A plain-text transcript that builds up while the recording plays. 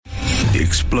The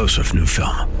explosive new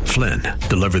film, Flynn,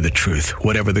 deliver the truth,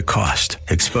 whatever the cost,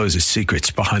 exposes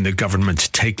secrets behind the government's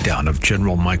takedown of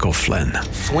General Michael Flynn.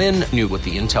 Flynn knew what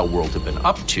the intel world had been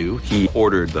up to. He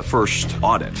ordered the first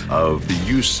audit of the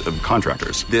use of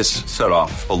contractors. This set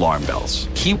off alarm bells.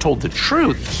 He told the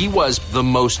truth. He was the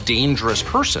most dangerous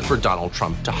person for Donald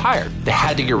Trump to hire. They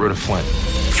had to get rid of Flynn.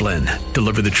 Flynn,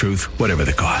 deliver the truth, whatever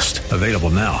the cost. Available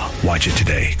now. Watch it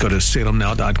today. Go to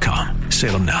salemnow.com.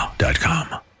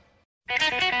 salemnow.com.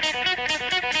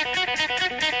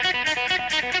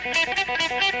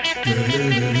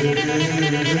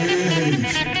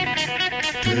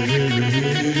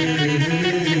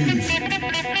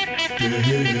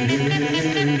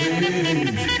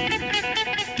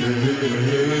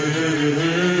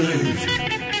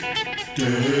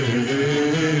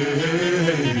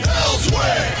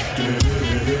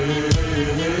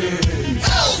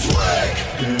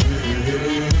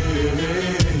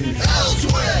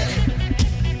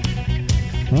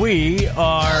 We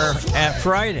are at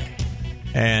Friday,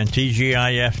 and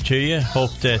TGIF to you.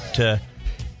 Hope that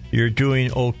you're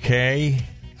doing okay.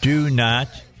 Do not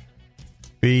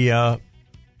be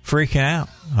freaking out,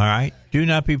 all right? Do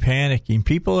not be panicking.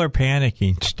 People are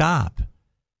panicking. Stop.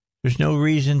 There's no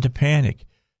reason to panic.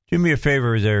 Do me a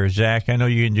favor there, Zach. I know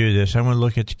you can do this. I'm going to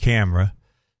look at the camera,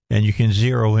 and you can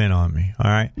zero in on me, all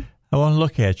right? I want to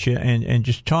look at you and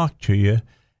just talk to you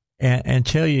and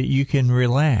tell you you can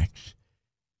relax.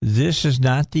 This is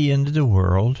not the end of the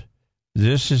world.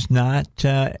 This is not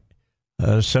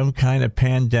some kind of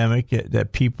pandemic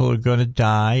that people are going to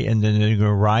die and then they're going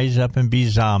to rise up and be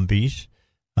zombies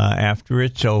after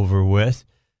it's over with.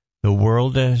 The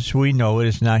world as we know it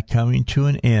is not coming to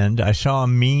an end. I saw a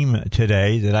meme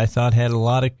today that I thought had a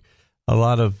lot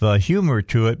of humor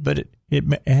to it, but it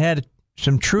had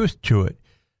some truth to it.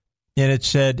 And it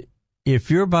said, if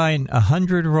you're buying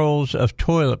 100 rolls of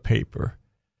toilet paper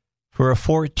for a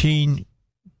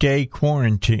 14-day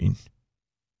quarantine,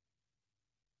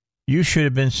 you should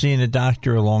have been seeing a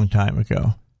doctor a long time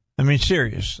ago. I mean,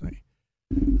 seriously.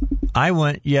 I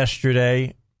went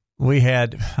yesterday. We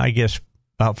had, I guess,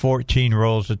 about 14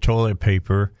 rolls of toilet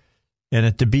paper, and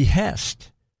at the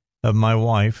behest of my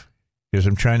wife, because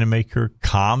I'm trying to make her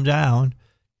calm down,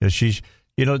 because she's,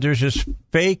 there's this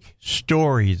fake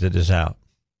story that is out.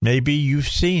 Maybe you've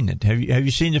seen it. Have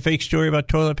you seen the fake story about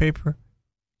toilet paper?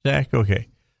 Zach? Okay.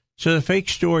 So the fake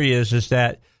story is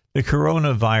that the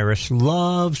coronavirus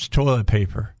loves toilet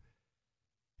paper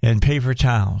and paper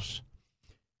towels.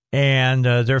 And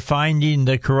they're finding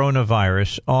the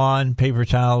coronavirus on paper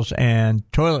towels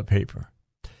and toilet paper.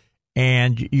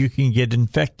 And you can get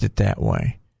infected that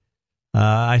way.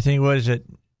 I think, what is it?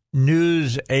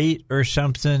 News 8 or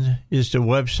something is the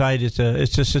website.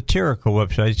 It's a satirical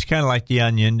website. It's kind of like The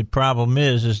Onion. The problem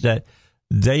is that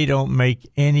they don't make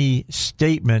any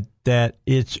statement that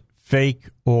it's fake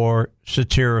or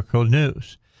satirical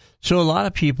news. So a lot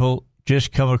of people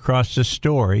just come across this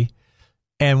story,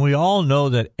 and we all know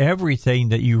that everything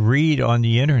that you read on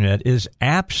the internet is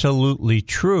absolutely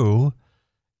true,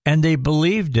 and they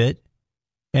believed it,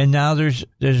 and now there's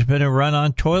been a run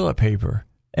on toilet paper.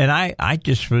 And I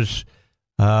just was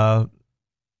doing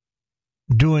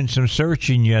some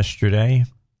searching yesterday,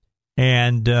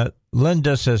 and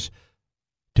Linda says,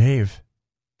 Dave,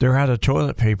 they're out of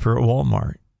toilet paper at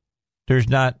Walmart. There's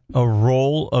not a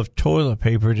roll of toilet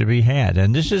paper to be had.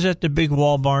 And this is at the big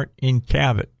Walmart in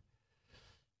Cabot.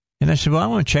 And I said, well, I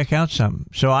want to check out something.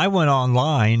 So I went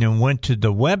online and went to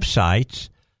the websites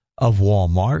of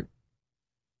Walmart,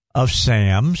 of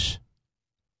Sam's,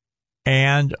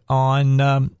 and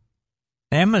on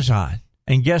Amazon.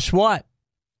 And guess what?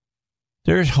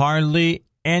 There's hardly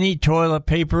any toilet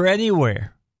paper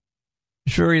anywhere.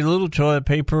 There's very little toilet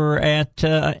paper at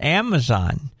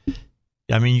Amazon.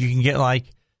 I mean, you can get like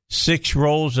 6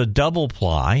 rolls of double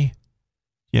ply,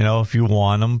 if you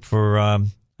want them for, I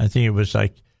think it was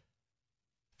like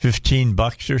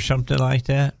 $15 or something like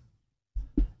that.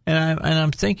 And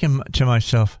I'm thinking to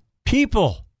myself,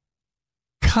 people,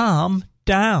 calm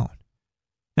down.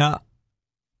 Now,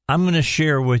 I'm going to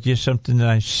share with you something that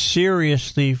I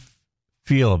seriously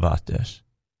feel about this.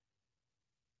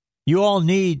 You all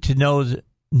need to know the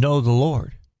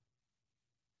Lord.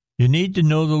 You need to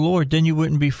know the Lord. Then you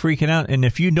wouldn't be freaking out. And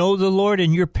if you know the Lord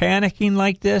and you're panicking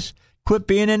like this, quit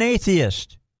being an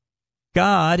atheist.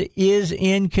 God is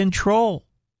in control.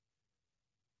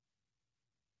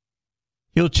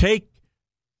 He'll take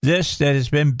this that has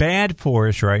been bad for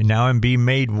us right now and be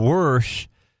made worse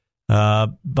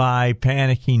by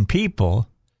panicking people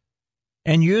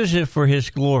and use it for his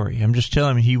glory. I'm just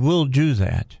telling you, he will do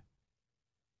that.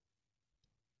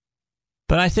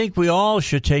 But I think we all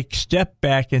should take a step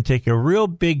back and take a real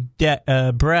big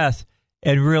breath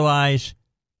and realize,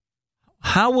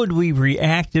 how would we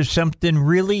react if something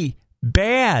really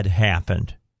bad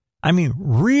happened? I mean,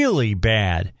 really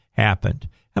bad happened.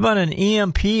 How about an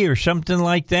EMP or something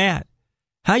like that?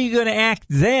 How are you going to act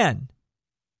then?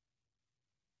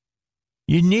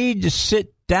 You need to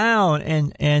sit down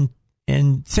and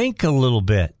think a little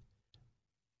bit.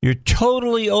 You're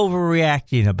totally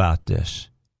overreacting about this.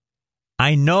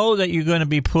 I know that you're going to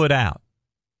be put out.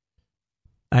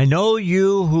 I know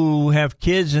you who have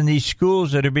kids in these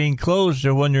schools that are being closed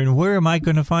are wondering, where am I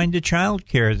going to find the child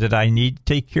care that I need to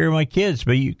take care of my kids?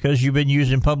 But because you've been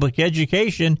using public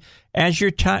education as your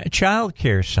child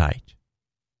care site.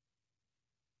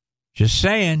 Just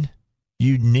saying,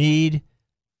 you need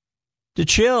to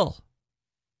chill.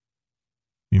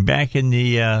 I mean, back in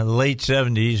the late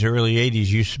 70s, early 80s,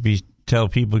 used to be tell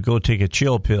people to go take a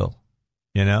chill pill,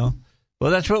 you know? Well,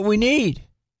 that's what we need.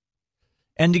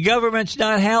 And the government's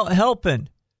not helping.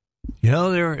 You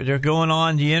know, they're going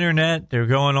on the internet. They're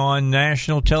going on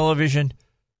national television.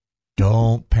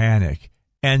 Don't panic.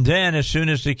 And then as soon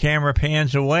as the camera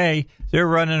pans away, they're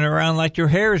running around like their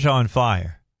hair's on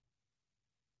fire.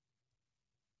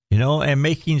 You know, and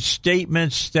making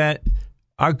statements that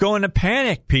are going to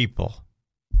panic people.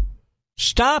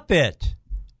 Stop it.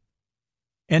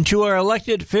 And to our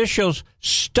elected officials,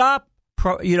 stop,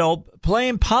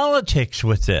 playing politics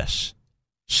with this.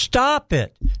 Stop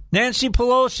it. Nancy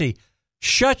Pelosi,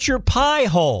 shut your pie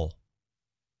hole.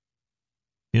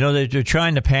 You know, they're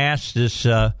trying to pass this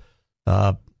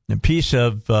piece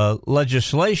of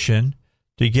legislation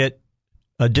to get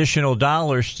additional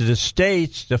dollars to the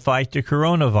states to fight the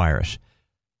coronavirus.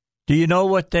 Do you know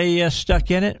what they stuck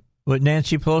in it? What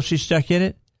Nancy Pelosi stuck in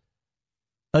it?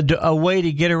 A way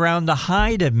to get around the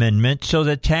Hyde Amendment so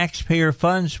that taxpayer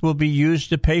funds will be used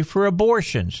to pay for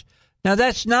abortions. Now,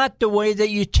 that's not the way that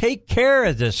you take care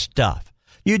of this stuff.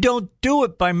 You don't do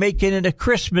it by making it a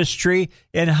Christmas tree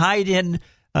and hiding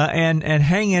and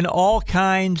hanging all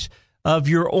kinds of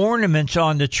your ornaments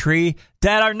on the tree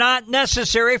that are not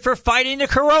necessary for fighting the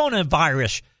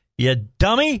coronavirus. You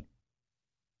dummy.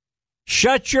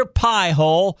 Shut your pie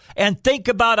hole and think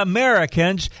about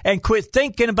Americans and quit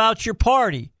thinking about your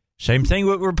party. Same thing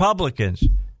with Republicans.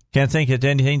 Can't think of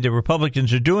anything the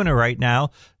Republicans are doing right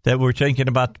now that we're thinking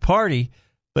about the party.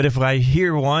 But if I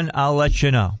hear one, I'll let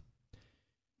you know.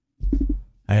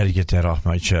 I had to get that off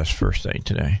my chest first thing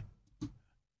today.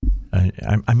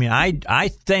 I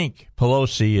think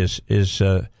Pelosi is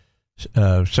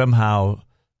somehow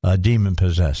demon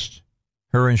possessed.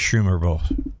 Her and Schumer both.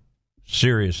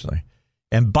 Seriously.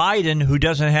 And Biden, who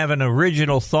doesn't have an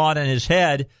original thought in his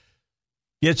head,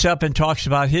 gets up and talks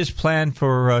about his plan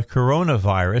for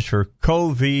coronavirus, for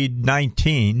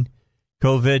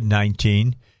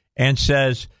COVID-19, and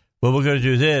says, well, we're going to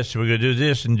do this, we're going to do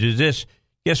this, and do this.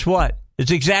 Guess what?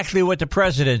 It's exactly what the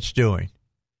president's doing.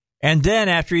 And then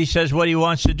after he says what he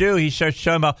wants to do, he starts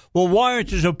talking about, well, why aren't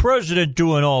the president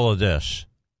doing all of this?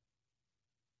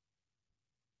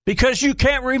 Because you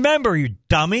can't remember, you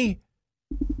dummy.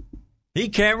 He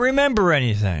can't remember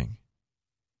anything.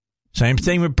 Same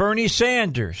thing with Bernie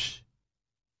Sanders.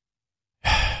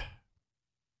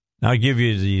 I'll give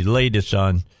you the latest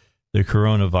on the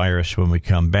coronavirus when we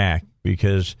come back,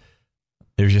 because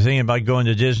if you're thinking about going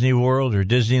to Disney World or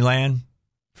Disneyland,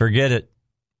 forget it.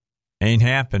 Ain't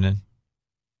happening.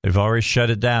 They've already shut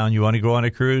it down. You want to go on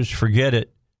a cruise? Forget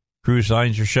it. Cruise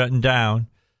lines are shutting down.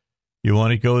 You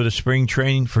want to go to spring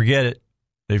training? Forget it.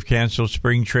 They've canceled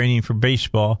spring training for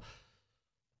baseball.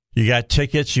 You got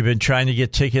tickets. You've been trying to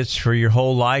get tickets for your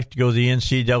whole life to go to the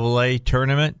NCAA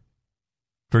tournament.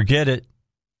 Forget it.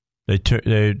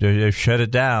 They've shut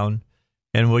it down.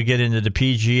 And we'll get into the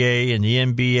PGA and the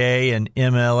NBA and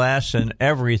MLS and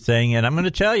everything. And I'm going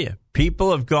to tell you,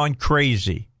 people have gone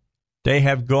crazy. They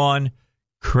have gone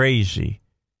crazy.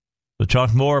 We'll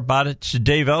talk more about it. It's the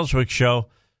Dave Elswick Show.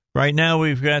 Right now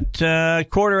we've got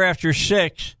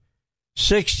 6:15,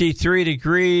 63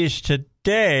 degrees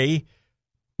today.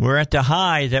 We're at the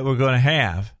high that we're going to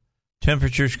have.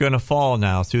 Temperature's going to fall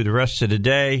now through the rest of the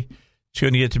day. It's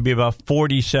going to get to be about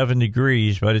 47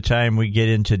 degrees by the time we get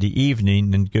into the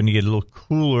evening, and going to get a little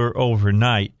cooler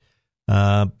overnight.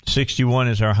 61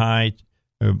 is our high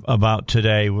about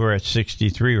today. We're at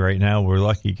 63 right now. We're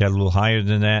lucky, got a little higher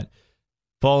than that.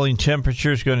 Falling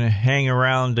temperature is going to hang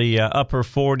around the upper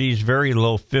 40s, very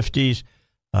low 50s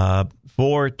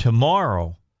for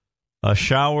tomorrow.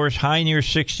 Showers, high near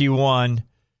 61.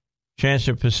 Chance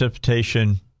of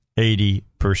precipitation, 80%.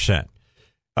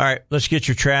 All right, let's get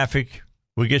your traffic.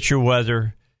 We'll get your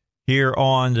weather. here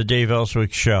on the Dave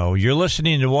Elswick Show. You're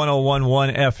listening to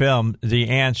 101.1 FM, The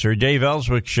Answer. Dave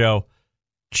Elswick Show.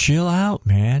 Chill out,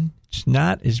 man.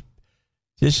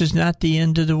 This is not the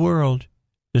end of the world.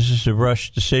 This is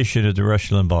the station of the Rush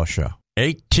Limbaugh Show.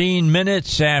 18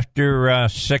 minutes after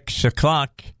 6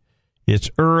 o'clock. It's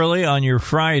early on your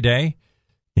Friday.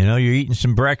 You know, you're eating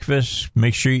some breakfast.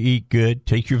 Make sure you eat good.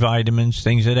 Take your vitamins,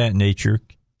 things of that nature.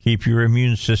 Keep your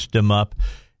immune system up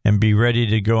and be ready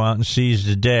to go out and seize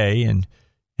the day and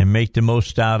make the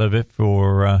most out of it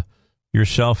for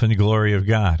yourself and the glory of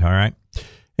God, all right?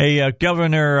 Hey,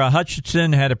 Governor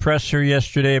Hutchinson had a presser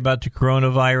yesterday about the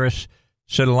coronavirus,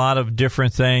 said a lot of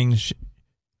different things.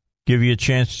 Give you a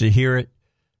chance to hear it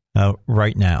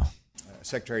right now.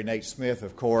 Secretary Nate Smith,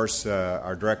 of course,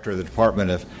 our Director of the Department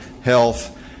of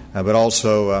Health, but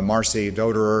also Marcy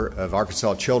Doderer of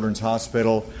Arkansas Children's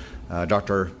Hospital,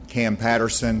 Dr. Cam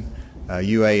Patterson,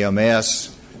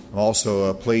 UAMS. I'm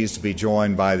also pleased to be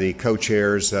joined by the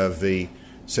co-chairs of the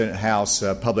Senate House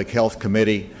Public Health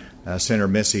Committee, Senator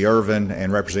Missy Irvin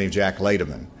and Representative Jack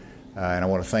Lademan. And I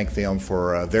want to thank them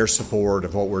for their support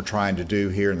of what we're trying to do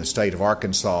here in the state of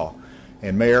Arkansas.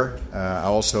 And Mayor, I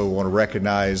also want to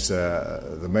recognize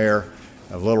the Mayor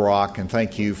of Little Rock and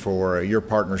thank you for your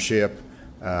partnership.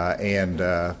 And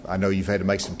I know you've had to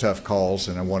make some tough calls,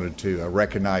 and I wanted to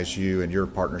recognize you and your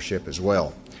partnership as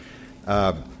well.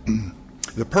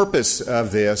 The purpose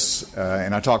of this,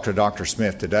 and I talked to Dr.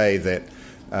 Smith today, that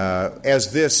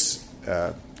as this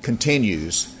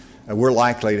continues, we're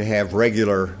likely to have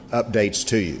regular updates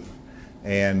to you.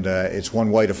 And it's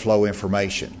one way to flow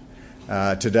information.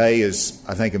 Today is,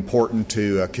 I think, important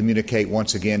to communicate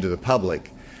once again to the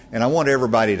public. And I want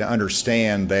everybody to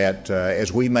understand that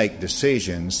as we make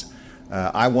decisions,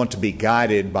 I want to be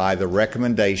guided by the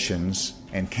recommendations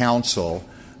and counsel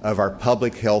of our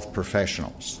public health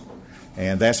professionals.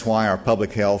 And that's why our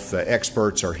public health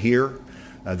experts are here.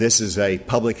 This is a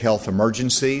public health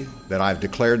emergency that I've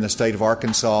declared in the state of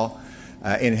Arkansas,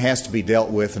 and it has to be dealt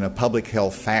with in a public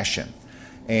health fashion.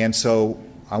 And so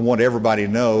I want everybody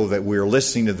to know that we're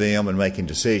listening to them and making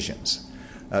decisions.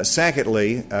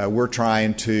 Secondly, we're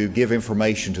trying to give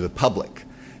information to the public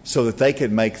so that they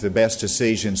can make the best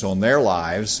decisions on their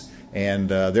lives and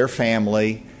their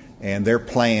family and their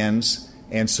plans.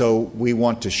 And so we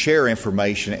want to share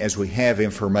information as we have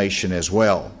information as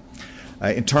well.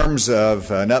 In terms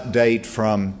of an update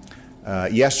from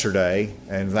yesterday,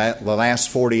 and the last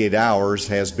 48 hours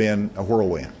has been a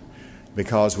whirlwind,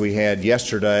 because we had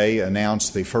yesterday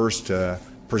announced the first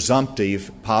presumptive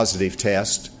positive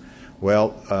test.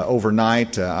 Well,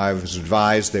 overnight I was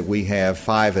advised that we have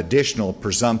 5 additional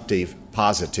presumptive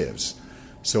positives.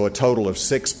 So a total of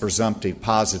 6 presumptive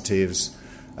positives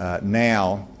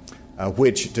now,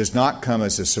 which does not come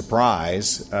as a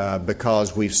surprise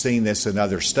because we've seen this in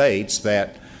other states,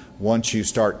 that once you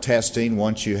start testing,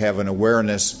 once you have an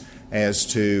awareness as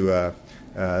to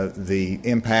the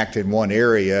impact in one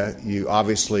area, you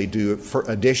obviously do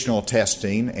additional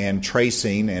testing and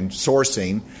tracing and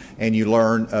sourcing, and you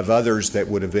learn of others that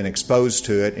would have been exposed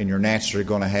to it, and you're naturally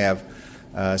going to have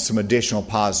some additional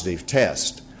positive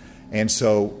tests. And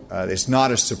so it's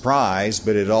not a surprise,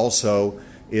 but it also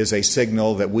is a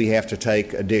signal that we have to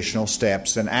take additional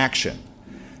steps and action.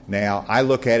 Now, I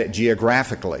look at it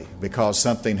geographically, because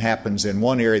something happens in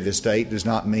one area of the state does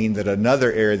not mean that another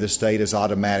area of the state is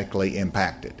automatically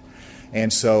impacted.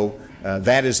 And so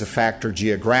that is a factor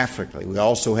geographically. We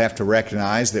also have to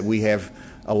recognize that we have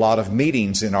a lot of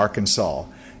meetings in Arkansas,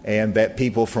 and that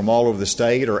people from all over the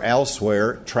state or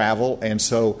elsewhere travel. And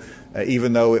so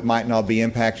even though it might not be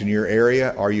impacting your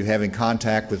area, are you having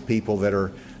contact with people that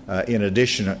are in a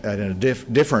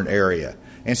different area?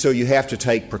 And so you have to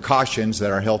take precautions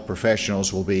that our health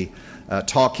professionals will be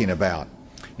talking about.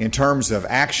 In terms of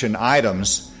action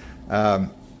items,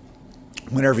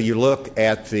 whenever you look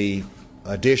at the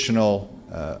additional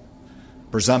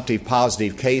presumptive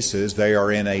positive cases, they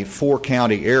are in a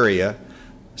 4-county area: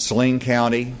 Saline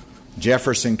County,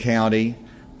 Jefferson County,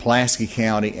 Pulaski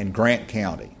County, and Grant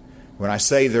County. When I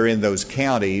say they're in those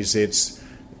counties, it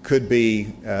could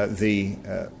be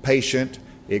the patient,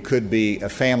 it could be a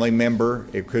family member,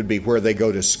 it could be where they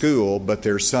go to school, but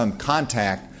there's some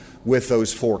contact with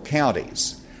those 4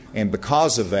 counties. And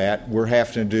because of that, we're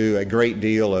having to do a great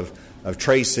deal of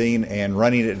tracing and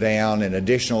running it down, and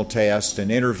additional tests and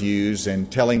interviews,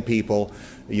 and telling people,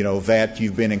 that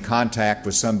you've been in contact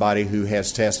with somebody who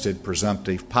has tested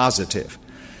presumptive positive.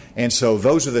 And so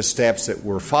those are the steps that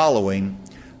we're following.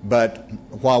 But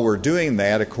while we're doing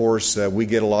that, of course, we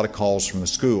get a lot of calls from the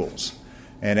schools.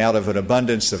 And out of an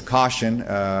abundance of caution,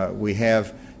 we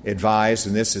have advised,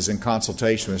 and this is in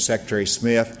consultation with Secretary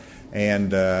Smith, that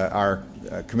and our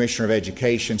Commissioner of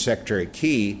Education, Secretary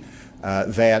Key,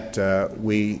 that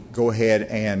we go ahead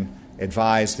and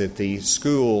advise that the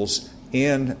schools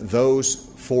in those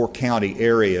 4 county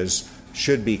areas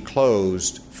should be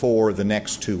closed for the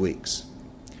next 2 weeks.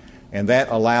 And that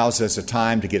allows us a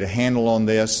time to get a handle on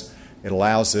this. It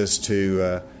allows us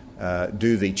to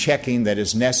do the checking that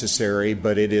is necessary,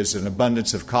 but it is an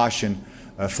abundance of caution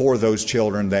for those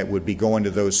children that would be going to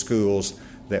those schools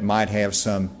that might have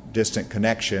some distant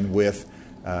connection with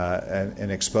an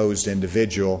exposed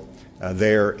individual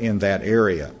there in that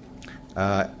area.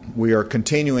 We are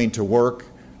continuing to work.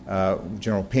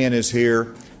 General Penn is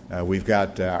here. We've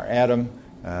got our Adam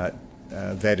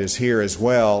that is here as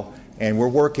well. And we're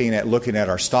working at looking at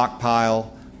our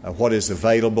stockpile, what is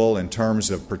available in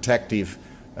terms of protective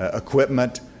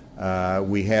equipment.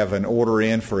 We have an order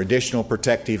in for additional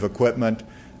protective equipment.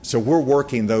 So we're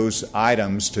working those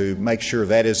items to make sure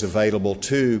that is available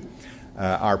to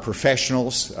our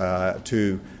professionals,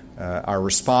 to our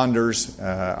responders,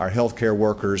 our healthcare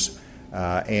workers,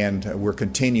 and we're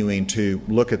continuing to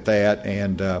look at that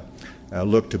and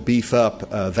look to beef up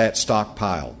that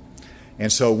stockpile.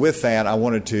 And so with that, I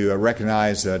wanted to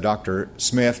recognize Dr.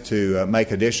 Smith to make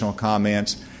additional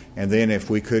comments, and then if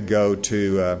we could go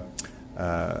to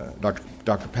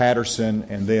Dr. Patterson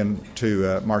and then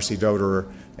to Marcy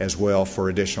Doderer as well for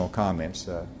additional comments.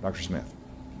 Dr. Smith.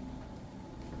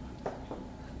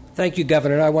 Thank you,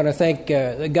 Governor. And I want to thank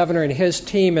the Governor and his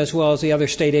team as well as the other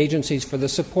state agencies for the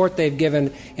support they've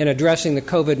given in addressing the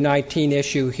COVID-19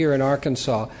 issue here in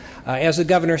Arkansas. As the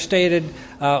Governor stated,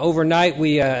 overnight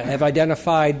we have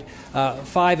identified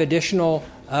 5 additional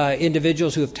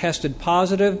individuals who have tested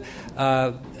positive,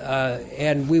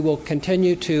 and we will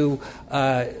continue to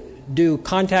do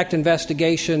contact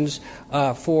investigations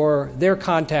for their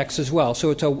contacts as well.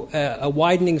 So it's a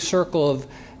widening circle of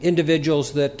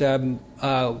individuals that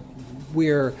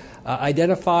we're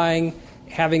identifying,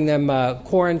 having them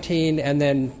quarantined, and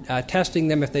then testing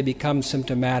them if they become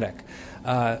symptomatic.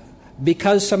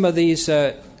 Because some of these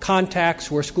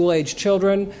contacts were school-age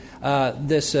children,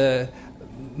 this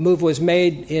move was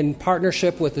made in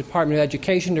partnership with the Department of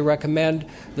Education to recommend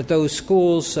that those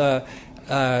schools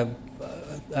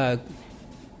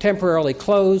temporarily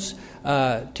close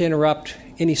to interrupt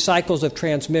any cycles of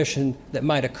transmission that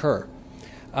might occur.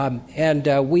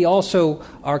 And we also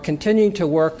are continuing to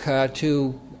work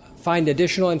to find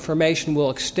additional information. We'll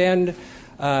extend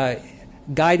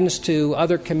guidance to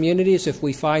other communities if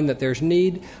we find that there's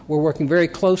need. We're working very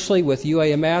closely with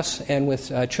UAMS and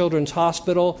with Children's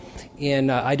Hospital in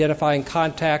identifying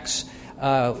contacts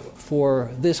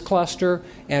for this cluster,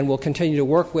 and we'll continue to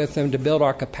work with them to build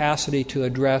our capacity to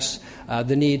address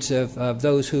the needs of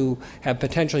those who have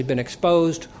potentially been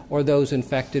exposed or those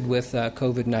infected with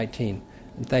COVID-19.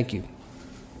 And thank you.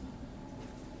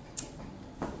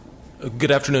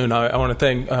 Good afternoon. I want to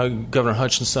thank Governor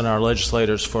Hutchinson and our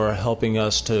legislators for helping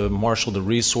us to marshal the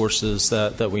resources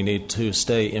that we need to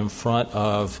stay in front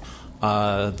of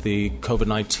the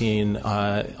COVID-19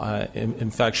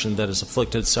 infection that has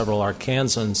afflicted several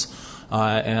Arkansans.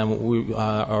 And we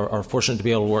are fortunate to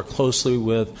be able to work closely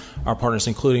with our partners,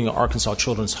 including Arkansas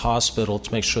Children's Hospital,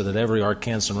 to make sure that every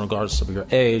Arkansan, regardless of your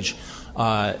age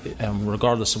and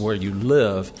regardless of where you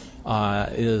live,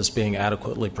 is being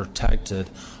adequately protected.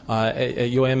 At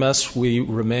UAMS, we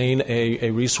remain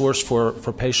a resource for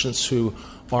patients who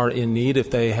are in need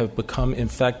if they have become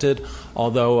infected,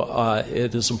 although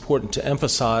it is important to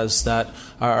emphasize that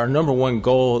our number one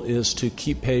goal is to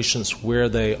keep patients where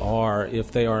they are if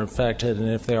they are infected and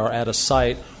if they are at a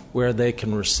site where they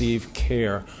can receive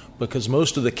care, because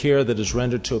most of the care that is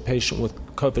rendered to a patient with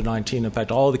COVID-19, in fact,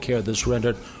 all the care that's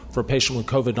rendered for a patient with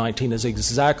COVID-19 is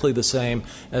exactly the same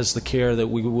as the care that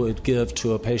we would give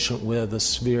to a patient with a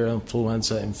severe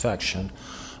influenza infection.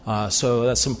 So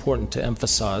that's important to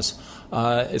emphasize.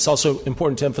 It's also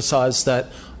important to emphasize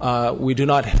that we do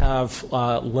not have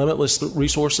limitless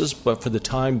resources, but for the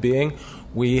time being,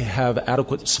 we have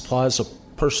adequate supplies of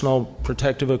personal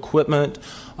protective equipment,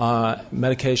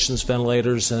 medications,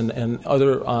 ventilators, and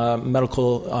other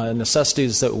medical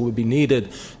necessities that would be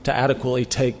needed to adequately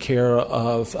take care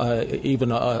of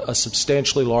even a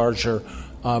substantially larger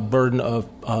burden of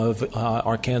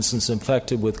Arkansans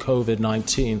infected with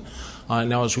COVID-19.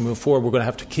 Now, as we move forward, we're going to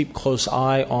have to keep close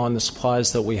eye on the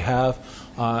supplies that we have,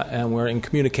 and we're in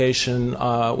communication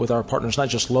with our partners, not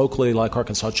just locally like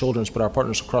Arkansas Children's, but our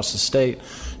partners across the state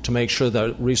to make sure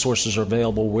that resources are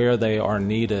available where they are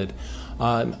needed.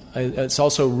 It's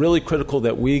also really critical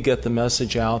that we get the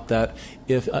message out that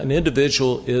if an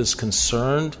individual is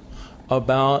concerned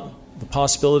about the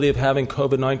possibility of having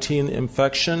COVID-19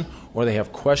 infection or they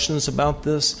have questions about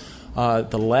this,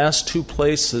 the last two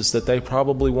places that they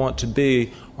probably want to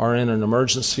be are in an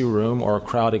emergency room or a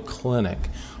crowded clinic.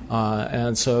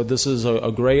 And so this is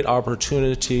a great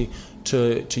opportunity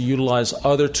to utilize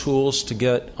other tools to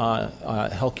get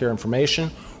healthcare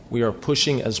information. We are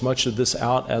pushing as much of this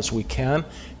out as we can.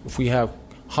 If we have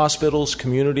hospitals,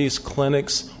 communities,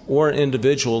 clinics, or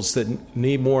individuals that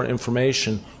need more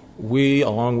information, we,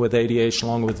 along with ADH,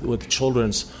 along with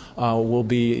Children's, will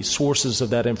be sources of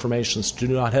that information. So do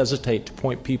not hesitate to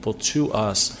point people to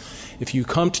us. If you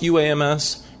come to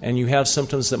UAMS and you have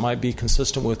symptoms that might be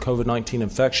consistent with COVID-19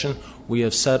 infection, we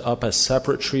have set up a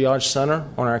separate triage center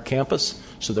on our campus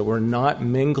so that we're not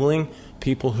mingling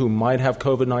people who might have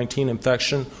COVID-19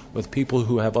 infection with people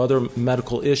who have other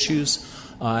medical issues.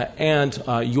 And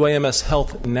UAMS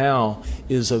Health Now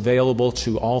is available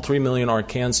to all 3 million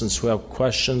Arkansans who have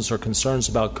questions or concerns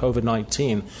about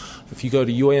COVID-19. If you go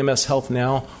to UAMS Health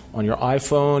Now on your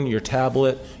iPhone, your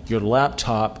tablet, your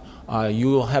laptop,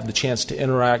 you will have the chance to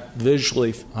interact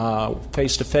visually,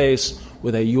 face-to-face,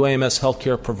 with a UAMS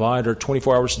healthcare provider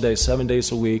 24 hours a day, 7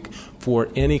 days a week, for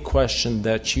any question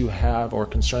that you have or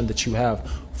concern that you have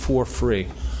for free.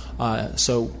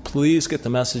 So please get the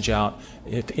message out.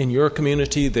 If in your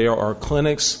community there are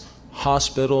clinics,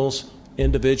 hospitals,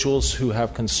 individuals who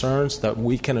have concerns that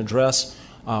we can address,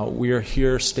 we are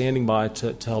here standing by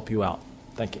to help you out.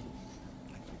 Thank you.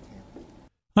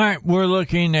 All right, we're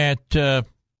looking at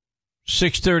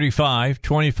 6:35,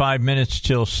 25 minutes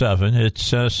till 7.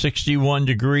 It's 61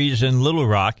 degrees in Little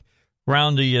Rock,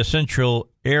 around the central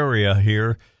area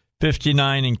here.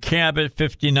 59 in Cabot,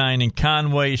 59 in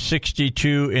Conway,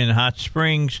 62 in Hot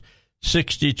Springs,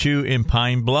 62 in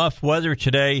Pine Bluff. Weather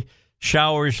today,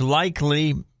 showers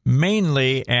likely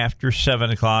mainly after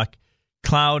 7 o'clock.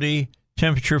 Cloudy,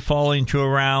 temperature falling to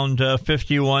around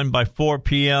 51 by 4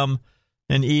 p.m.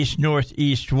 An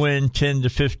east-northeast wind 10 to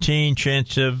 15.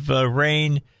 Chance of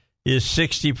rain is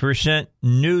 60%.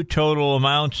 New total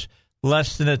amounts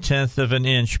less than 1/10 of an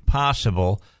inch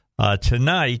possible.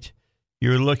 Tonight,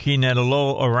 you're looking at a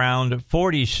low around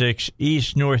 46.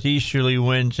 East-northeasterly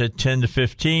winds at 10 to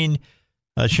 15.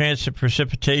 A chance of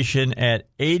precipitation at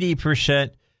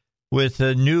 80%, with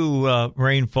a new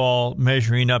rainfall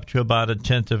measuring up to about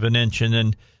 1/10 of an inch. And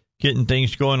then getting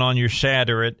things going on your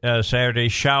Saturday.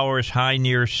 Showers high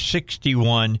near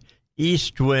 61.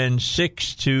 East wind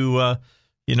 6 to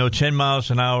 10 miles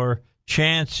an hour.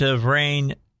 Chance of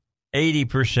rain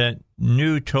 80%.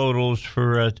 New totals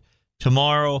for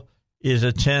tomorrow is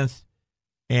 1/10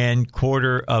 and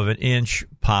 1/4 of an inch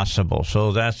possible.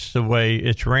 So that's the way.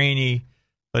 It's rainy,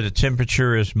 but the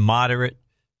temperature is moderate,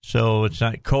 so it's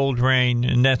not cold rain,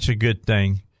 and that's a good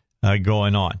thing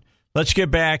going on. Let's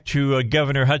get back to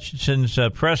Governor Hutchinson's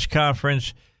press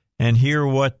conference and hear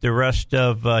what the rest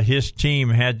of his team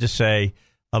had to say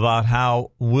about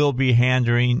how we'll be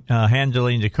handling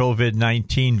the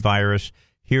COVID-19 virus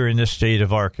here in the state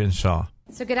of Arkansas.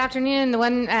 So good afternoon. The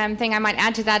one thing I might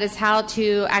add to that is how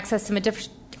to access some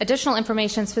additional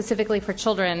information specifically for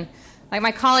children. Like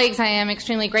my colleagues, I am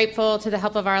extremely grateful to the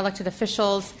help of our elected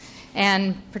officials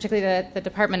and particularly the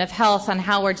Department of Health on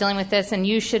how we're dealing with this. And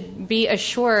you should be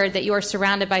assured that you are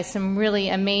surrounded by some really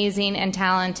amazing and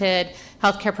talented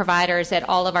healthcare providers at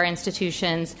all of our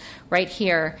institutions right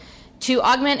here. To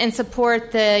augment and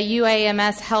support the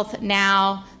UAMS Health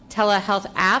Now telehealth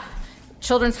app,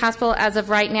 Children's Hospital, as of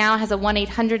right now, has a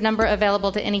 1-800 number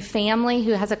available to any family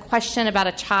who has a question about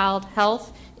a child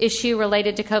health issue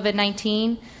related to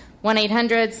COVID-19.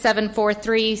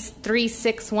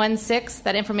 1-800-743-3616.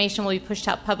 That information will be pushed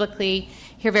out publicly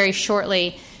here very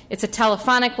shortly. It's a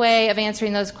telephonic way of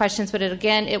answering those questions, but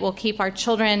it will keep our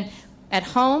children at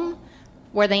home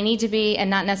where they need to be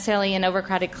and not necessarily in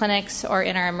overcrowded clinics or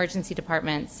in our emergency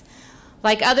departments.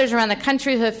 Like others around the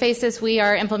country who have faced this, we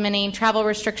are implementing travel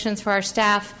restrictions for our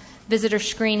staff, visitor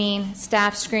screening,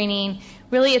 staff screening.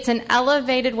 Really, it's an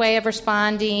elevated way of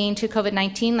responding to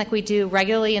COVID-19 like we do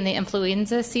regularly in the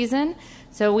influenza season.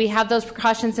 So we have those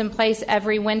precautions in place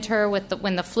every winter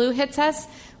when the flu hits us.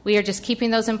 We are just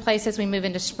keeping those in place as we move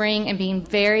into spring and being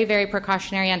very, very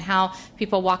precautionary on how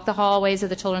people walk the hallways of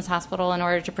the Children's Hospital in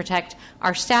order to protect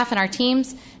our staff and our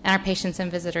teams and our patients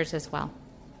and visitors as well.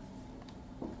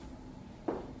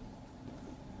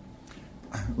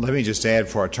 Let me just add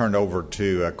before I turn it over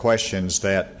to questions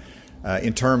that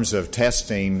in terms of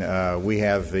testing, we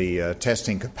have the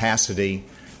testing capacity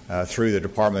through the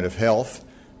Department of Health,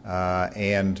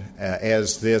 and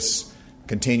as this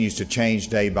continues to change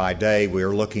day by day, we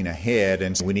are looking ahead,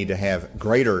 and we need to have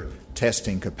greater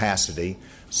testing capacity.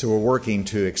 So we're working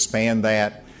to expand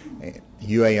that.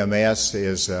 UAMS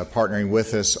is partnering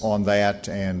with us on that,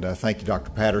 and thank you,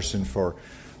 Dr. Patterson, for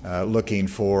looking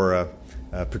for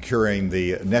procuring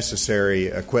the necessary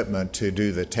equipment to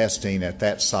do the testing at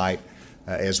that site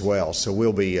as well. So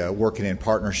we'll be working in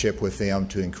partnership with them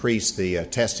to increase the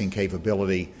testing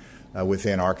capability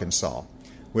within Arkansas.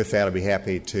 With that, I'll be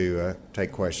happy to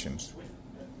take questions.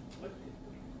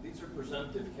 These are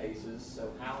presumptive cases,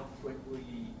 so how quickly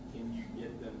can you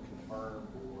get them confirmed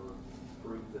or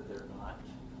prove that they're not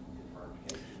confirmed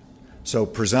cases? So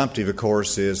presumptive, of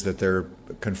course, is that they're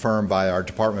confirmed by our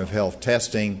Department of Health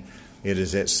testing. It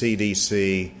is at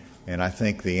CDC, and I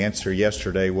think the answer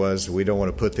yesterday was we don't want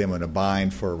to put them in a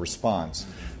bind for a response,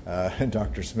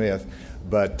 Dr. Smith.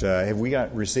 But have we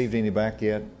received any back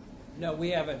yet? No, we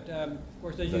haven't. Of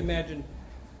course, as you imagine,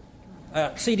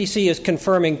 CDC is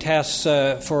confirming tests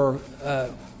for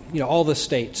all the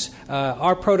states.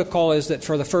 Our protocol is that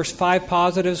for the first 5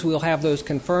 positives, we'll have those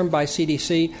confirmed by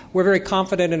CDC. We're very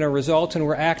confident in our results, and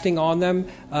we're acting on them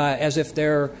as if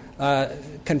they're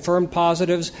confirmed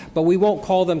positives, but we won't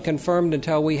call them confirmed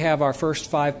until we have our first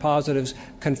 5 positives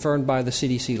confirmed by the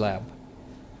CDC lab.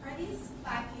 Are these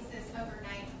 5 cases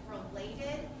overnight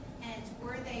related, and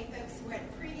were they folks who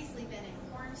had previously been in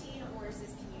quarantine, or is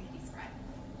this community spread?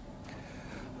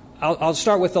 I'll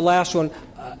start with the last one.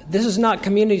 This is not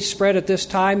community spread at this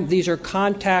time. These are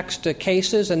contacts to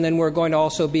cases, and then we're going to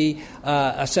also be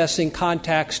assessing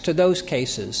contacts to those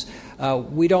cases.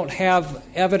 We don't have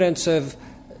evidence of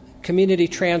community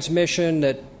transmission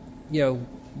that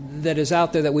is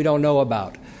out there that we don't know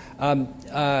about.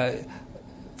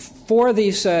 For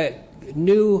these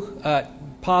new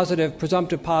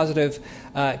presumptive positive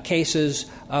cases,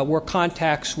 were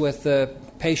contacts with the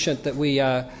patient that we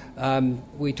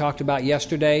talked about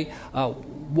yesterday.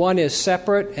 One is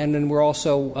separate, and then we're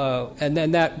also and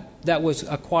then that was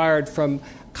acquired from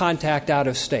contact out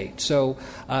of state. So,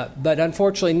 but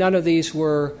unfortunately, none of these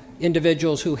were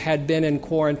individuals who had been in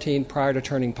quarantine prior to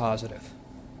turning positive.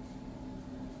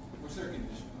 What's their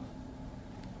condition?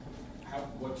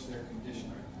 What's their condition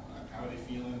right now? How are they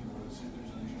feeling? What are the symptoms?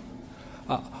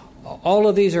 All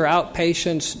of these are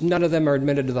outpatients. None of them are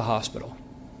admitted to the hospital.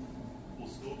 Will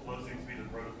school closings be the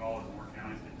protocol as more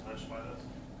counties get touched by this?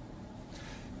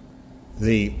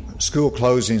 The school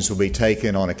closings will be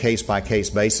taken on a case-by-case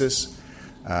basis.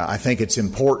 I think it's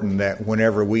important that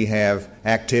whenever we have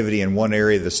activity in one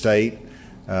area of the state,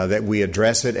 that we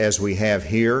address it as we have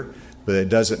here, but it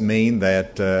doesn't mean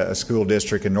that a school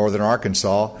district in northern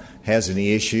Arkansas has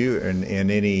any issue and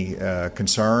any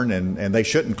concern, and they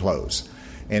shouldn't close.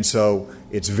 And so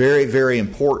it's very, very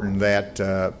important that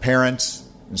parents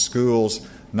and schools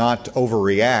not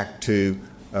overreact to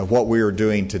what we are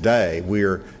doing today.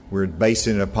 We're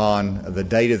basing it upon the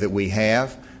data that we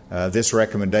have. This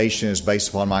recommendation is based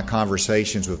upon my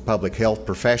conversations with public health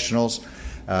professionals,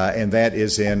 and that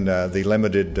is in the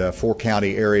limited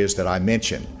 4-county areas that I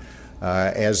mentioned.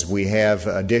 As we have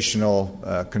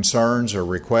additional concerns or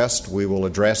requests, we will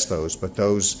address those, but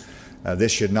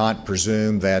this should not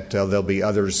presume that there'll be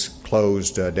others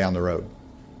closed down the road.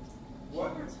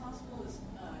 Children's Hospital is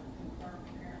confirmed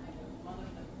apparently that one of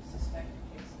the suspected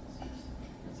cases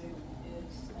is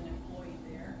an employee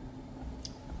there.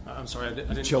 I'm sorry, I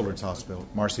didn't. Children's Hospital.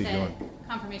 Marcy, you want?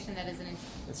 Confirmation that is an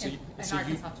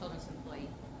Arkansas Children's employee.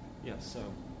 Yes, so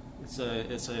it's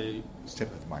a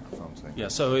step with the microphone. Yeah,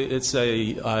 so it's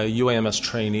a UAMS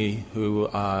trainee who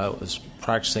is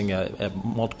practicing at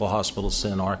multiple hospitals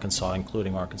in Arkansas,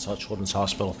 including Arkansas Children's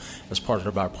Hospital, as part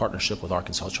of our partnership with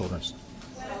Arkansas Children's.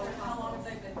 How long have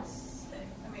they been sick?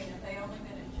 I mean, have they only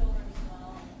been in children's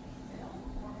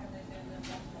or have they been in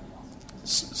multiple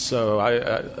hospitals? So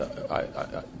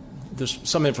there's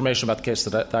some information about the case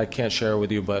that I can't share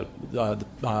with you, but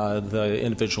the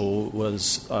individual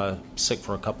was sick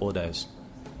for a couple of days.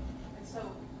 And so it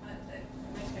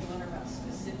makes me wonder about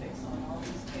specifics on all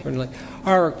these cases.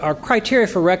 Our criteria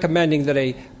for recommending that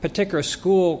a particular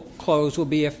school close will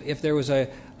be if there was a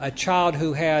child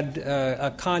who had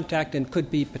a contact and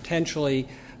could be potentially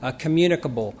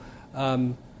communicable,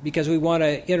 because we want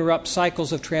to interrupt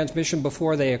cycles of transmission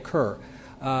before they occur.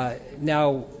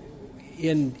 Now,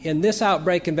 in this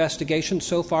outbreak investigation,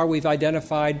 so far we've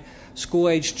identified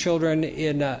school-aged children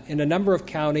in a number of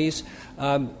counties,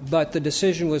 but the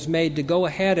decision was made to go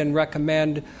ahead and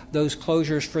recommend those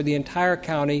closures for the entire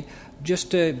county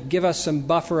just to give us some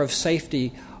buffer of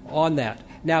safety on that.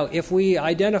 Now, if we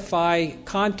identify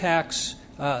contacts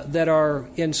that are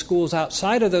in schools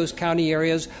outside of those county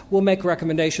areas, we'll make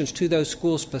recommendations to those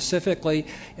schools specifically.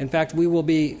 In fact, we will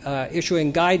be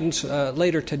issuing guidance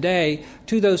later today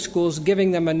to those schools, giving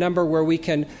them a number where we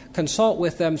can consult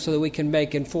with them so that we can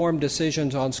make informed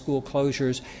decisions on school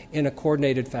closures in a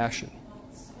coordinated fashion.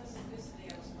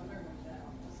 Specificity, I was wondering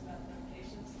about the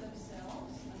patients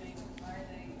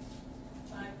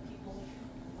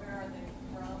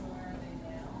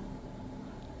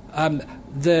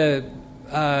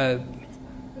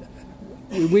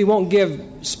We won't give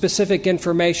specific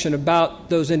information about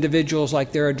those individuals,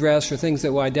 like their address or things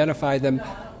that will identify them. No, I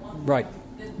don't want right.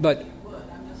 that. But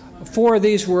I'm just 4 of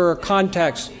these were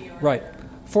contacts. Right.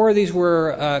 4 of these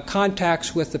were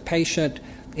contacts with the patient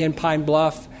in Pine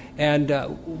Bluff, and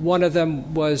one of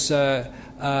them was not,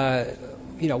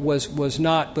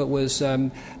 but was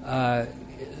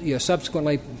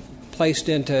subsequently placed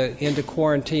into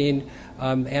quarantine,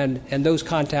 and those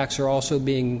contacts are also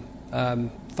being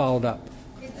followed up.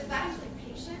 Is that actually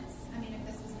patients? I mean, if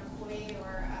this was an employee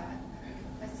or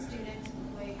a student,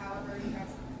 employee, however you guys.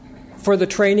 For the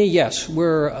trainee, yes,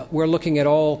 we're looking at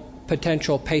all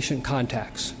potential patient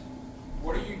contacts.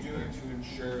 What are you doing to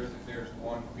ensure that there's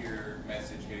one clear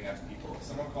message getting out to people? If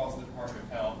someone calls the Department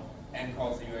of Health and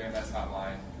calls the UAMS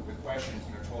hotline with questions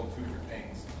and they're told 2 different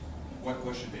things, what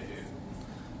should they do?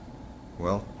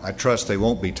 Well, I trust they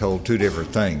won't be told 2 different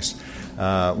things.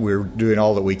 We're doing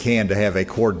all that we can to have a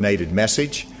coordinated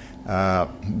message,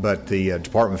 but the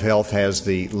Department of Health has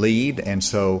the lead, and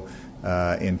so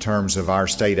in terms of our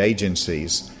state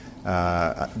agencies,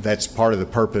 that's part of the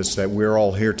purpose that we're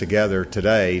all here together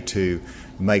today to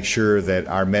make sure that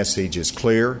our message is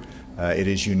clear, it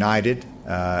is united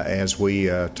as we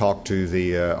talk to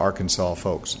the Arkansas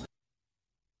folks.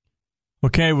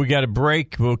 Okay, we got a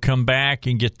break. We'll come back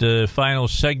and get the final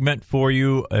segment for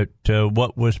you at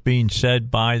what was being said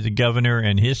by the governor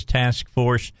and his task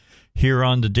force here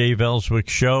on the Dave Elswick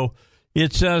Show.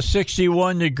 It's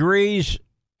 61 degrees,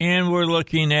 and we're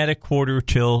looking at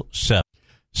 7:15.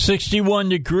 61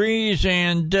 degrees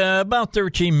and about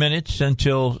 13 minutes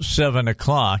until 7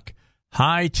 o'clock.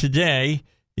 High today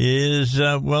is,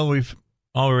 we've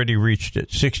already reached it,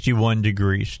 61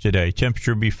 degrees today.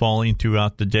 Temperature will be falling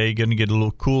throughout the day. Going to get a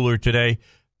little cooler today.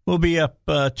 We'll be up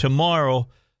tomorrow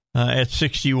at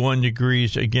 61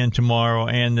 degrees again tomorrow.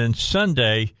 And then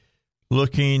Sunday,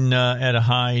 looking at a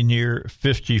high near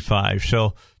 55.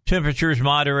 So temperatures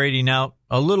moderating out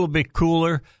a little bit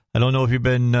cooler. I don't know if you've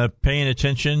been paying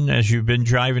attention as you've been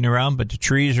driving around, but the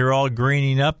trees are all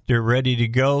greening up. They're ready to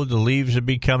go. The leaves will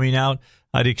be coming out.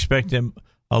 I'd expect them.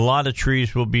 A lot of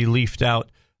trees will be leafed out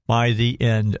by the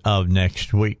end of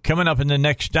next week. Coming up in the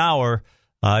next hour,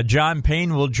 John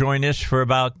Payne will join us for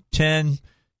about 10,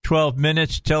 12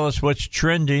 minutes, tell us what's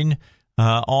trending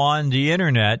on the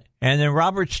Internet. And then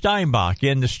Robert Steinbach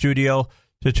in the studio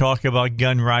to talk about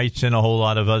gun rights and a whole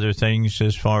lot of other things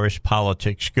as far as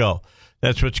politics go.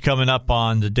 That's what's coming up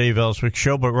on the Dave Elswick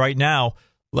Show. But right now,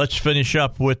 let's finish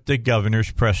up with the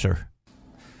governor's presser.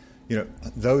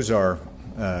 Those are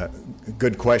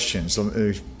good questions. Let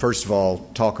me first of all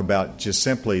talk about just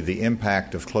simply the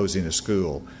impact of closing a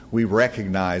school. We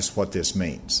recognize what this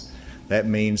means. That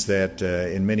means that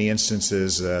in many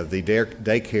instances the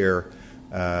daycare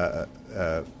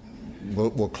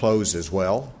will close as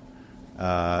well,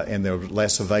 and there's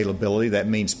less availability. That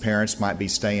means parents might be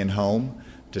staying home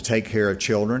to take care of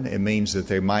children. It means that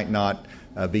they might not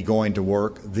be going to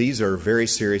work. These are very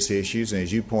serious issues, and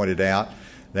as you pointed out,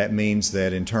 that means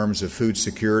that in terms of food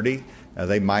security,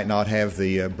 they might not have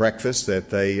the breakfast that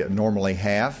they normally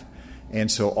have.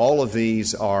 And so all of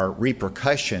these are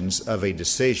repercussions of a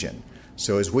decision.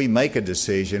 So as we make a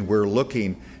decision, we're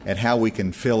looking at how we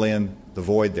can fill in the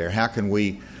void there. How can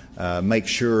we make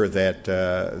sure that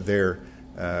they're,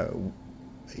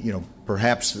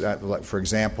 perhaps, for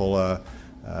example,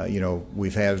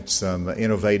 we've had some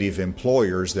innovative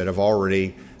employers that have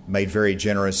already made very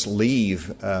generous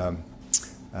leave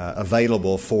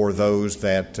available for those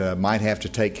that might have to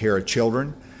take care of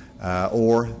children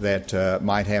or that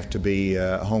might have to be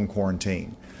home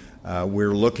quarantined.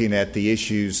 We're looking at the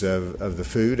issues of the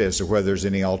food as to whether there's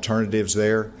any alternatives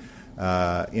there.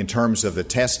 In terms of the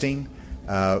testing,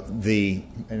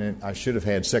 and I should have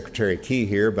had Secretary Key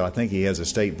here, but I think he has a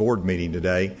state board meeting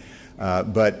today.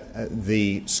 But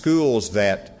the schools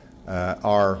that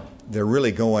they're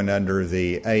really going under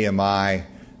the AMI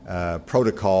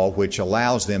protocol, which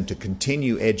allows them to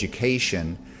continue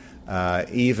education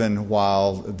even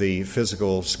while the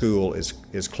physical school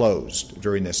is closed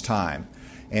during this time.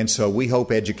 And so we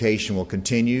hope education will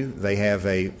continue. They have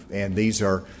and these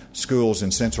are schools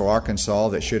in central Arkansas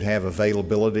that should have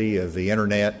availability of the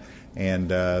internet and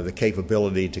the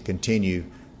capability to continue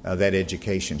that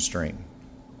education stream.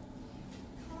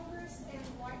 Congress and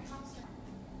White House.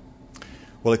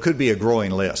 Well, it could be a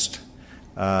growing list.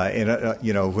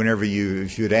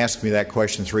 If you had asked me that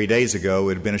question 3 days ago, it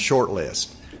would have been a short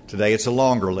list. Today, it's a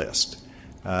longer list.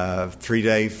 4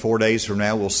 days from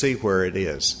now, we'll see where it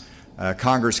is.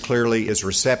 Congress clearly is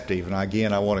receptive, and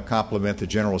again, I want to compliment the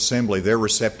General Assembly. They're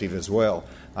receptive as well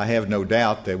I have no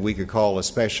doubt that we could call a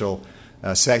special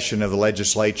session of the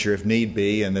legislature if need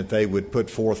be, and that they would put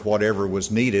forth whatever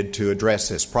was needed to address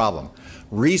this problem.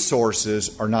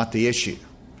 Resources are not the issue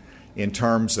in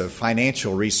terms of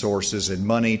financial resources and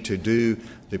money to do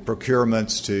the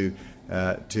procurements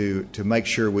to make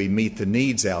sure we meet the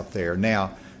needs out there.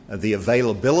 Now, the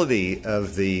availability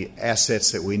of the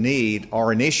assets that we need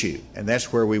are an issue, and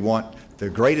that's where we want the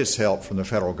greatest help from the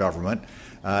federal government,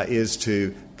 is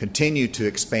to continue to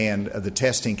expand the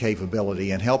testing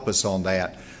capability and help us on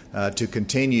that, to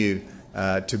continue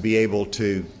to be able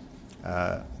to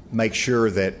make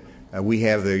sure that we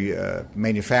have the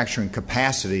manufacturing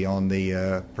capacity on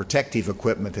the protective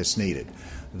equipment that's needed.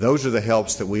 Those are the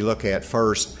helps that we look at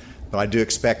first, but I do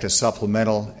expect a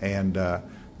supplemental, and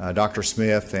Dr.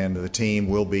 Smith and the team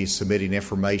will be submitting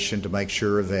information to make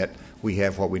sure that we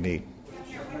have what we need.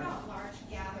 What about large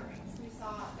gatherings? We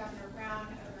saw Governor Brown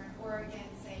over in Oregon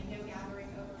say no gathering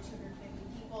over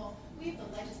 250 people. We have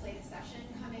the legislative session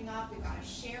coming up. We've got a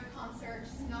share concert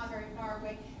just not very far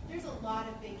away. There's a lot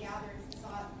of big gatherings. We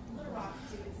saw Little Rock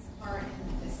do its part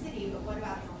in the city, but what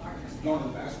about on a larger scale? Going to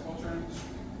the basketball tournaments?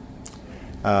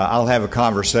 I'll have a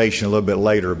conversation a little bit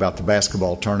later about the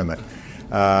basketball tournament.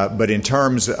 But in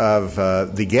terms of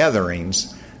the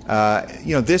gatherings,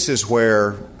 this is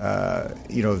where,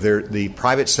 the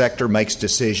private sector makes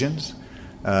decisions.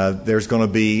 There's going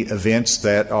to be events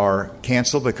that are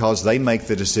canceled because they make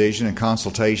the decision in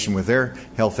consultation with their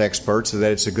health experts so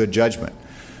that it's a good judgment.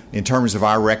 In terms of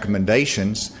our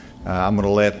recommendations, I'm going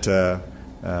to let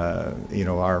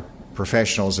our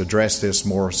professionals address this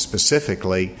more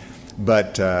specifically,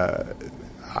 but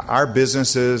our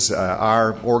businesses,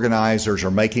 our organizers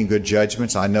are making good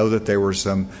judgments. I know that there were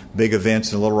some big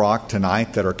events in Little Rock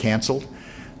tonight that are canceled.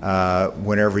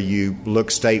 Whenever you look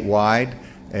statewide,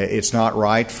 it's not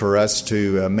right for us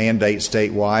to mandate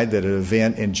statewide that an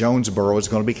event in Jonesboro is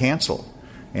going to be canceled.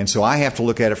 And so I have to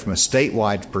look at it from a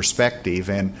statewide perspective,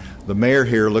 and the mayor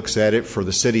here looks at it for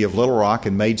the city of Little Rock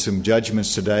and made some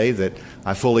judgments today that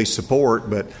I fully support,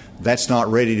 but that's not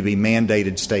ready to be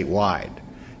mandated statewide.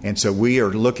 And so we are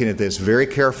looking at this very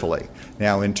carefully.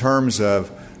 Now, in terms of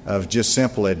just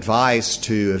simple advice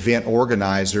to event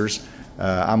organizers,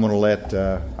 I'm going to let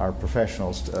our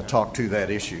professionals talk to that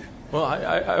issue. Well,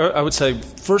 I would say,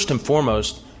 first and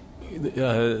foremost,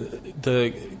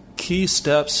 the key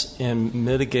steps in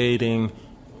mitigating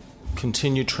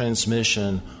continued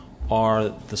transmission are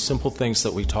the simple things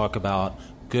that we talk about: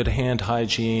 good hand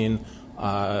hygiene,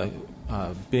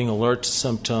 being alert to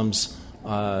symptoms.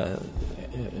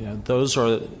 Those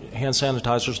are hand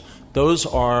sanitizers. Those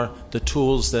are the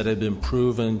tools that have been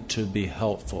proven to be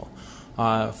helpful.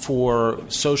 For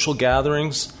social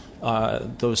gatherings,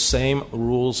 those same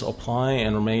rules apply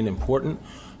and remain important.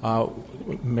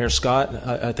 Mayor Scott,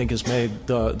 I think, has made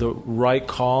the right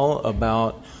call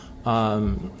about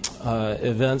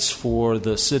events for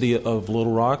the city of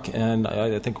Little Rock, and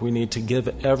I think we need to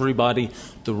give everybody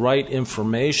the right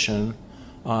information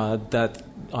that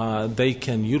they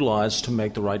can utilize to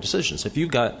make the right decisions. If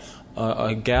you've got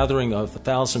a gathering of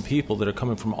 1,000 people that are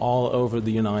coming from all over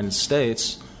the United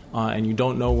States, and you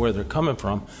don't know where they're coming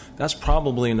from, that's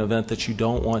probably an event that you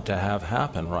don't want to have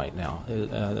happen right now,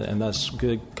 and that's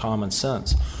good common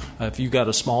sense. If you've got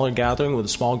a smaller gathering with a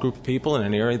small group of people in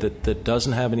an area that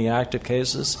doesn't have any active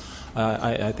cases,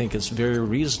 I think it's very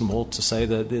reasonable to say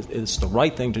that it's the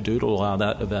right thing to do to allow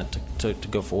that event to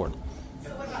go forward. So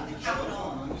what about the Capitol?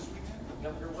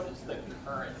 Governor, what is the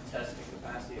current testing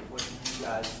capacity, and what do you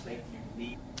guys think you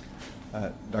need?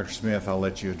 Dr. Smith, I'll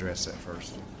let you address that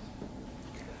first.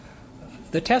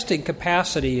 The testing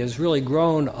capacity has really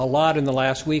grown a lot in the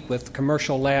last week with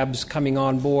commercial labs coming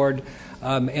on board.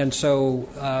 And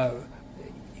so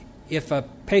if a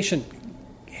patient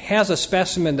has a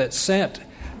specimen that's sent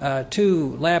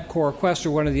to LabCorp or Quest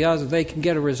or one of the others, they can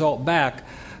get a result back.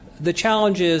 The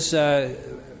challenge is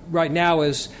right now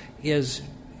is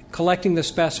collecting the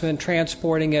specimen,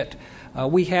 transporting it.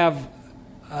 We have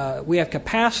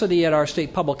capacity at our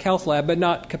state public health lab, but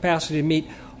not capacity to meet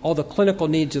all the clinical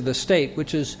needs of the state,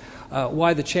 which is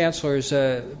why the chancellors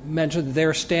mentioned that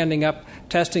they're standing up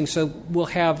testing. So we'll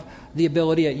have the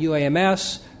ability at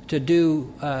UAMS to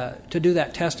do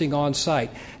that testing on site.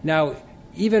 Now,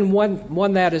 even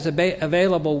when that is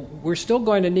available, we're still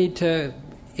going to need to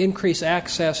increase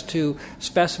access to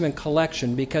specimen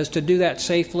collection, because to do that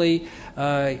safely,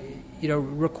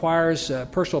 requires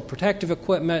personal protective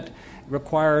equipment,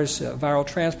 requires viral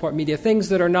transport media, things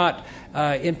that are not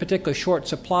in particular short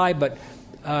supply, but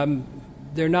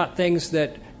they're not things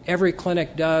that every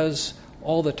clinic does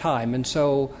all the time. And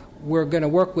so we're going to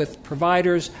work with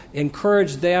providers,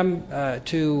 encourage them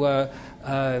to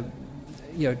to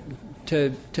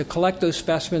collect those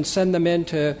specimens, send them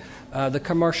into the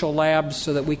commercial labs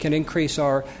so that we can increase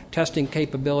our testing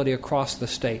capability across the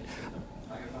state.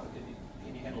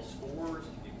 Can you handle scores?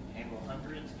 Can you handle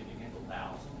hundreds? Can you handle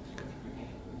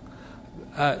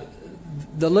thousands?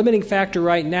 The limiting factor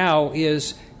right now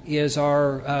is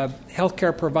our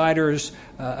healthcare providers'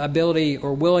 ability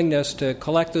or willingness to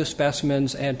collect those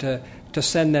specimens and to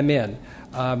send them in.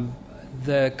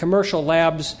 The commercial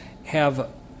labs have,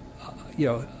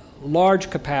 large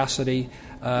capacity,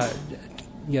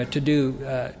 to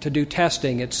do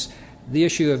testing. It's the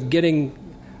issue of getting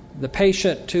the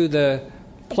patient to the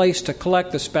place to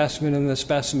collect the specimen and the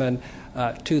specimen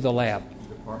to the lab.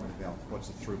 The Department of Health, what's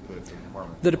the throughput of the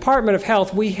Department? The Department of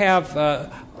Health, we have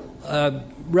a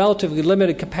relatively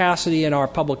limited capacity in our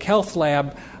public health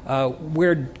lab.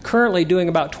 We're currently doing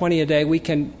about 20 a day. We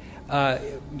can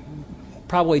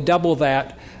probably double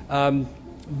that,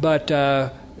 but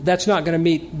that's not going to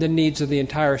meet the needs of the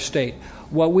entire state.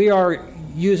 What we are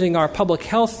using our public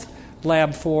health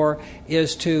lab for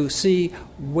is to see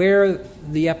where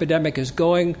the epidemic is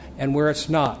going and where it's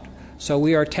not. So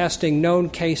we are testing known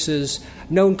cases,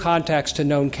 known contacts to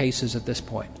known cases at this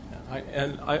point.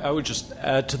 I would just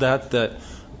add to that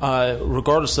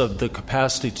regardless of the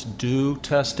capacity to do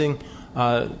testing,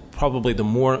 probably the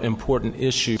more important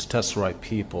issue is to test the right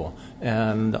people.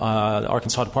 And the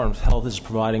Arkansas Department of Health is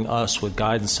providing us with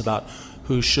guidance about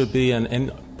who should be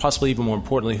and possibly even more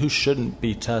importantly, who shouldn't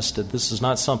be tested. This is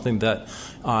not something that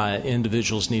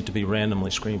individuals need to be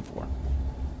randomly screened for.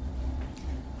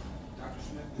 Dr.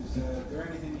 Smith, is there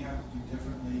anything you have to do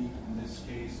differently in this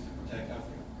case to protect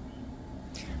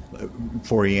healthcare?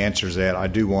 Before he answers that, I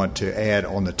do want to add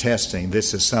on the testing.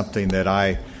 This is something that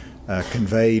I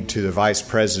conveyed to the Vice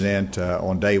President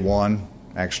on day one,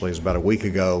 actually it was about a week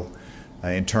ago,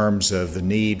 in terms of the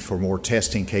need for more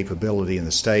testing capability in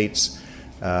the states.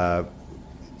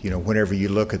 Whenever you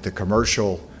look at the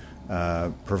commercial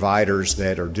providers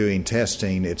that are doing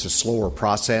testing, it's a slower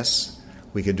process.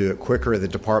 We could do it quicker at the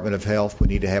Department of Health. We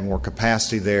need to have more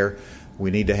capacity there.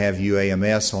 We need to have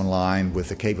UAMS online with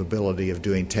the capability of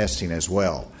doing testing as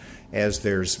well. As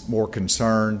there's more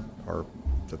concern or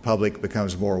the public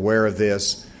becomes more aware of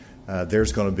this,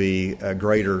 there's going to be a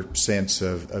greater sense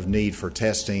of need for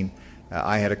testing.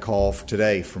 I had a call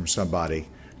today from somebody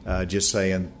just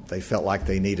saying they felt like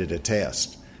they needed a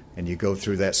test, and you go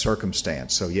through that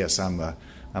circumstance. So yes, I'm a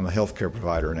healthcare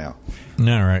provider now.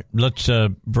 All right, let's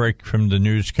break from the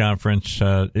news conference.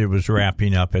 It was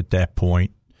wrapping up at that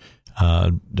point.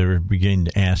 They were beginning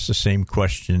to ask the same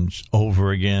questions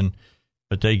over again,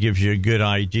 but that gives you a good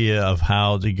idea of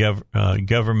how the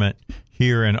government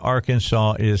here in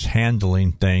Arkansas is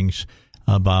handling things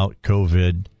about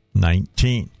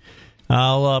COVID-19.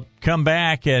 I'll come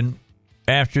back and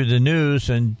after the news,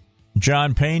 and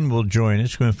John Payne will join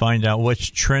us. We're going to find out what's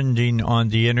trending on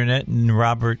the internet, and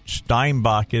Robert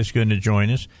Steinbach is going to join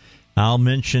us. I'll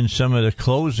mention some of the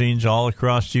closings all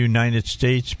across the United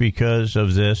States because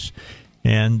of this,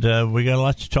 and we got a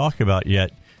lot to talk about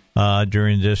yet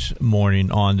during this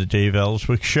morning on the Dave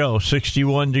Elswick Show.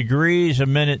 61 degrees, a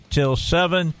minute till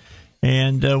 7,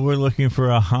 and we're looking for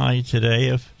a high today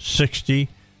of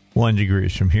 61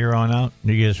 degrees. From here on out,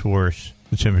 it gets worse.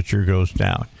 The temperature goes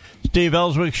down. Dave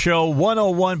Elswick Show,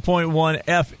 101.1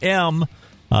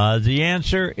 FM. The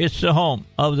answer, it's the home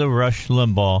of the Rush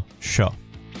Limbaugh Show.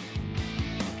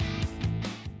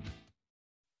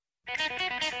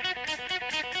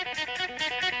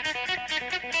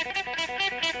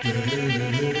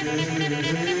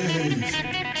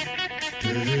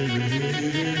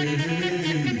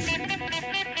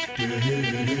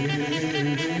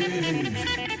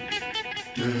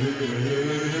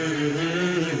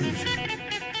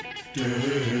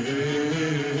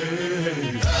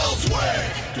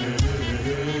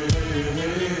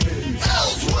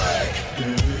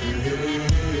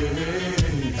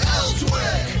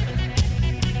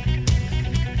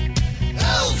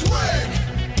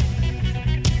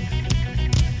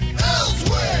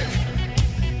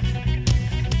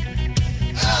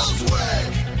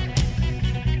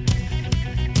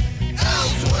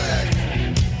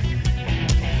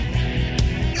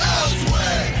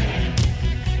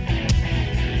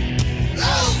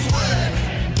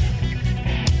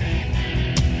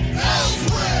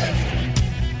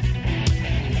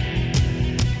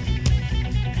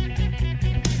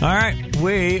 All right,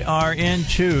 we are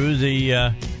into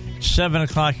the 7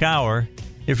 o'clock hour.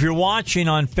 If you're watching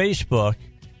on Facebook,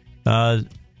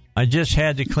 I just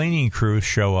had the cleaning crew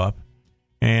show up,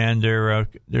 and they're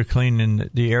cleaning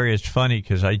the area. It's funny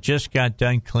because I just got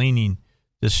done cleaning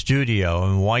the studio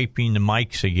and wiping the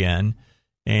mics again,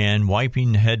 and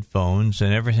wiping the headphones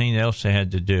and everything else they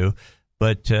had to do.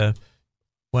 But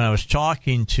when I was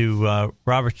talking to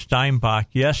Robert Steinbach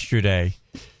yesterday,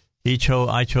 I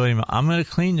told him, I'm going to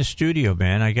clean the studio,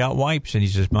 man. I got wipes. And he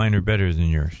says, mine are better than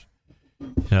yours.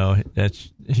 So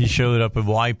he showed up with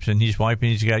wipes, and he's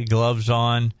wiping. He's got gloves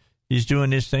on. He's doing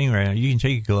this thing right now. You can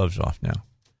take your gloves off now.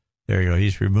 There you go.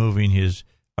 He's removing his.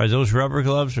 Are those rubber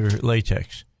gloves or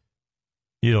latex?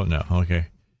 You don't know. Okay.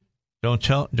 Don't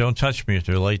touch me if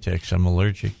they're latex. I'm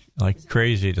allergic like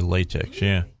crazy to latex.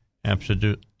 Yeah,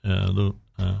 absolutely.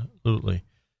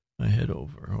 My head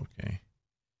over. Okay.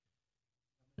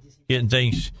 Getting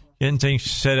things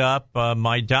set up.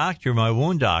 My doctor, my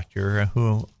wound doctor,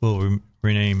 who will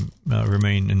remain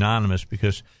anonymous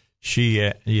because she,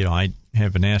 I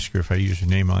haven't asked her if I use her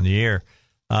name on the air,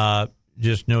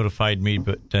 just notified me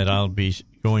that I'll be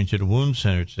going to the wound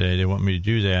center today. They want me to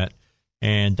do that.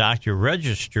 And Dr.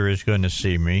 Register is going to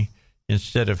see me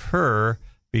instead of her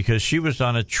because she was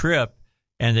on a trip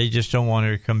and they just don't want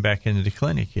her to come back into the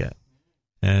clinic yet.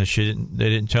 And they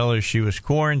didn't tell her she was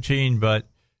quarantined, but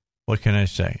what can I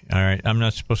say? All right, I'm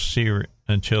not supposed to see her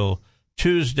until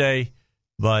Tuesday,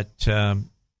 but, I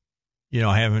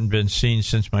haven't been seen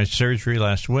since my surgery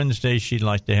last Wednesday. She'd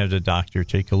like to have the doctor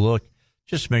take a look,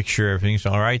 just make sure everything's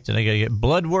all right. Then I got to get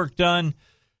blood work done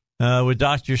with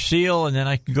Dr. Seal, and then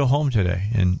I can go home today.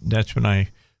 And that's when I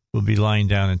will be lying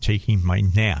down and taking my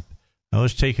nap. I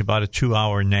always take about a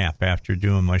 2-hour nap after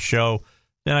doing my show.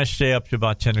 Then I stay up to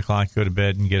about 10 o'clock, go to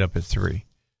bed, and get up at 3.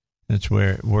 That's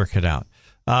where work it out.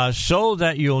 So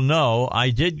that you'll know, I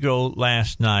did go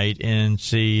last night and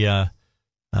see,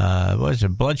 what is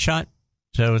it, Bloodshot?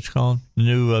 Is that what it's called? The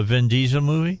new Vin Diesel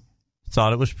movie.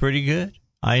 Thought it was pretty good.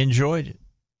 I enjoyed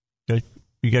it.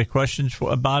 You got questions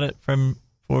about it for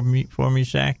me,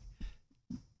 Zach?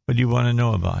 What do you want to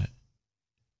know about it?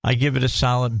 I give it a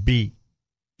solid B.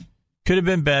 Could have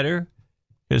been better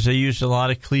because they used a lot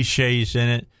of cliches in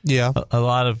it. Yeah. A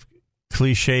lot of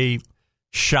cliche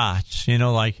shots,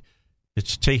 like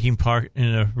it's taking part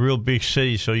in a real big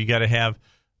city, so you got to have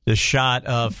the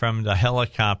shot from the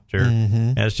helicopter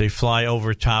as they fly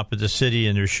over top of the city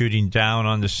and they're shooting down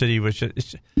on the city, which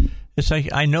it's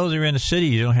like, I know they're in a city.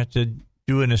 You don't have to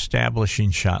do an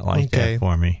establishing shot like that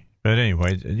for me. But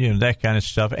anyway, that kind of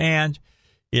stuff. And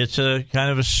it's a kind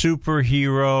of a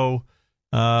superhero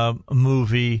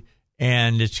movie,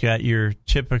 and it's got your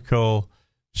typical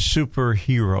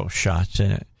superhero shots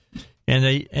in it. And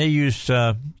they used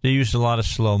a lot of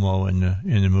slow-mo in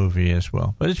the movie as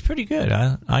well. But it's pretty good.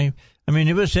 I mean,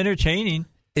 it was entertaining.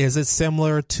 Is it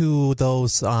similar to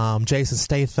those Jason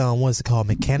Statham, what's it called,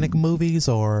 mechanic movies,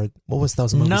 or what was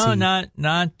those movies? No,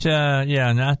 not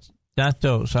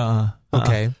those.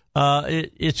 Okay.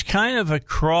 It's kind of a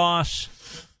cross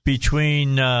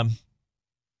between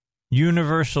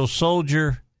Universal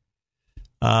Soldier.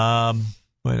 What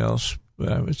else?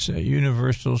 I would say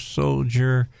Universal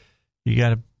Soldier. You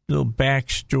got a little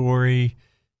backstory.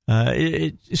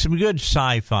 It's some good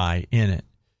sci-fi in it.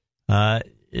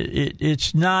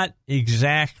 It's not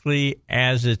exactly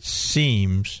as it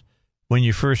seems when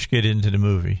you first get into the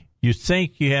movie. You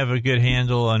think you have a good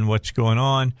handle on what's going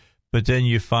on, but then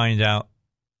you find out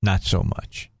not so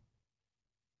much.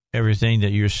 Everything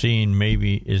that you're seeing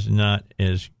maybe is not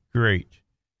as great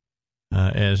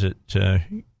as it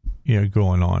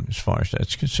going on as far as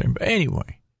that's concerned. But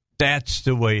anyway, that's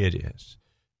the way it is.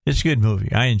 It's a good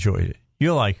movie. I enjoyed it.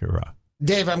 You'll like it, Rob.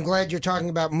 Dave, I'm glad you're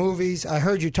talking about movies. I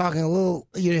heard you talking a little,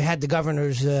 you had the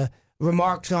governor's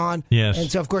remarks on. Yes.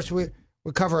 And so, of course, we'll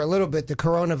cover a little bit the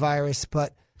coronavirus,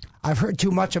 but I've heard too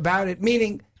much about it,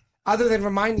 meaning other than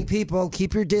reminding people,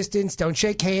 keep your distance, don't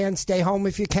shake hands, stay home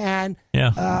if you can.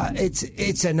 Yeah.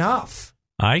 It's enough.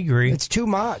 I agree. It's too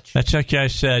much. That's like I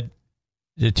said.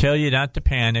 They tell you not to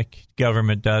panic,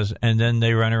 government does, and then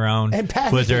they run around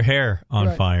with their hair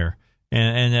on fire.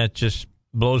 And that just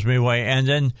blows me away. And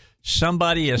then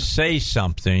somebody will say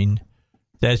something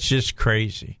that's just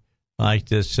crazy. Like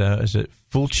this, is it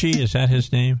Fulci? Is that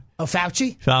his name? Oh,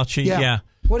 Fauci? Fauci, yeah.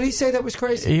 What did he say that was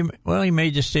crazy? He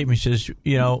made this statement. He says,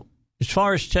 as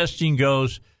far as testing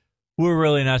goes, we're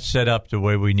really not set up the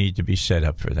way we need to be set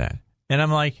up for that. And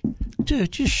I'm like,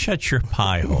 dude, just shut your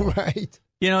pie hole. Right.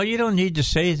 You don't need to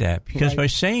say that because by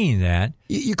saying that,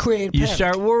 you create you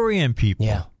start worrying people.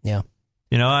 Yeah.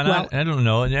 I don't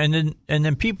know. And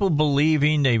then people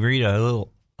believing, they read a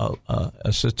little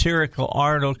a satirical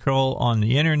article on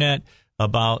the internet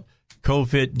about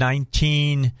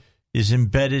COVID-19 is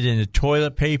embedded in the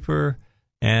toilet paper,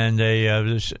 and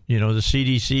the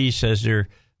CDC says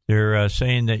they're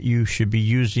saying that you should be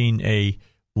using a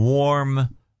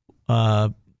warm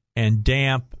and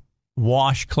damp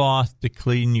washcloth to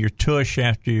clean your tush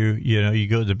after you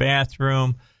go to the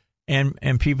bathroom,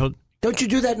 and people. Don't you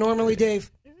do that normally,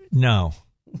 Dave? No.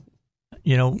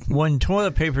 When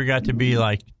toilet paper got to be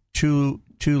like two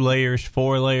layers,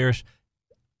 4 layers,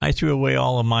 I threw away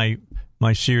all of my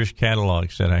Sears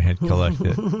catalogs that I had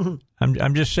collected.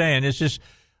 I'm just saying, it's just,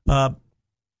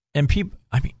 and people.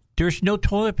 I mean, there's no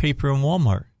toilet paper in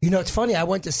Walmart. It's funny. I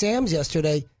went to Sam's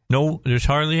yesterday. No, there's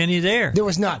hardly any there. There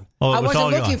was none. Oh, I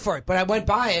wasn't looking gone. for it, but I went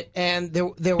by it, and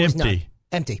there was none.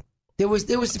 Empty. There was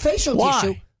facial Why?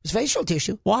 tissue. It was facial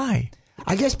tissue. Why?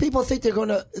 I guess people think they're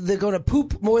gonna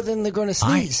poop more than they're gonna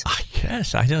sneeze. I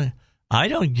guess I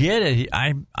don't get it.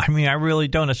 I mean, I really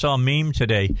don't. I saw a meme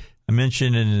today. I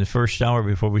mentioned it in the first hour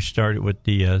before we started with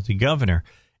the governor,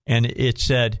 and it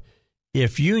said,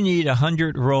 if you need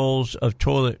 100 rolls of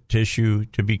toilet tissue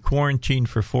to be quarantined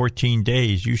for 14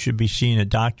 days, you should be seeing a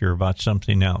doctor about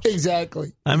something else.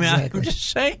 Exactly. I mean, exactly. I'm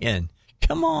just saying.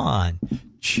 Come on.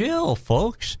 Chill,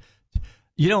 folks.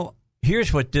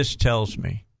 Here's what this tells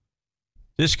me.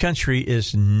 This country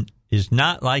is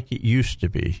not like it used to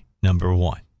be, number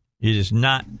one. It is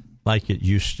not like it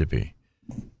used to be.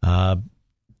 I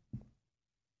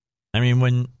mean,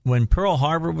 when Pearl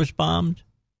Harbor was bombed,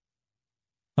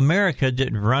 America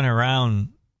didn't run around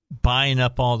buying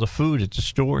up all the food at the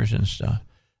stores and stuff.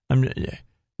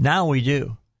 Now we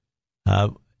do.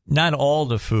 Not all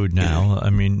the food now. I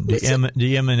mean,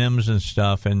 the M&Ms and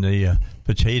stuff and the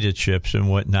potato chips and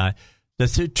whatnot.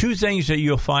 The two things that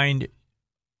you'll find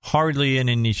hardly in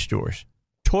these stores: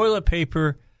 toilet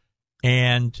paper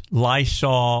and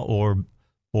Lysol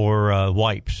or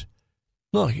wipes.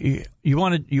 Look, you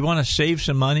want to save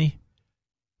some money?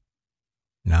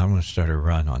 Now I'm going to start a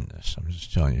run on this. I'm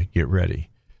just telling you, get ready.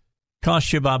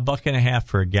 Costs you about $1.50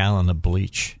 for a gallon of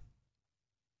bleach.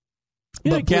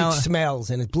 But bleach smells,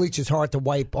 and bleach is hard to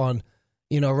wipe on,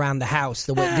 around the house.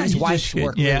 The way these wipes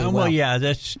work really well. Well, yeah,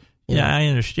 that's I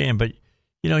understand. But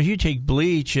you take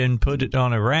bleach and put it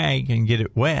on a rag and get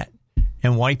it wet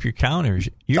and wipe your counters.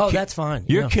 That's fine.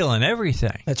 You're killing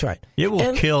everything. That's right. It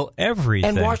will kill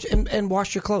everything. And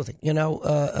wash your clothing.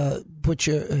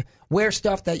 Wear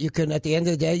stuff that you can. At the end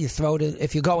of the day, you throw it in.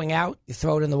 If you're going out, you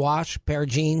throw it in the wash. Pair of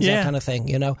jeans, that kind of thing.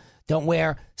 Don't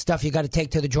wear stuff you got to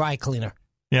take to the dry cleaner.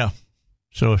 Yeah.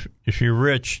 So if you're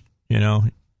rich, go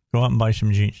out and buy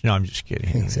some jeans. No, I'm just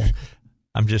kidding. Exactly.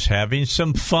 I'm just having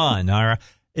some fun. All right.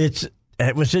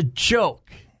 It was a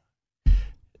joke.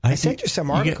 I sent you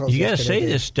some articles. You got to say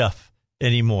this stuff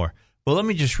anymore. Well, let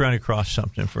me just run across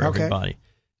something for everybody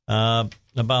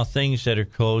about things that are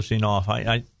closing off.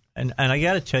 And I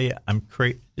got to tell you, I'm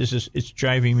crazy. It's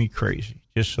driving me crazy.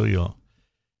 Just so you know,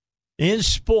 in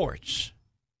sports,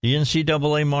 the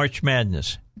NCAA March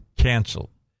Madness canceled.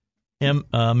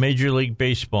 Major League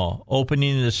Baseball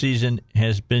opening of the season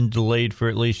has been delayed for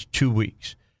at least 2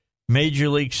 weeks. Major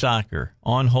League Soccer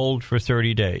on hold for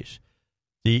 30 days.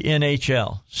 The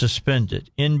NHL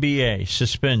suspended. NBA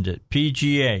suspended.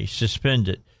 PGA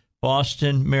suspended.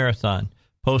 Boston Marathon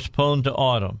postponed to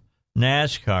autumn.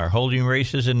 NASCAR holding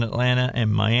races in Atlanta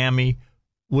and Miami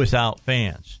without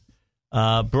fans.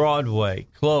 Broadway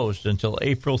closed until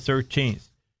April 13th.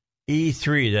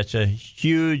 E3, that's a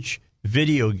huge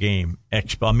video game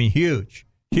expo. I mean, huge.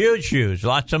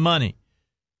 Lots of money.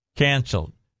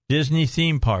 Canceled. Disney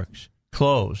theme parks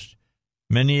closed.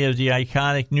 Many of the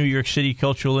iconic New York City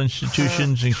cultural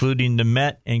institutions, including the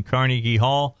Met and Carnegie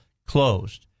Hall,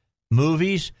 closed.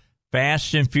 Movies,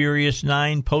 Fast and Furious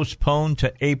 9 postponed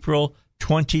to April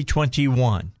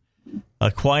 2021.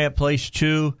 A Quiet Place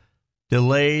 2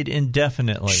 delayed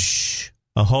indefinitely. Shh.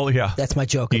 That's my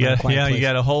joke. You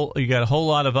got a whole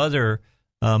lot of other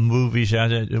movies out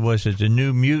there. Was it the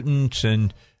New Mutants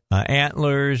and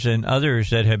Antlers and others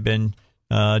that have been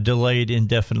delayed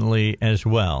indefinitely as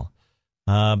well.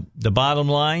 The bottom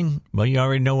line, well, you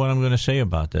already know what I'm going to say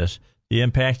about this. The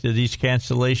impact of these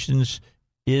cancellations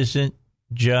isn't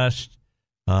just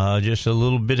a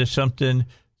little bit of something.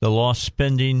 The lost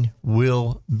spending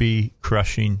will be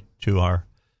crushing to our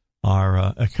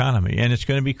economy, and it's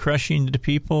going to be crushing to the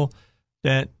people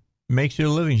that make their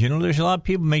livings. There's a lot of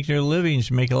people make their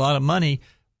livings, make a lot of money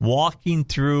walking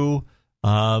through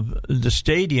the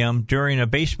stadium during a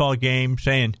baseball game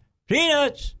saying,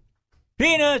 peanuts,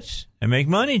 and make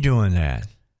money doing that.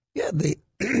 Yeah,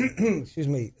 excuse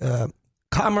me,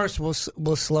 commerce will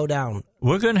slow down.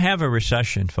 We're going to have a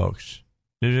recession, folks.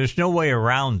 There's no way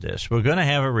around this. We're going to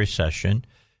have a recession,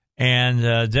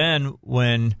 and then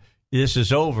when this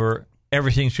is over,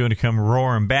 everything's going to come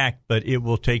roaring back, but it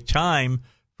will take time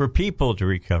for people to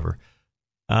recover.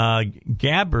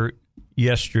 Gabbard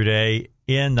yesterday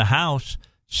in the House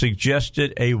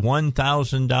suggested a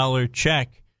 $1,000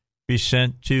 check be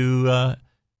sent to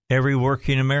every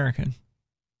working American.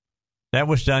 That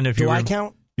was done if you I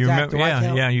count? You Zach, remember? do I Yeah,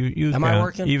 count? yeah. You Am count. I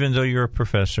working? Even though you're a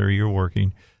professor, you're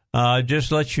working.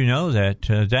 Just let you know that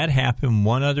that happened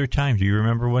one other time. Do you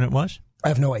remember when it was? I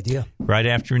have no idea. Right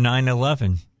after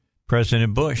 9/11,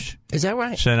 President Bush. Is that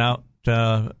right? Sent out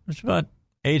it's about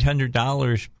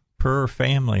 $800 per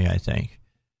family, I think,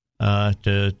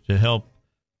 to help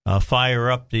fire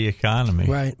up the economy.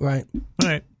 Right. Right.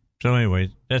 So anyway,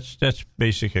 that's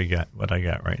basic. What I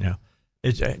got right now.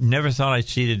 I never thought I'd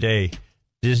see today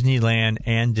Disneyland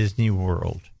and Disney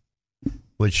World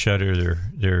would shutter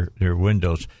their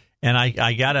windows. And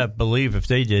I gotta believe if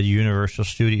they did, Universal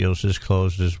Studios is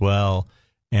closed as well,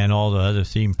 and all the other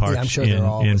theme parks I'm sure they're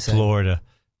all in the same. Florida.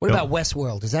 What about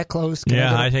Westworld? Is that closed?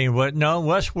 I think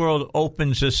Westworld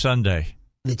opens this Sunday.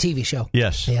 The TV show.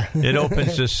 Yes. Yeah. It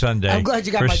opens this Sunday. I'm glad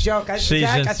you got my joke. Season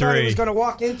Zach, I thought he 3. was going to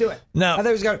walk into it. No. I thought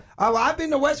he was going, I've been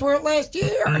to Westworld last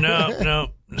year. No.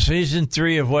 Season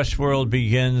 3 of Westworld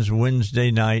begins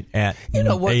Wednesday night at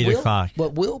 8 o'clock.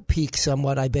 What will peak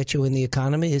somewhat, I bet you, in the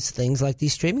economy is things like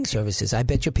these streaming services. I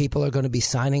bet you people are going to be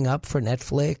signing up for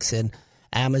Netflix and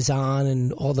Amazon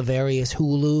and all the various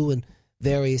Hulu and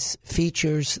various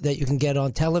features that you can get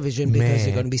on television because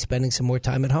you're going to be spending some more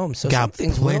time at home. So some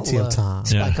things will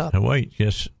spike up. Wait,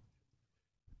 yes.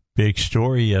 Big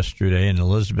story yesterday, and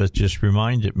Elizabeth just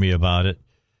reminded me about it.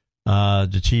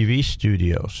 The TV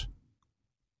studios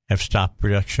have stopped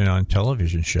production on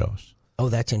television shows. Oh,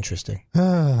 that's interesting.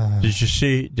 Did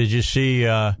you see?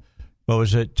 What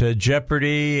was it?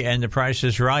 Jeopardy and The Price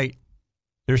is Right.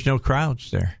 There's no crowds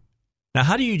there. Now,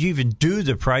 how do you even do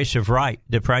The Price is Right?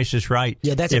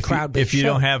 Yeah, that's a crowd-based if you show.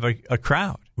 don't have a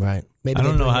crowd. Right. Maybe I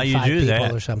don't know how you five do people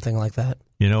that or something like that.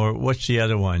 Or what's the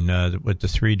other one with the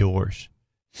 3 doors?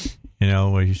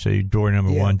 Where you say door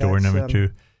number 1, door number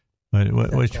 2.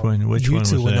 Which one? Which one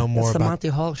was that? That's the Monty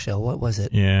Hall show. What was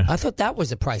it? Yeah. I thought that was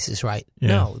The Price is Right. Yeah.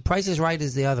 No, The Price is Right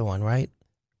is the other one, right?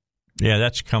 Yeah,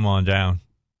 that's Come On Down.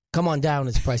 Come On Down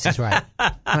is Price is Right.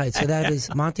 Right, so that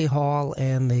is Monty Hall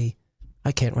and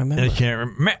I can't remember. I was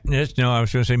going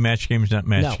to say Match Game is not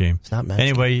Match Game. It's not Match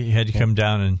Anyway, Game. you had to come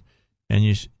down and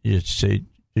you say,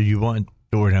 do you want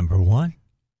door number 1,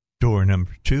 door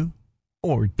number 2,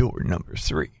 or door number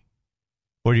 3?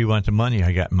 Or do you want the money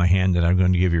I got in my hand that I'm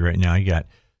going to give you right now? I got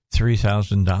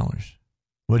 $3,000.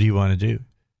 What do you want to do?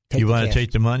 You want to take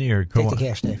the money or Take the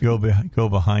cash, Dave. go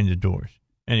behind the doors?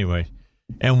 Anyway,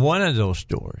 and one of those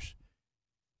doors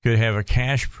could have a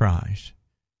cash prize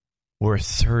worth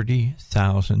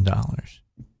 $30,000.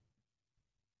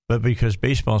 But because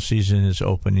baseball season is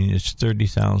opening, it's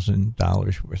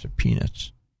 $30,000 worth of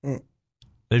peanuts.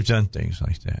 They've done things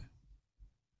like that.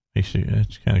 Basically,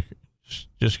 that's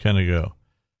just kind of go.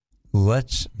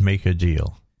 Let's make a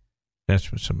deal.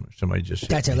 That's what somebody just said.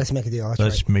 That's it. Let's make a deal. That's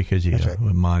Let's right. make a deal That's right.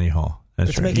 with Monty Hall. That's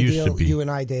Let's right. make a Used deal, to be. you and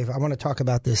I, Dave. I want to talk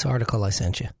about this article I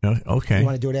sent you. Okay. You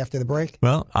want to do it after the break?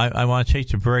 Well, I want to take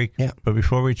the break. Yeah. But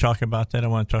before we talk about that, I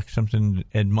want to talk something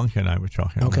Ed Monk and I were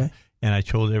talking about. Okay. And I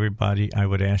told everybody I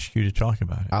would ask you to talk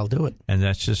about it. I'll do it. And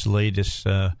that's this latest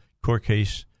court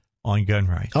case on gun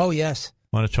rights. Oh, yes.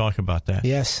 Want to talk about that?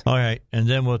 Yes. All right. And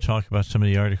then we'll talk about some of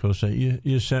the articles that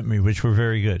you sent me, which were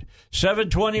very good.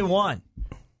 721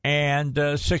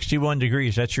 and 61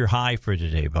 degrees. That's your high for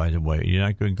today, by the way. You're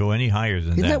not going to go any higher than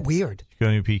that. Isn't that weird? It's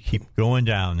going to keep going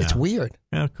down now. It's weird.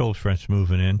 Cold front's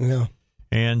moving in. Yeah.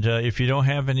 And if you don't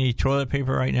have any toilet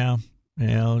paper right now,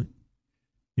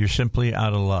 you're simply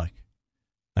out of luck.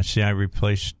 I see I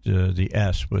replaced the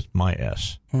S with my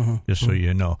S, just so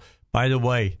you know. By the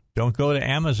way, don't go to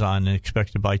Amazon and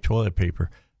expect to buy toilet paper.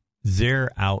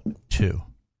 They're out, too.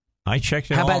 I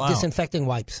checked it all out. How about disinfecting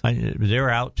wipes? They're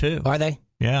out, too. Are they?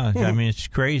 Yeah. I mean, it's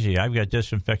crazy. I've got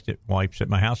disinfectant wipes at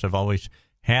my house. I've always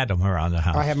had them around the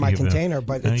house. I have my container,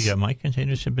 but you got my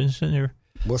containers have been sitting there.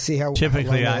 We'll see how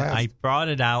Typically, how long they last. I brought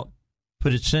it out,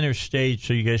 put it center stage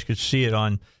so you guys could see it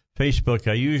on Facebook.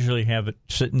 I usually have it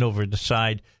sitting over the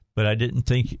side, but I didn't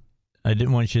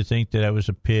want you to think that I was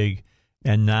a pig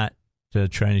and not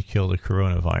trying to kill the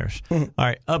coronavirus. All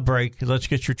right, a break. Let's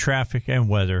get your traffic and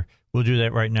weather. We'll do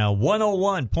that right now.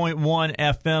 101.1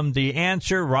 FM, The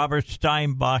Answer. Robert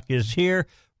Steinbach is here.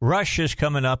 Rush is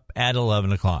coming up at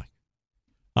 11 o'clock.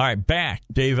 All right, back.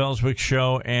 Dave Elswick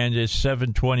Show, and it's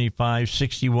 7:25,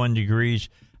 61 degrees.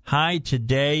 High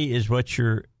today is what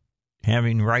you're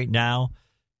having right now.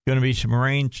 Going to be some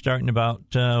rain starting about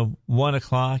 1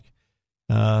 o'clock.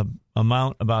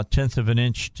 Amount about 1/10 of an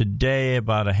inch today,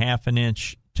 about a 1/2 an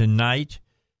inch tonight.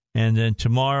 And then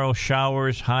tomorrow,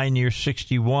 showers, high near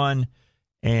 61.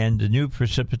 And the new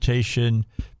precipitation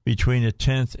between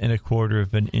 1/10 and 1/4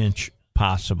 of an inch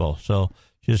possible. So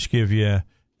just give you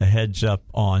a heads up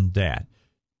on that.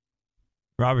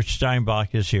 Robert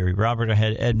Steinbach is here. Robert, I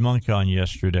had Ed Monk on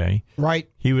yesterday. Right.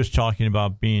 He was talking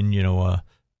about being,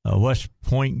 a West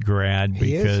Point grad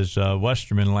because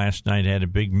Westerman last night had a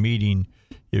big meeting.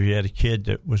 If you had a kid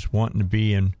that was wanting to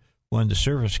be in one of the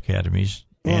service academies,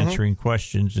 answering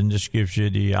questions, and this gives you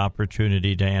the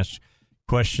opportunity to ask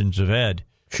questions of Ed.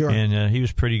 Sure. And he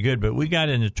was pretty good. But we got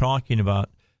into talking about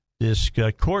this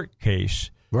court case,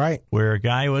 right, where a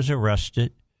guy was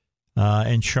arrested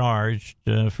and charged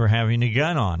for having a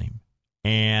gun on him.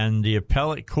 And the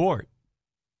appellate court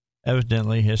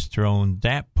evidently has thrown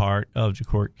that part of the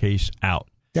court case out.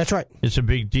 That's right. It's a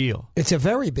big deal. It's a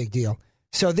very big deal.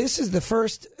 So this is the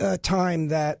first time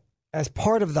that, as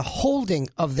part of the holding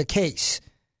of the case,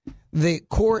 the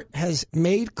court has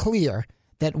made clear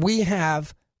that we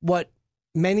have what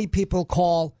many people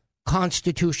call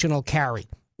constitutional carry.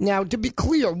 Now, to be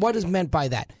clear, what is meant by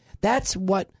that? That's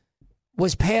what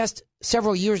was passed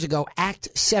several years ago, Act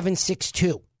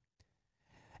 762.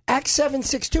 Act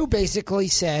 762 basically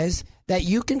says that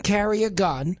you can carry a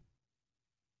gun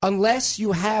unless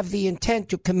you have the intent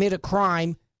to commit a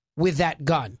crime with that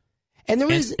gun. And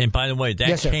and by the way,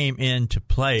 that came into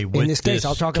play with in this case.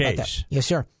 I'll talk about that. Yes,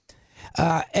 sir.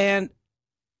 And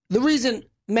the reason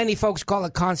many folks call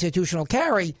it constitutional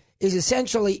carry is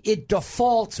essentially it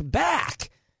defaults back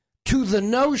to the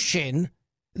notion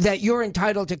that you're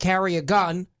entitled to carry a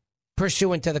gun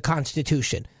pursuant to the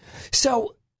Constitution.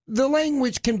 So the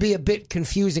language can be a bit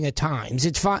confusing at times.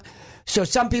 It's fine. So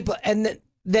some people, and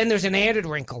then there's an added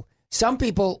wrinkle. Some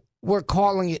people were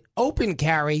calling it open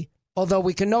carry, although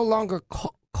we can no longer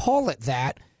call it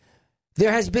that.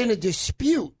 There has been a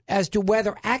dispute as to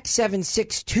whether Act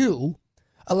 762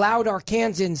 allowed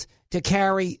Arkansans to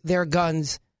carry their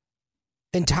guns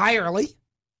entirely,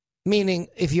 meaning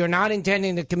if you're not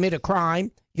intending to commit a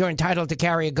crime, you're entitled to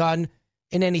carry a gun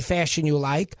in any fashion you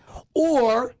like,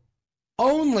 or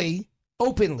only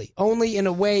openly, only in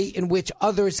a way in which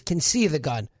others can see the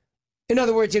gun. In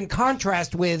other words, in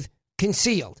contrast with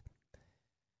concealed.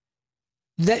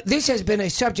 This has been a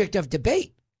subject of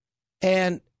debate,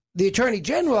 and the Attorney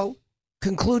General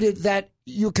concluded that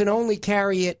you can only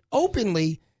carry it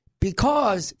openly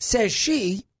because, says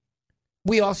she,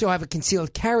 we also have a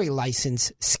concealed carry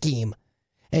license scheme.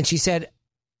 And she said,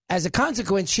 as a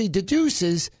consequence, she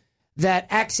deduces that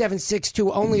Act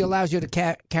 762 only allows you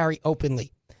to carry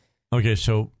openly. Okay,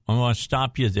 so I want to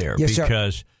stop you there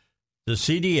because the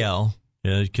CDL,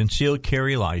 concealed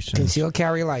carry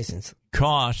license,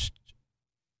 cost,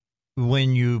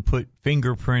 when you put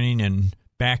fingerprinting and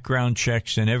background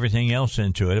checks and everything else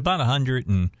into it, about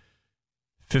 $155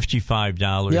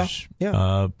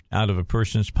 out of a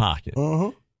person's pocket.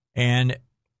 And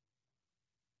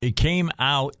it came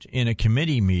out in a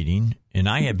committee meeting, and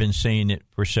I have been saying it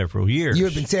for several years. You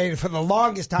have been saying it for the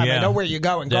longest time. I know where you're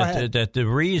going. Go ahead. That the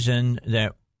reason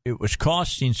that it was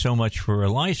costing so much for a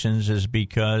license is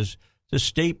because the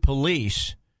state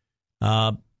police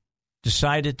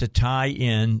decided to tie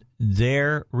in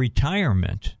their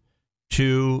retirement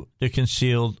to the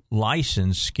concealed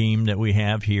license scheme that we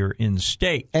have here in the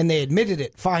state. And they admitted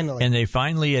it, finally. And they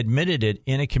finally admitted it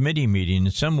in a committee meeting.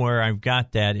 And somewhere I've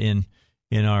got that in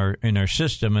our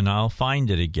system, and I'll find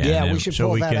it again. Yeah, we should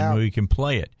pull that out. We can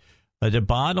play it. But the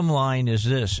bottom line is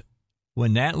this.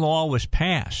 When that law was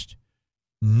passed,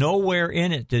 nowhere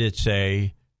in it did it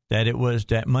say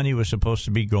that money was supposed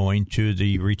to be going to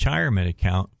the retirement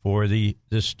account for the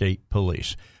state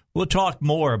police. We'll talk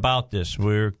more about this.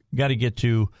 We've got to get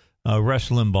to Rush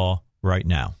Limbaugh right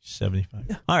now. 75.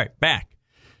 Yeah. All right, back.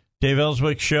 Dave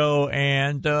Elswick Show,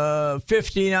 and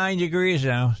 59 degrees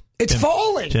now. It's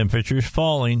falling. Temperature's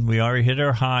falling. We already hit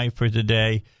our high for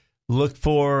today. Look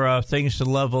for things to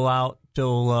level out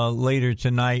till later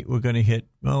tonight. We're going to hit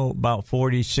about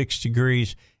 46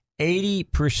 degrees.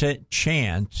 80%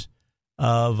 chance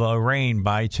of rain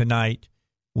by tonight,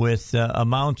 with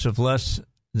amounts of less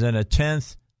than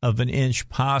 1/10 of an inch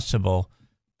possible.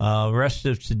 Rest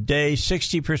of today,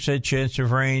 60% chance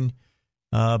of rain.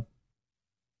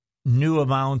 New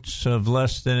amounts of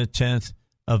less than 1/10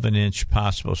 of an inch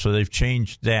possible. So they've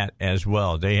changed that as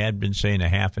well. They had been saying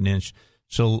 1/2 an inch,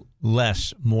 so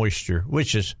less moisture,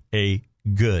 which is a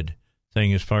good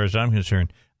thing as far as I'm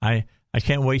concerned. I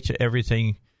can't wait till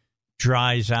everything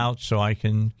dries out so I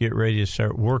can get ready to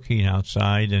start working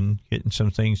outside and getting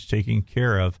some things taken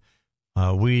care of.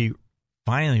 We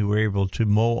finally were able to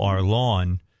mow our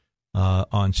lawn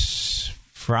on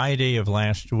Friday of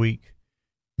last week.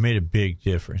 Made a big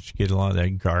difference. Get a lot of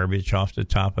that garbage off the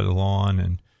top of the lawn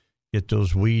and get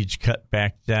those weeds cut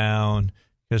back down.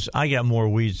 because I got more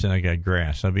weeds than I got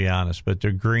grass, I'll be honest. But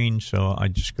they're green, so I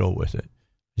just go with it.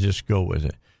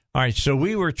 All right, so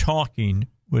we were talking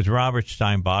with Robert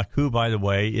Steinbach, who, by the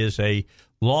way, is a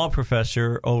law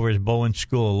professor over at Bowen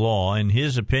School of Law, and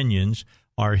his opinions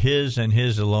are his and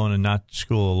his alone, and not the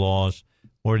School of Laws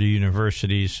or the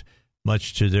universities,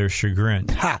 much to their chagrin.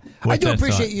 I do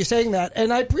appreciate you saying that.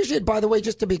 And I appreciate, by the way,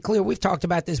 just to be clear, we've talked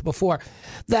about this before,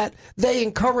 that they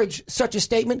encourage such a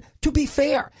statement to be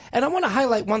fair. And I want to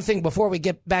highlight one thing before we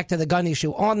get back to the gun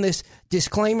issue on this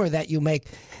disclaimer that you make.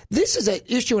 This is an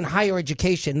issue in higher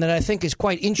education that I think is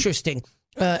quite interesting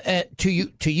to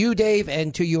you, Dave,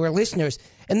 and to your listeners.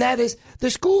 And that is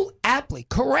the school aptly,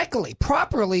 correctly,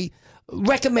 properly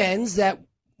recommends that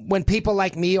when people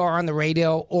like me are on the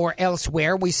radio or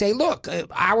elsewhere, we say, look,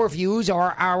 our views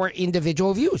are our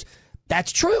individual views.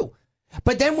 That's true.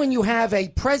 But then when you have a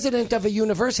president of a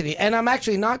university, and I'm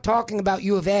actually not talking about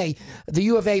U of A, the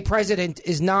U of A president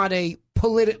is not a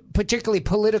particularly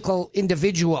political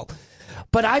individual.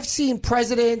 But I've seen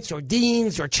presidents or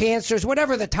deans or chancellors,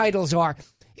 whatever the titles are,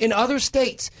 in other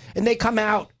states, and they come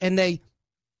out and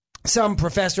some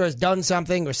professor has done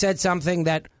something or said something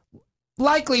that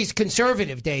likely is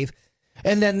conservative, Dave.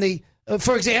 And then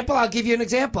for example, I'll give you an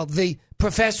example. The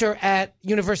professor at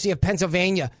University of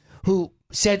Pennsylvania who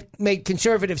made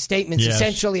conservative statements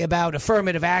essentially about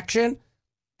affirmative action.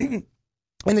 And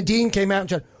the dean came out and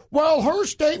said, well, her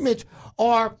statements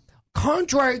are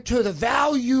contrary to the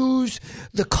values,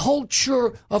 the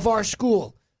culture of our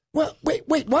school. Well, wait,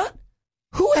 what?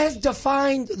 Who has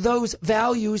defined those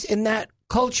values in that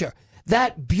culture?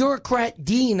 That bureaucrat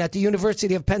dean at the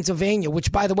University of Pennsylvania,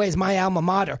 which, by the way, is my alma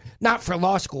mater, not for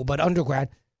law school, but undergrad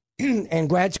and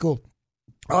grad school,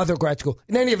 other grad school.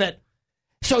 In any event,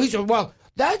 so he said, well,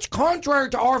 that's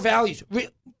contrary to our values.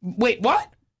 Wait,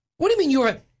 what? What do you mean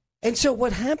you're... And so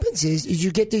what happens is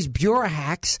you get these bureau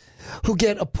hacks who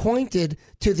get appointed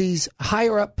to these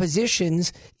higher up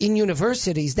positions in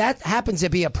universities. That happens to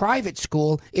be a private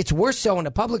school. It's worse so in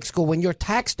a public school when your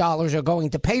tax dollars are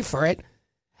going to pay for it.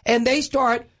 And they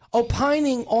start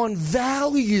opining on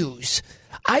values.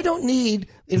 I don't need...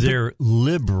 They're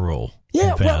liberal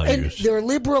values. Well, and they're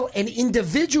liberal and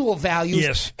individual values.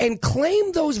 Yes. And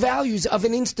claim those values of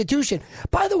an institution.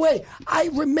 By the way, I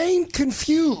remain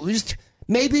confused.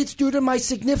 Maybe it's due to my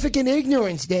significant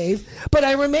ignorance, Dave, but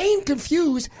I remain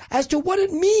confused as to what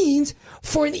it means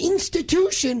for an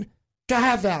institution to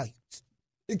have values.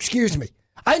 Excuse me.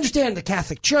 I understand the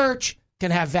Catholic Church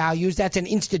can have values. That's an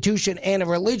institution and a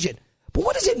religion. But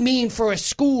what does it mean for a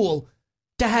school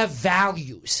to have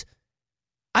values?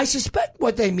 I suspect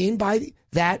what they mean by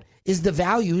that is the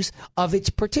values of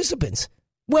its participants.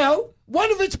 Well,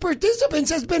 one of its participants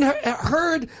has been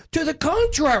heard to the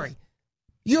contrary.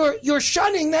 You're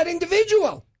shunning that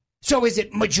individual. So is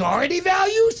it majority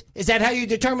values? Is that how you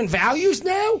determine values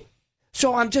now?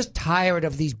 So I'm just tired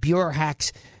of these bureau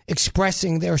hacks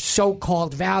expressing their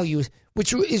so-called values,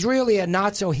 which is really a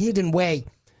not-so-hidden way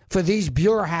for these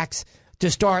bureau hacks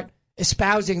to start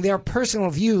espousing their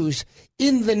personal views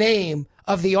in the name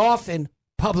of the often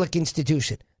public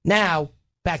institution. Now,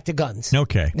 back to guns.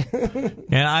 Okay.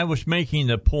 And I was making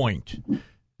the point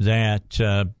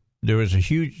that there's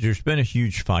been a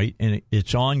huge fight, and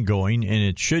it's ongoing, and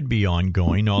it should be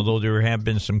ongoing, although there have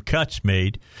been some cuts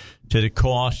made to the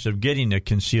cost of getting a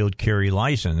concealed carry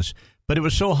license. But it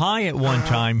was so high at one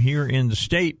time here in the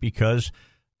state because,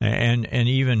 and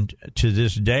even to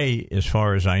this day, as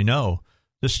far as I know,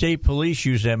 the state police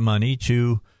use that money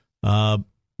to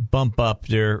bump up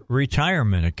their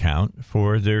retirement account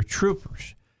for their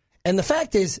troopers. And the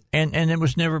fact is... And it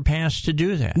was never passed to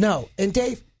do that. No. And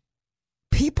Dave,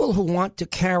 people who want to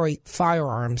carry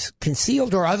firearms,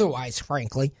 concealed or otherwise,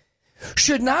 frankly,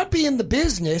 should not be in the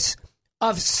business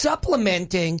of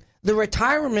supplementing the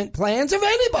retirement plans of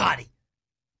anybody.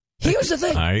 Here's the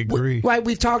thing. I agree. Right,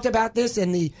 we've talked about this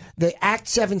in the Act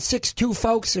 762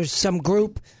 folks. There's some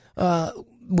group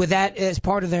with that as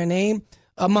part of their name,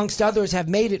 amongst others, have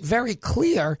made it very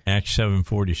clear. Act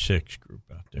 746 group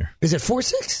out there. Is it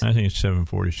 46? I think it's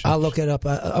 746. I'll look it up.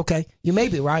 Okay, you may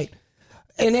be right.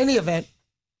 In any event,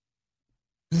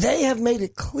 they have made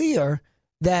it clear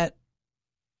that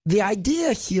the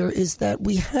idea here is that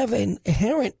we have an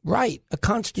inherent right, a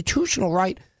constitutional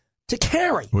right, to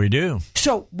carry. We do.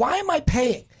 So why am I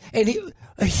paying? And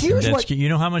here's what... You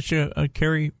know how much a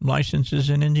carry license is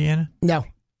in Indiana? No.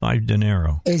 $5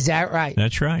 dinero. Is that right?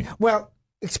 That's right. Well,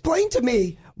 explain to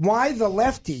me why the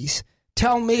lefties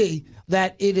tell me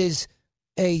that it is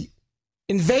a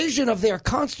invasion of their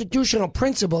constitutional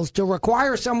principles to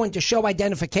require someone to show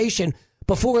identification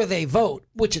before they vote,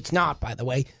 which it's not, by the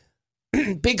way.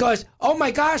 because, oh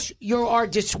my gosh, you are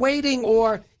dissuading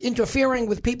or interfering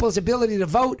with people's ability to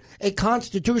vote, a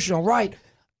constitutional right.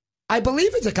 I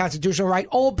believe it's a constitutional right,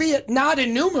 albeit not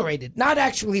enumerated, not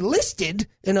actually listed,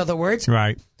 in other words.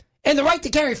 Right. And the right to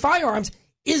carry firearms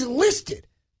is listed.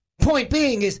 Point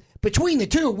being is between the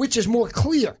two, which is more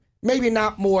clear, maybe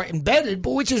not more embedded,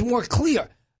 but which is more clear,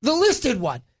 the listed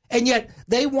one. And yet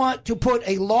they want to put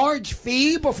a large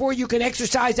fee before you can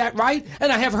exercise that right.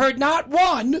 And I have heard not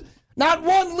one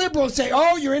liberal say,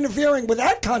 oh, you're interfering with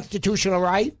that constitutional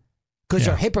right, because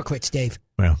they're hypocrites, Dave.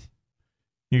 Well,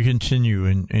 you continue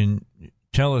and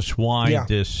tell us why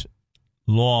this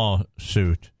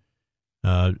lawsuit,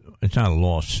 it's not a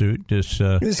lawsuit, this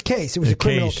case, it was a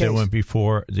criminal case that went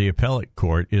before the appellate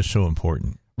court is so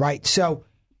important. Right. So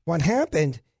what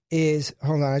happened is,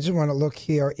 hold on, I just want to look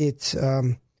here. It's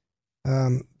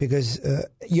because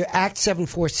your Act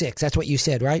 746, that's what you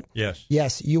said, right? Yes.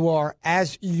 Yes, you are,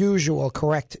 as usual,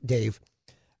 correct, Dave.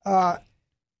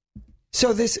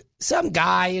 So this, some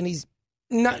guy, and he's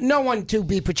no one to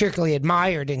be particularly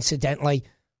admired, incidentally,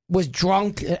 was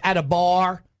drunk at a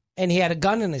bar, and he had a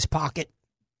gun in his pocket,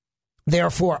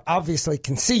 therefore obviously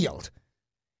concealed.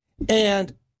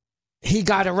 And he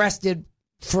got arrested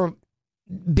for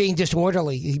being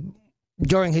disorderly.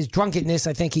 During his drunkenness,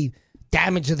 I think he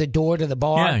damaged the door to the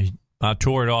bar. Yeah, he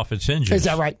tore it off its hinges. Is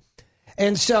that right?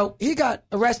 And so he got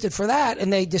arrested for that,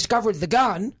 and they discovered the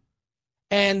gun,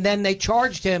 and then they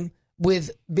charged him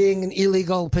with being in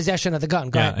illegal possession of the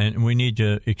gun. Go ahead. And we need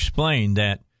to explain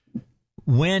that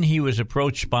when he was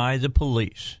approached by the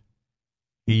police,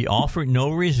 he offered no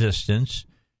resistance.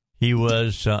 He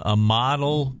was a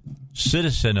model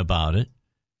citizen about it.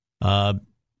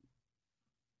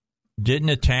 Didn't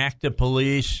attack the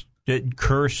police, didn't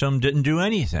curse them, didn't do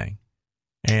anything.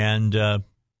 And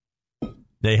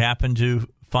they happened to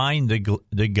find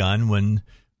the gun when,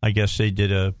 I guess, they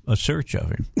did a search of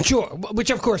him. Sure, which,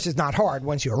 of course, is not hard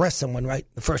once you arrest someone, right?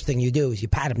 The first thing you do is you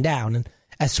pat him down. And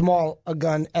as small a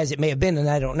gun as it may have been, and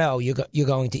I don't know, you're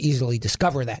going to easily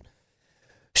discover that.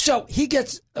 So he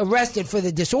gets arrested for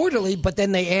the disorderly, but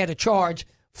then they add a charge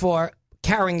for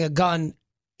carrying a gun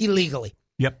illegally.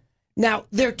 Yep. Now,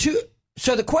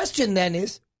 so the question then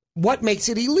is, what makes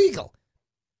it illegal?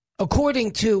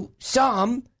 According to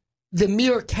some, the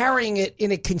mere carrying it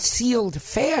in a concealed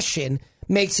fashion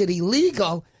makes it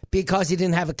illegal because he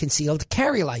didn't have a concealed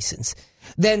carry license.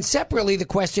 Then separately, the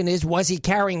question is, was he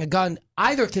carrying a gun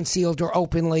either concealed or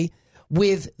openly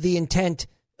with the intent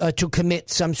to commit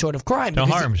some sort of crime? To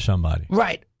harm somebody.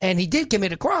 Right. And he did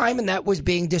commit a crime, and that was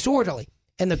being disorderly.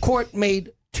 And the court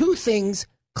made two things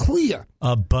clear.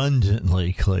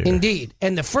 Abundantly clear. Indeed.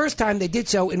 And the first time they did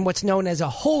so in what's known as a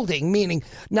holding, meaning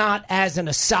not as an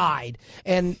aside.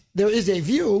 And there is a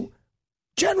view,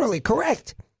 generally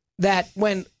correct, that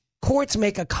when courts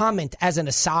make a comment as an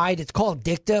aside, it's called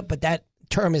dicta, but that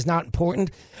term is not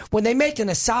important. When they make an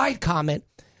aside comment,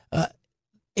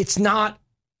 it's not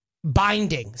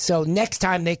binding. So next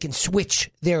time they can switch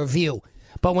their view.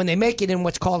 But when they make it in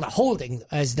what's called a holding,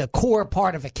 as the core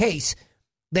part of a case,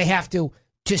 they have to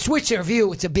switch their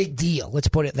view. It's a big deal. Let's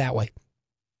put it that way.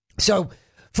 So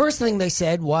first thing they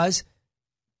said was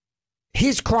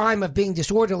his crime of being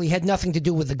disorderly had nothing to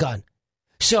do with the gun.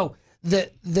 So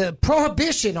the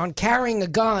prohibition on carrying a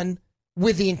gun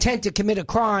with the intent to commit a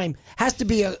crime has to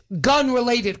be a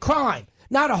gun-related crime,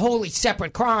 not a wholly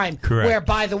separate crime. Correct. Where,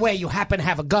 by the way, you happen to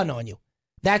have a gun on you.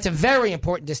 That's a very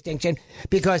important distinction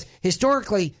because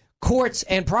historically courts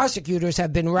and prosecutors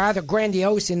have been rather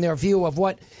grandiose in their view of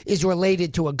what is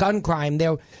related to a gun crime.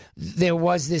 There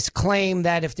was this claim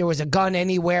that if there was a gun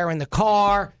anywhere in the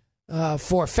car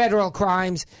for federal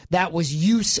crimes, that was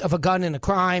use of a gun in a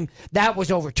crime. That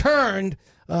was overturned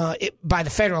by the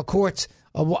federal courts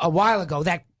a while ago.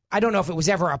 That I don't know if it was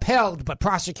ever upheld, but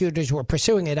prosecutors were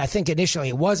pursuing it. I think initially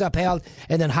it was upheld,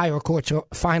 and then higher courts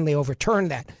finally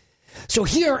overturned that. So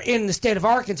here in the state of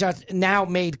Arkansas, now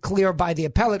made clear by the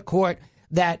appellate court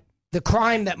that the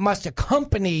crime that must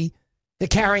accompany the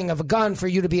carrying of a gun for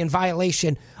you to be in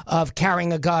violation of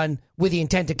carrying a gun with the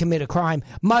intent to commit a crime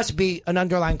must be an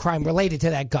underlying crime related to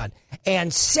that gun.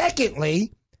 And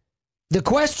secondly, the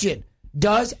question,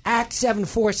 does Act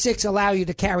 746 allow you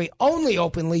to carry only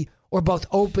openly or both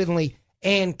openly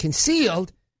and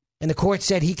concealed? And the court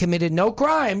said he committed no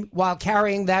crime while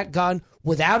carrying that gun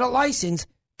without a license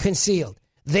concealed.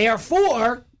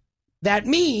 Therefore, that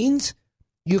means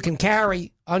you can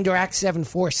carry under Act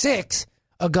 746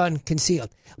 a gun concealed.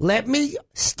 Let me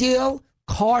still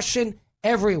caution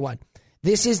everyone.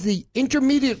 This is the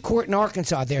intermediate court in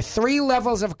Arkansas. There are 3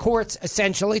 levels of courts,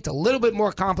 essentially. It's a little bit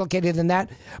more complicated than that.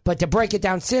 But to break it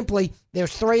down simply,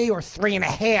 there's 3 or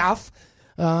 3.5.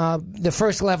 The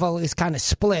first level is kind of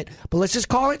split. But let's just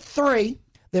call it 3.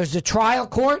 There's the trial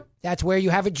court. That's where you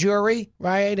have a jury,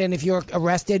 right? And if you're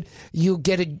arrested, you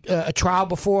get a trial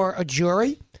before a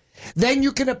jury. Then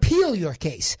you can appeal your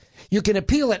case. You can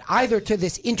appeal it either to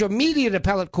this intermediate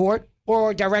appellate court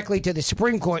or directly to the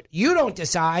Supreme Court. You don't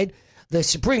decide. The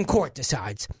Supreme Court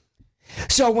decides.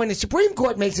 So when the Supreme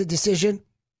Court makes a decision,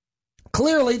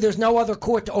 clearly there's no other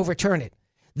court to overturn it.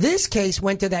 This case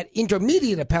went to that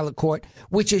intermediate appellate court,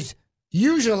 which is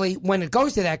usually, when it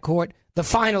goes to that court, the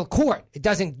final court. It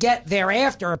doesn't get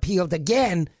thereafter appealed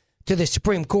again to the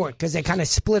Supreme Court because they kind of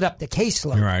split up the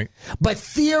caseload. Right. But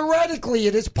theoretically,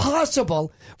 it is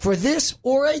possible for this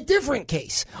or a different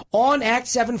case on Act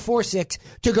 746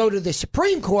 to go to the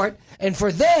Supreme Court and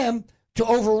for them to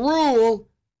overrule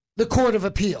the Court of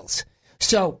Appeals.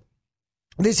 So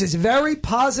this is very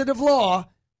positive law,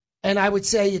 and I would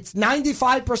say it's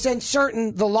 95%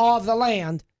 certain the law of the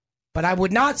land, but I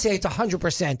would not say it's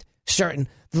 100% certain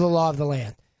the law of the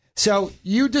land. So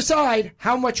you decide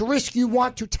how much risk you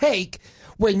want to take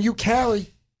when you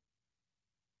carry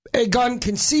a gun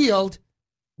concealed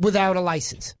without a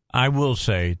license. I will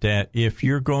say that if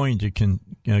you're going to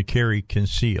carry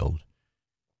concealed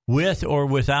with or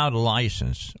without a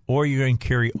license, or you're going to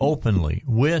carry openly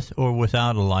with or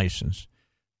without a license,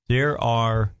 there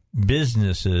are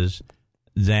businesses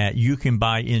that you can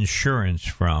buy insurance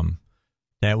from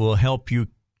that will help you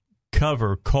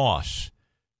cover costs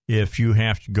if you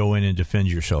have to go in and defend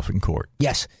yourself in court.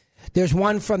 Yes. There's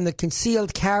one from the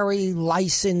Concealed Carry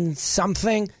License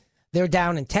something. They're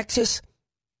down in Texas.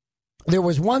 There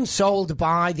was one sold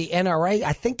by the NRA.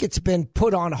 I think it's been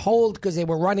put on hold because they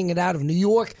were running it out of New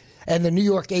York, and the New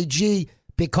York AG,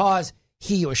 because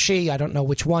he or she, I don't know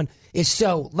which one, is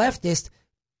so leftist,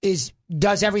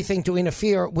 does everything to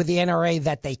interfere with the NRA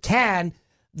that they can.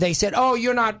 They said, oh,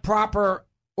 you're not proper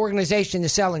organization to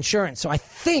sell insurance. So I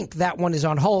think that one is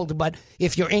on hold, but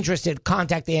if you're interested,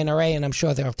 contact the NRA, and I'm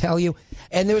sure they'll tell you.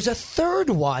 And there's a third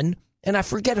one, and I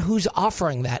forget who's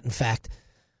offering that, in fact.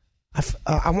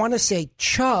 I want to say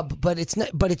Chubb, but it's not,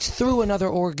 but it's through another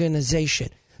organization.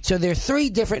 So there are 3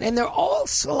 different, and they're all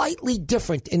slightly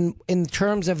different in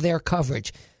terms of their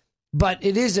coverage. But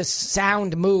it is a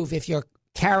sound move if you're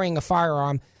carrying a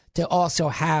firearm to also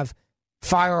have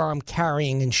firearm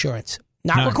carrying insurance.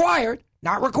 Not required.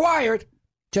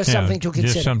 Just something to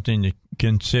consider. Just something to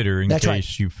consider in That's case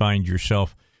right. you find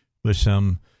yourself with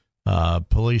some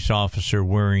police officer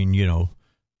wearing,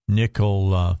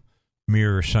 nickel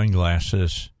mirror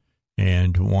sunglasses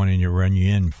and wanting to run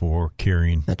you in for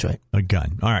carrying That's right. a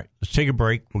gun. All right, let's take a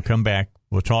break. We'll come back.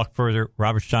 We'll talk further.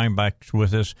 Robert Steinbach's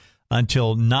with us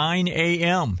until 9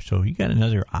 a.m. So you got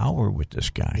another hour with this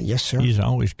guy. Yes, sir. He's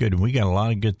always good, and we got a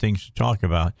lot of good things to talk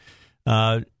about.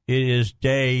 It is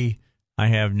day, I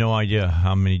have no idea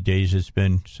how many days it's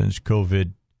been since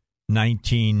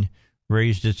COVID-19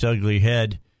 raised its ugly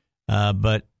head,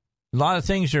 but a lot of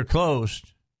things are closed.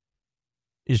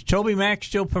 Is Toby Mac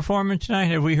still performing tonight?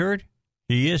 Have we heard?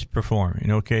 He is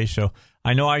performing. Okay, so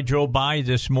I know I drove by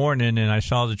this morning and I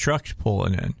saw the trucks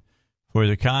pulling in for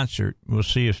the concert. Let's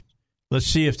see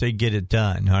if they get it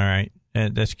done. All right,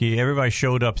 and that's key. Everybody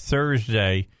showed up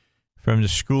Thursday from the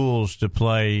schools to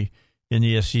play in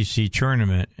the SEC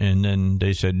tournament, and then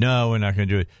they said, no, we're not going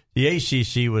to do it. The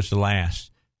ACC was the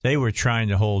last. They were trying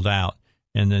to hold out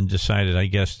and then decided, I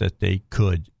guess, that they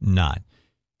could not.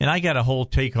 And I got a whole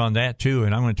take on that, too,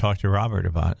 and I'm going to talk to Robert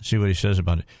about it, see what he says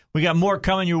about it. We got more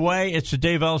coming your way. It's the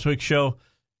Dave Elswick Show.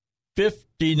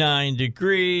 59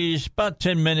 degrees, about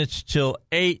 10 minutes till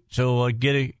 8, so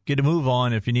get a move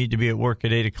on if you need to be at work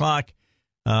at 8 o'clock.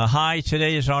 High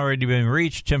today has already been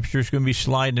reached. Temperature's going to be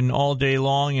sliding all day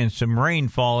long and some rain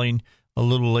falling a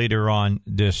little later on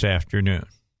this afternoon.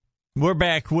 We're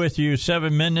back with you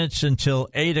 7 minutes until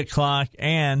 8 o'clock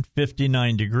and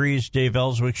 59 degrees. Dave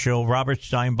Elswick Show. Robert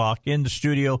Steinbach in the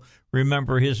studio.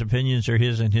 Remember, his opinions are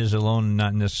his and his alone, and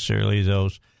not necessarily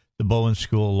those the Bowen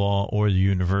School of Law or the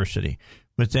university.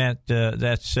 With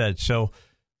that said, so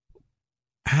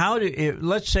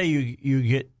let's say you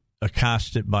get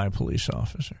accosted by a police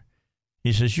officer.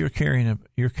 He says you're carrying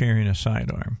a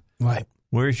sidearm. Right.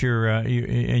 Where's your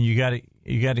and you got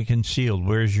it concealed.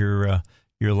 Where's your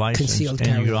license? Concealed and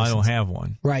carry you go, license. I don't have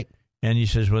one. Right. And he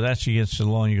says, well, that's against the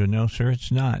law. And you go, no, sir,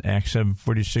 it's not. Act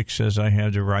 746 says I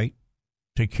have the right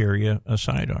to carry a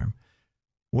sidearm.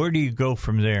 Where do you go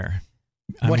from there?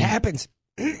 What happens?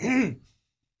 And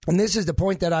this is the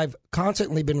point that I've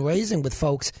constantly been raising with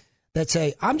folks that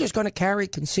say, I'm just going to carry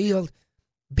concealed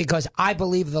because I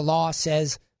believe the law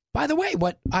says, by the way,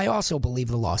 what I also believe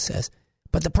the law says.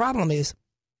 But the problem is,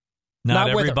 not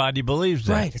everybody believes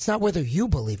that. Right. It's not whether you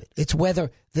believe it. It's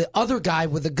whether the other guy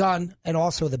with the gun and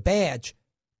also the badge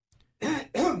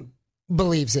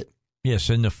believes it. Yes,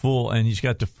 and he's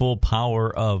got the full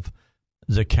power of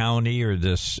the county or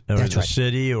the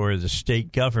city or the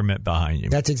state government behind him.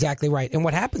 That's exactly right. And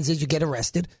what happens is you get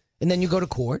arrested, and then you go to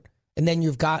court, and then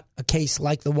you've got a case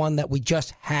like the one that we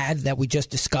just had, that we just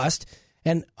discussed,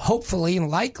 and hopefully and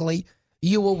likely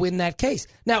you will win that case.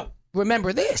 Now,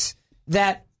 remember this,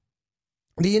 that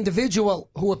the individual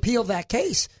who appealed that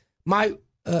case,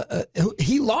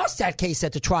 he lost that case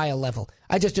at the trial level.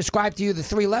 I just described to you the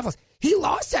 3 levels. He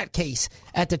lost that case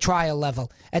at the trial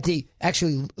level.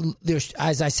 There's,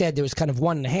 as I said, there was kind of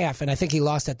 1.5, and I think he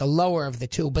lost at the lower of the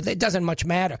 2, but it doesn't much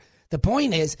matter. The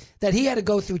point is that he had to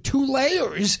go through 2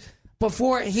 layers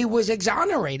before he was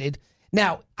exonerated.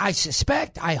 Now, I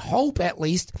hope at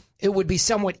least, it would be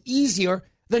somewhat easier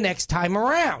the next time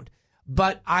around.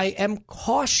 But I am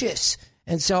cautious.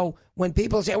 And so when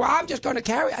people say, well, I'm just going to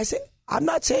carry, I say, I'm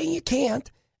not saying you can't,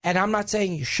 and I'm not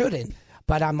saying you shouldn't,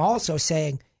 but I'm also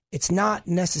saying it's not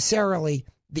necessarily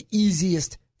the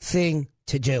easiest thing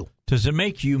to do. Does it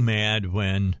make you mad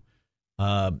when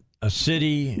a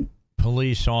city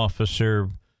police officer,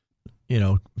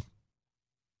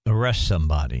 arrests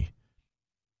somebody,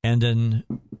 and then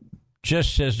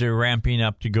just as they're ramping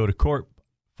up to go to court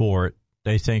for it,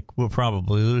 they think we'll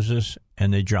probably lose this,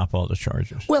 and they drop all the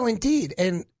charges? Well, indeed.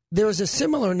 And there's a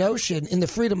similar notion in the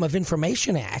Freedom of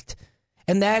Information Act,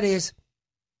 and that is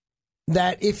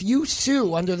that if you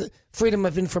sue under the Freedom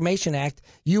of Information Act,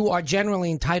 you are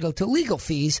generally entitled to legal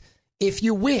fees if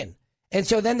you win. And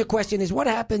so then the question is, what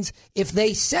happens if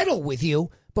they settle with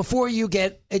you before you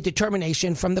get a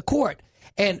determination from the court?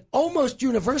 And almost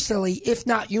universally, if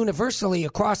not universally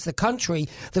across the country,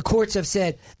 the courts have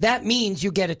said that means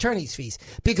you get attorney's fees.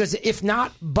 Because if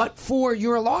not, but for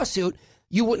your lawsuit,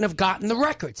 you wouldn't have gotten the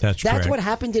records. That's what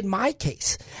happened in my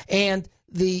case. And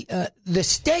the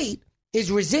state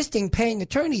is resisting paying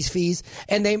attorney's fees,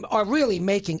 and they are really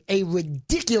making a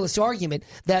ridiculous argument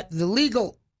that the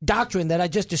legal doctrine that I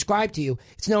just described to you,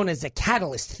 it's known as the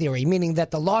catalyst theory, meaning that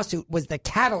the lawsuit was the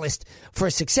catalyst for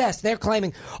success. They're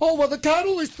claiming, oh, well, the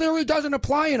catalyst theory doesn't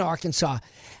apply in Arkansas.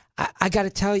 I got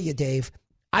to tell you, Dave,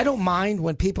 I don't mind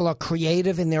when people are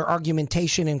creative in their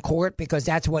argumentation in court, because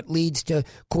that's what leads to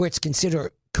courts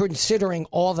considering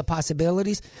all the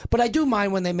possibilities. But I do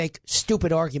mind when they make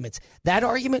stupid arguments. That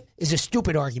argument is a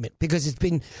stupid argument because it's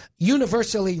been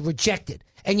universally rejected.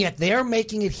 And yet they're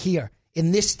making it here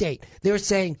in this state. They're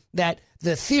saying that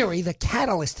the theory, the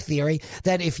catalyst theory,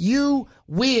 that if you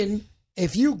win,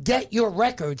 if you get your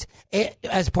records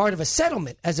as part of a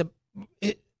settlement,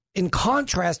 in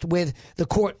contrast with the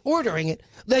court ordering it,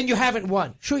 then you haven't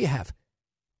won. Sure you have.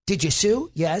 Did you sue?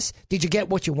 Yes. Did you get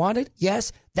what you wanted?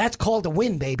 Yes. That's called a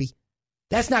win, baby.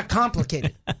 That's not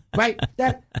complicated, right?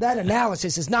 That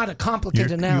analysis is not a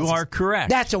complicated analysis. You are correct.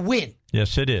 That's a win.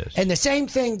 Yes, it is. And the same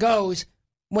thing goes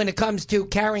when it comes to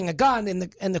carrying a gun, and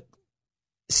the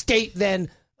state then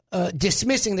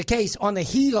dismissing the case on the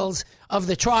heels of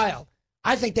the trial.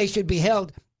 I think they should be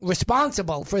held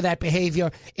responsible for that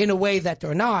behavior in a way that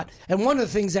they're not. And one of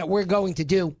the things that we're going to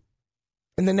do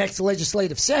in the next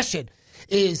legislative session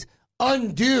is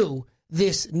undo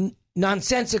this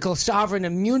nonsensical sovereign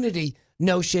immunity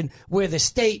notion where the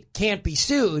state can't be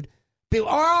sued.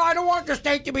 I don't want the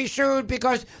state to be sued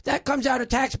because that comes out of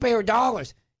taxpayer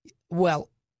dollars. Well,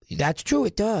 that's true,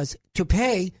 it does. To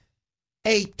pay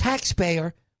a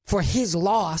taxpayer for his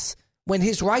loss when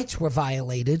his rights were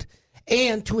violated,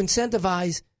 and to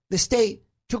incentivize the state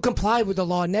to comply with the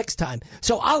law next time.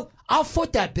 So I'll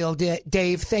foot that bill,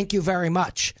 Dave. Thank you very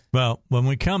much. Well, when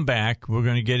we come back, we're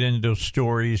going to get into those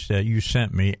stories that you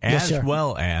sent me, as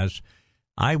well as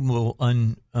I will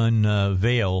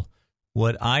unveil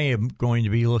what I am going to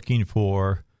be looking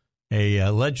for a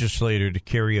legislator to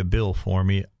carry a bill for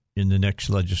me in the next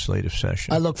legislative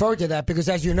session. I look forward to that because,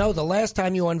 as you know, the last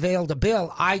time you unveiled a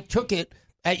bill, I took it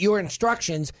at your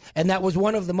instructions, and that was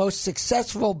one of the most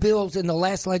successful bills in the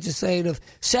last legislative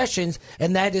sessions,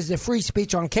 and that is the free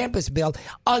speech on campus bill.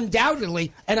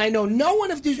 Undoubtedly, and I know no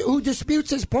one who disputes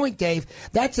this point, Dave,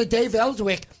 that's the Dave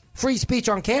Elswick free speech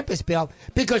on campus bill,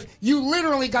 because you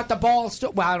literally got the ball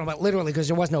well, I don't know about literally because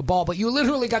there was no ball, but you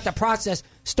literally got the process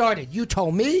started. You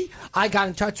told me, I got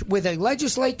in touch with a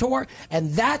legislator,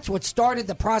 and that's what started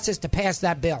the process to pass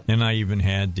that bill. And I even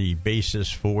had the basis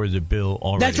for the bill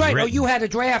already That's right. written. Oh, you had a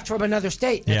draft from another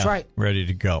state. That's right. Ready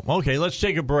to go. Okay, let's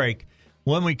take a break.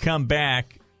 When we come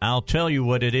back, I'll tell you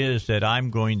what it is that I'm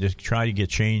going to try to get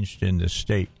changed in this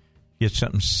state. get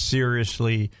something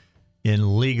seriously in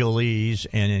legalese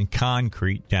and in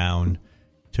concrete down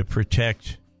to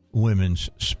protect women's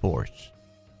sports.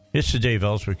 It's the Dave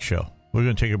Elswick Show. We're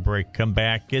going to take a break, come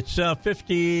back. It's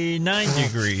 59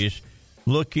 degrees,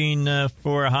 looking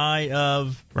for a high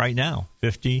of, right now,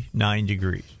 59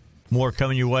 degrees. More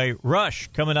coming your way. Rush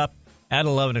coming up at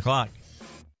 11 o'clock.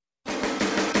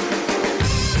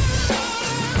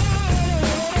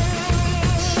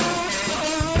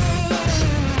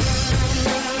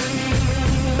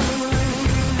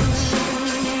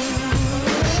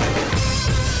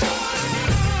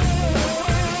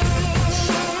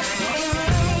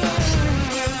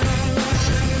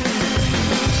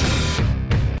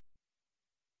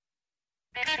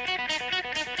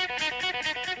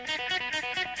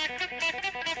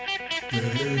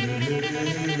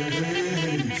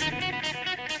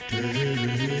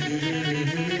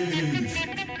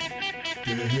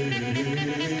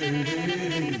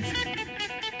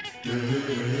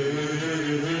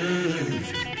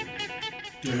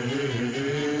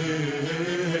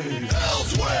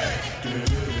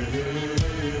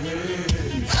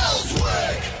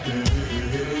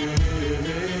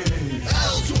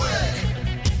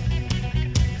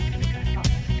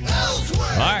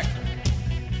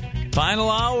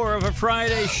 Final hour of a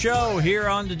Friday show here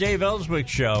on the Dave Elswick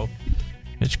Show.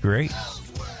 It's great.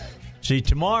 See,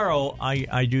 tomorrow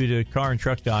I do the car and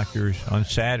truck doctors on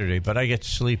Saturday, but I get to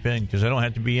sleep in because I don't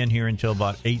have to be in here until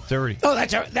about 8:30. Oh,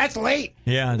 that's late.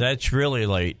 Yeah, that's really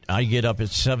late. I get up at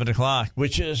 7 o'clock,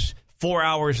 which is 4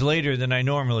 hours later than I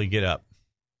normally get up.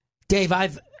 Dave,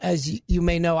 as you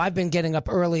may know, I've been getting up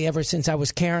early ever since I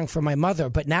was caring for my mother,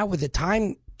 but now with the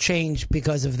time change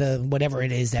because of the whatever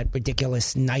it is, that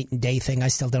ridiculous night and day thing, I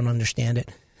still don't understand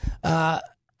it. I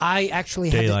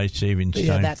actually had daylight savings time.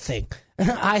 Yeah, that thing.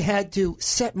 I had to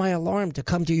set my alarm to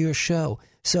come to your show,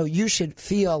 so you should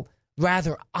feel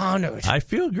rather honored. I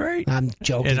feel great. I'm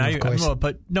joking, of course.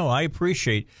 But no, I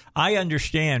appreciate. I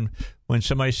understand when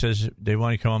somebody says they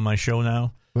want to come on my show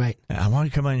now. Right. I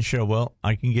want to come on the show. Well,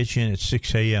 I can get you in at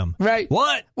 6 a.m. Right.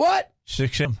 What?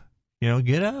 6 a.m.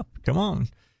 Get up. Come on.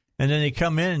 And then they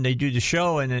come in and they do the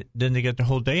show, and then they get the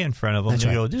whole day in front of them. That's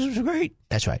and they right. go, this was great.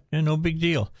 That's right. Yeah, no big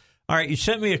deal. All right, you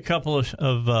sent me a couple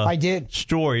of I did.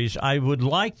 stories. I would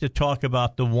like to talk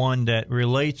about the one that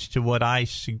relates to what I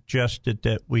suggested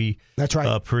that we That's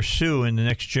right. Pursue in the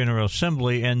next General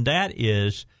Assembly, and that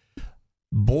is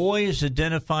boys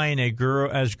identifying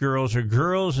as girls or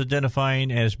girls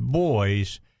identifying as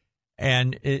boys,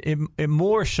 and it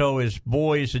more so is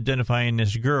boys identifying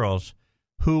as girls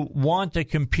who want to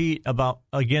compete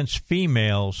against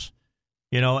females,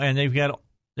 and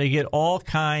they get all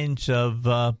kinds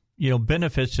of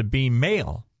benefits of being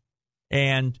male,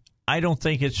 and I don't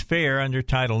think it's fair under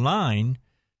Title IX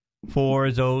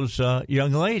for those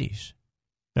young ladies.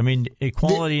 I mean,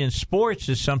 equality in sports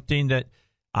is something that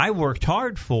I worked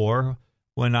hard for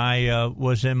when I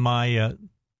was in my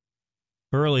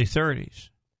early 30s.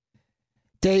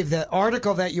 Dave, the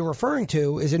article that you're referring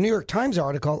to is a New York Times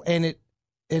article, and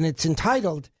it's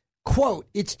entitled, quote,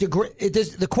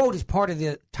 the quote is part of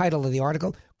the title of the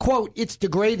article, quote, "It's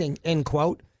degrading," end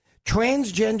quote,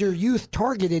 "transgender youth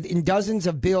targeted in dozens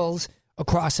of bills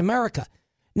across America."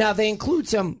 Now, they include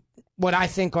some what I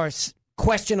think are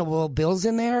questionable bills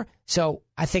in there, so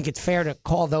I think it's fair to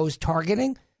call those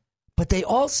targeting. But they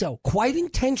also, quite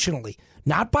intentionally,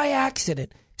 not by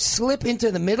accident, slip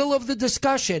into the middle of the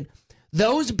discussion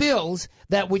those bills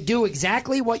that would do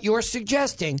exactly what you're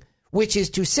suggesting, which is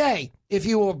to say, if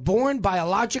you were born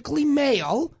biologically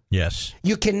male, yes,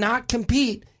 you cannot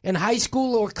compete in high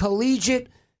school or collegiate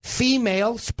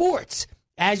female sports.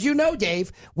 As you know,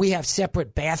 Dave, we have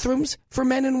separate bathrooms for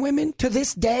men and women to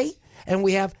this day, and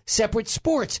we have separate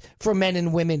sports for men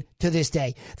and women to this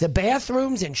day. The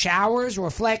bathrooms and showers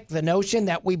reflect the notion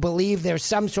that we believe there's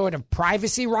some sort of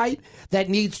privacy right that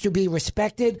needs to be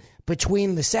respected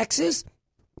between the sexes.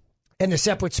 And the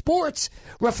separate sports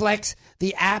reflects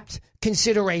the apt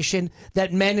consideration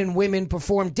that men and women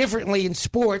perform differently in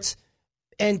sports.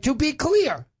 And to be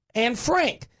clear and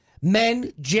frank,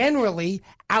 men generally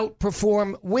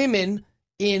outperform women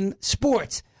in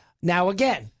sports. Now,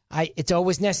 again, it's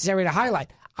always necessary to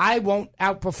highlight, I won't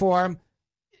outperform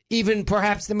even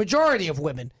perhaps the majority of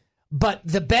women, but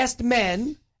the best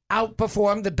men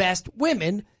outperform the best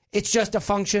women. It's just a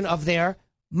function of their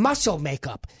muscle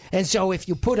makeup. And so if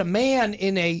you put a man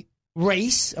in a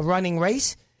race, a running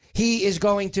race, he is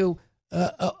going to,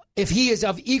 if he is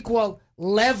of equal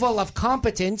level of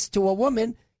competence to a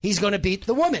woman, he's going to beat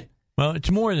the woman. Well,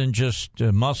 it's more than just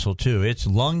muscle, too. It's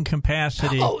lung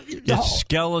capacity. It's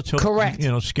skeletal. Correct.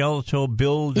 Skeletal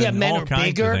build Yeah, and men all are kinds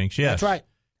bigger. of things. Yes. That's right.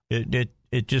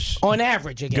 It just on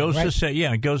average again goes right? to say,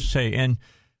 it goes to say, and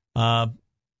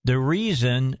the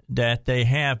reason that they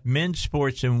have men's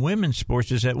sports and women's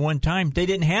sports is at one time they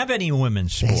didn't have any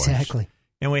women's sports. Exactly.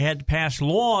 And we had to pass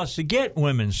laws to get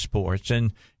women's sports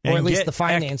and or at least get the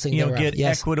financing, get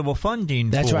equitable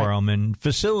funding for them and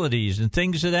facilities and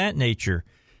things of that nature.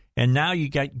 And now you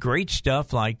got great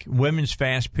stuff like women's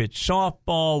fast pitch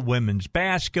softball, women's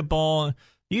basketball.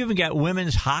 You even got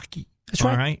women's hockey. That's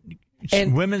right. All right?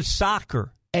 And women's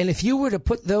soccer. And if you were to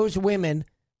put those women's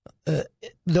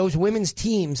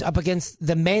teams up against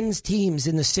the men's teams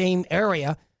in the same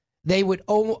area, they would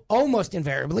almost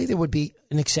invariably, there would be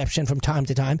an exception from time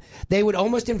to time, they would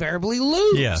almost invariably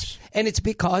lose. Yes. And it's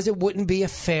because it wouldn't be a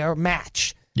fair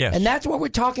match. Yes. And that's what we're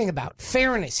talking about,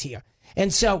 fairness here.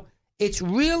 And so it's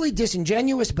really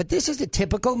disingenuous, but this is the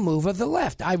typical move of the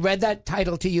left. I read that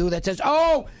title to you that says,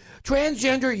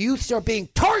 transgender youths are being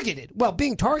targeted. Well,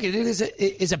 being targeted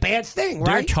is a bad thing,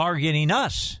 right? They're targeting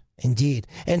us. Indeed.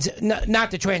 And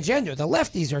not the transgender. The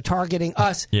lefties are targeting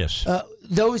us. Yes.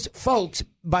 Those folks,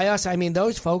 by us, I mean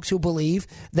those folks who believe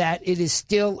that it is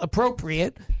still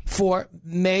appropriate for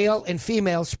male and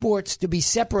female sports to be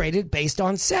separated based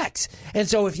on sex. And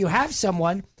so if you have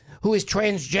someone who is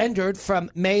transgendered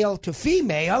from male to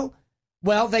female,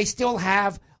 well, they still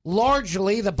have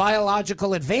largely the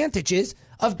biological advantages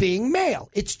of being male.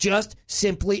 It's just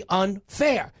simply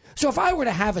unfair. So if I were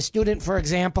to have a student, for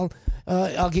example,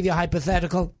 I'll give you a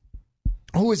hypothetical,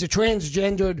 who is a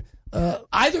transgendered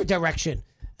either direction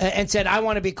and said, I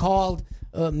want to be called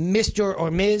Mr.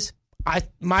 or Ms.,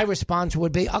 my response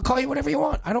would be, I'll call you whatever you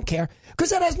want. I don't care.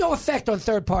 Because that has no effect on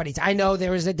third parties. I know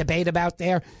there is a debate out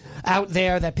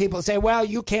there that people say, well,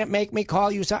 you can't make me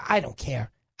call you. So I don't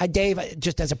care. Dave,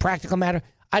 just as a practical matter,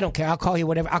 I don't care. I'll call you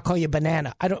whatever. I'll call you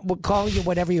banana. We'll call you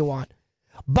whatever you want.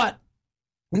 But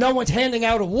no one's handing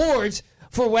out awards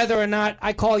for whether or not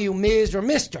I call you Ms. or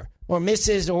Mr. or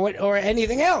Mrs. or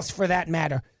anything else for that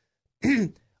matter.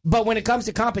 But when it comes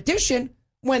to competition,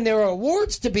 when there are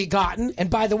awards to be gotten, and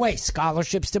by the way,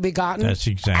 scholarships to be gotten, that's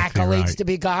exactly accolades right. to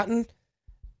be gotten,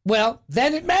 well,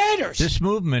 then it matters. This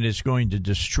movement is going to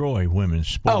destroy women's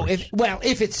sports.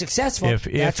 If it's successful, if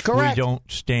that's correct. we don't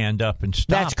stand up and stop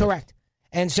That's correct.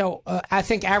 And so I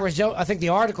think the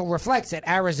article reflects that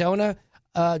Arizona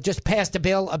just passed a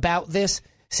bill about this,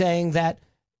 saying that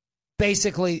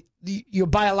basically your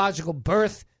biological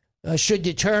birth should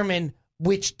determine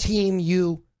which team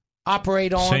you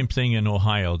operate on. Same thing in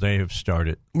Ohio. They have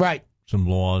started some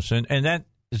laws. And that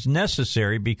is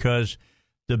necessary because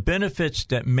the benefits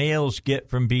that males get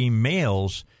from being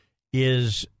males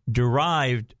is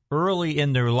derived early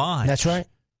in their lives. That's right.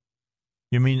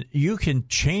 I mean, you can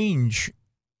change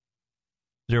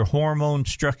their hormone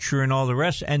structure and all the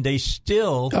rest, and they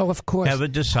still of course. have a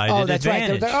decided that's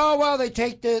advantage. Right. They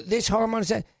take this hormone.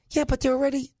 Yeah, but they're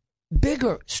already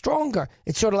bigger, stronger.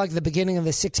 It's sort of like the beginning of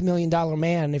the $6 Million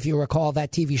Man, if you recall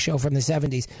that TV show from the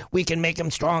 70s. We can make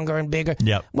them stronger and bigger.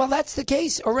 Yep. Well, that's the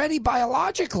case already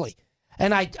biologically.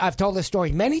 And I've told this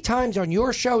story many times on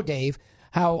your show, Dave,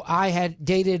 how I had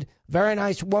dated a very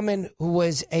nice woman who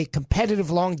was a competitive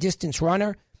long-distance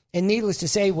runner. And needless to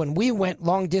say, when we went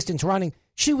long-distance running,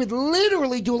 she would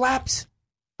literally do laps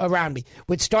around me.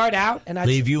 Would start out and I'd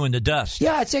leave you in the dust.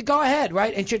 Yeah, I'd say, go ahead,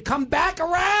 right? And she'd come back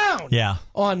around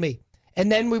on me.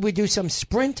 And then we would do some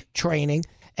sprint training,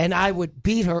 and I would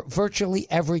beat her virtually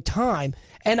every time.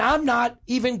 And I'm not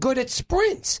even good at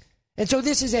sprints. And so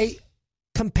this is a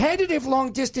competitive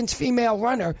long-distance female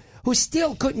runner who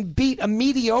still couldn't beat a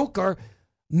mediocre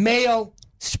male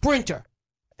sprinter.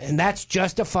 And that's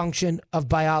just a function of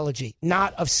biology,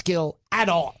 not of skill at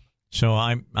all. So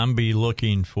I'm be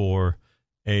looking for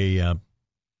a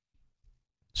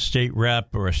state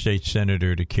rep or a state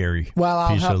senator to carry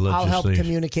I'll help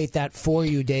communicate that for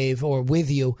you, Dave, or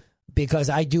with you, because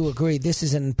I do agree this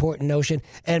is an important notion.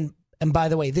 And by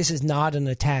the way, this is not an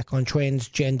attack on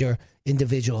transgender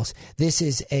individuals. This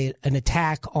is an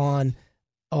attack on,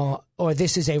 or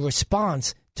this is a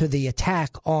response to the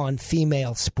attack on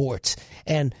female sports.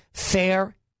 And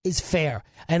fair is fair.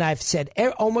 And I've said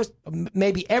almost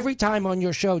maybe every time on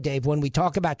your show, Dave, when we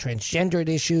talk about transgender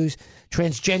issues,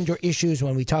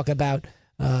 when we talk about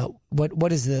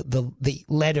what is the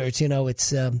letters,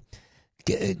 it's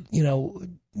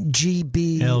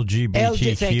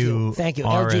LGBTQ, thank you,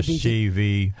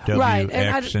 RSGV,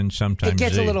 WX, and sometimes it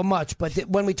gets Z. a little much. But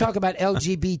when we talk about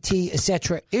LGBT,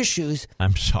 etc. issues,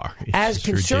 I'm sorry. As it's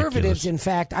conservatives, ridiculous. in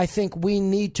fact, I think we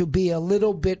need to be pay a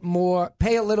little bit more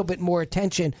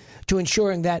attention to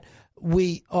ensuring that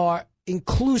we are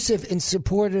inclusive and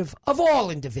supportive of all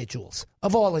individuals,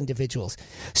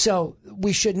 So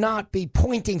we should not be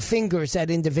pointing fingers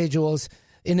at individuals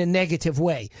in a negative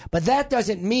way. But that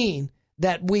doesn't mean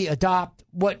that we adopt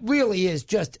what really is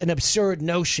just an absurd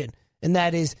notion, and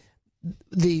that is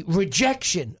the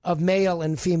rejection of male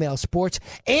and female sports,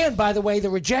 and, by the way,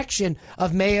 the rejection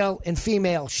of male and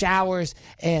female showers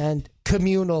and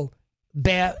communal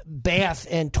bath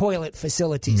and toilet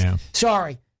facilities. Yeah.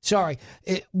 Sorry.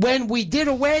 When we did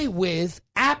away with,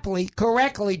 aptly,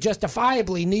 correctly,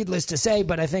 justifiably, needless to say,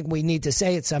 but I think we need to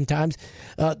say it sometimes,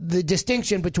 the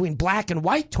distinction between black and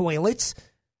white toilets,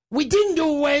 we didn't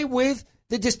do away with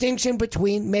the distinction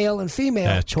between male and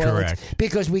female toilets. Correct.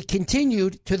 Because we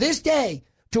continued to this day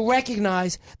to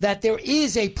recognize that there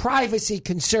is a privacy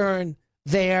concern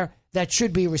there that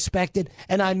should be respected,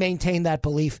 and I maintain that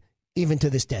belief even to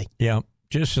this day. Yeah,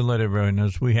 just to let everyone know,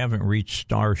 we haven't reached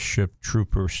Starship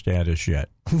Trooper status yet.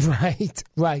 Right.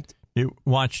 You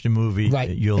watch the movie,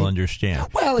 you'll understand.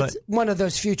 Well, it's one of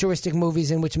those futuristic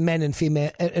movies in which men and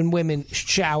female and women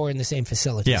shower in the same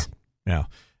facilities. Yeah.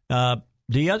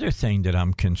 The other thing that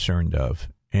I'm concerned of,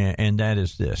 and that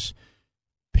is this: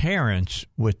 parents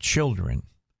with children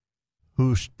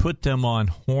who put them on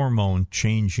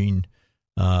hormone-changing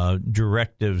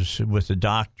directives with the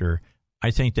doctor,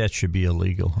 I think that should be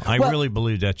illegal. I really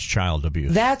believe that's child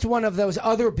abuse. That's one of those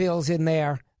other bills in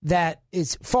there that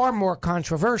is far more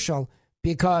controversial,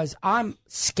 because I'm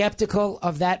skeptical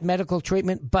of that medical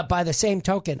treatment, but by the same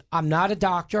token, I'm not a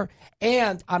doctor,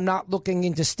 and I'm not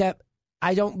looking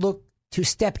I don't look to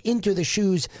step into the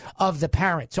shoes of the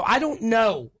parent. So I don't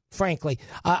know, frankly.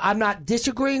 I'm not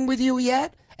disagreeing with you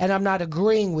yet, and I'm not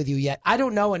agreeing with you yet. I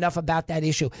don't know enough about that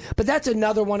issue. But that's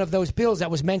another one of those bills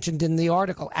that was mentioned in the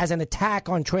article as an attack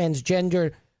on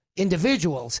transgender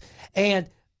individuals. And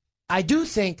I do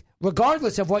think,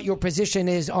 regardless of what your position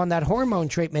is on that hormone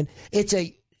treatment, it's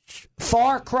a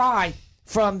far cry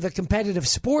from the competitive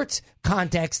sports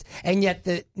context, and yet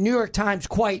the New York Times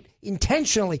quite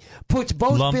intentionally puts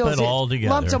both bills in,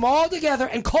 lumps them all together,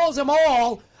 and calls them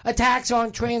all attacks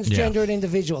on transgendered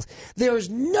individuals. There's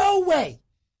no way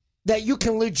that you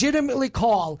can legitimately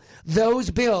call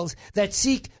those bills that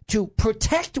seek to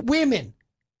protect women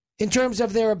in terms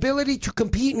of their ability to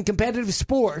compete in competitive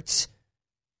sports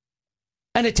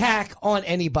an attack on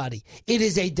anybody. It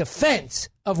is a defense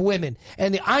of women.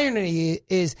 And the irony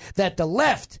is that the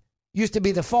left used to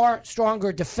be the far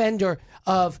stronger defender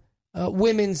of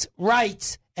women's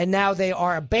rights, and now they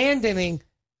are abandoning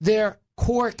their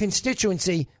core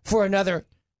constituency for another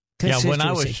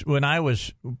constituency. Yeah, when I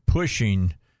was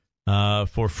pushing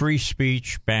for free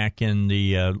speech back in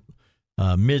the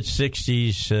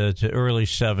mid-'60s to early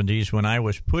 '70s, when I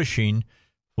was pushing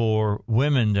for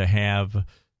women to have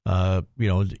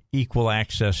equal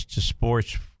access to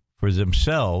sports for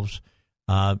themselves,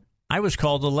 I was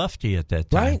called a lefty at that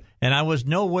time. Right. And I was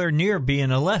nowhere near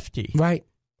being a lefty. Right.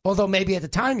 Although maybe at the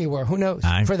time you were. Who knows?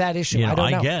 For that issue. I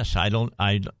don't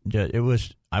know.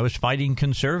 I was fighting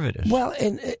conservatives. Well,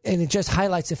 and it just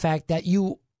highlights the fact that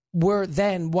you were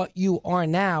then what you are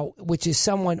now, which is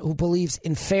someone who believes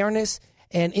in fairness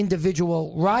and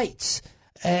individual rights.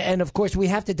 And, of course, we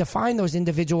have to define those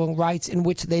individual rights in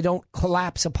which they don't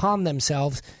collapse upon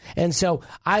themselves. And so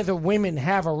either women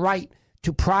have a right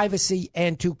to privacy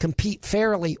and to compete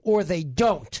fairly, or they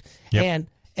don't. Yep.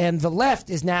 And the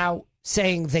left is now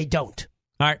saying they don't.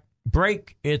 All right,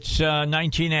 break. It's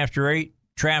 19 after 8.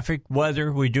 Traffic,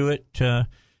 weather. We do it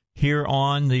here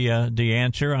on the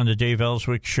Answer on the Dave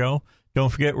Elswick Show. Don't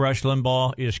forget, Rush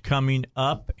Limbaugh is coming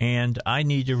up, and I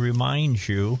need to remind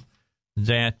you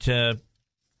that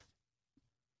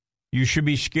you should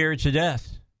be scared to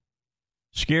death.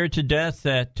 Scared to death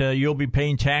that you'll be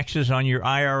paying taxes on your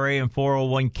IRA and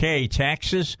 401k,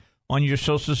 taxes on your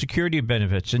Social Security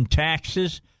benefits, and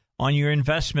taxes on your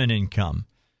investment income.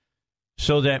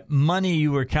 So that money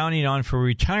you were counting on for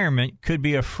retirement could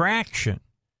be a fraction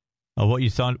of what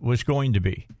you thought was going to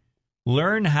be.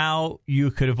 Learn how you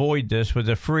could avoid this with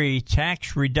a free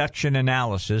tax reduction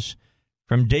analysis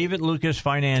from David Lucas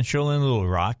Financial in Little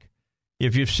Rock.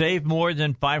 If you've saved more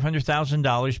than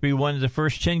 $500,000, be one of the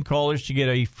first 10 callers to get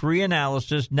a free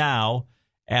analysis now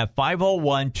at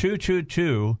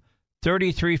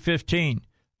 501-222-3315.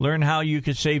 Learn how you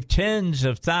could save tens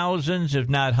of thousands, if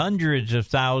not hundreds of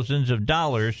thousands of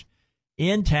dollars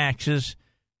in taxes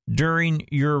during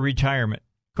your retirement.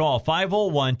 Call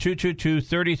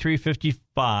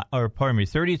 501-222-3355, or pardon me,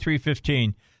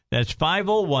 3315. That's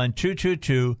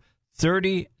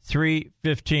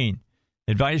 501-222-3315.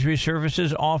 Advisory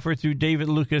services offered through David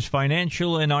Lucas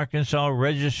Financial, an Arkansas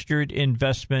registered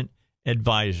investment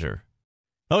advisor.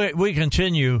 Okay, we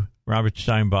continue Robert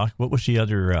Steinbach. What was the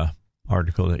other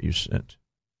article that you sent?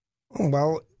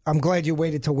 Well, I'm glad you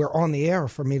waited till we're on the air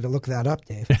for me to look that up,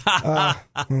 Dave.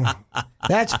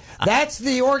 That's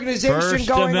the organization First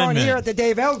going Amendment. on here at the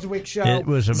Dave Elswick Show. It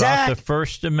was about Zach, the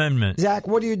First Amendment. Zach,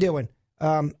 what are you doing?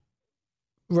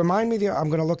 Remind me. I'm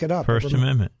going to look it up. First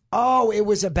Amendment. Oh, it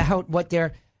was about what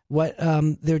they're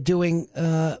doing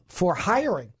for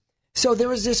hiring. So there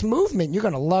was this movement. You're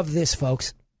going to love this,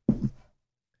 folks.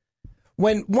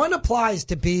 When one applies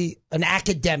to be an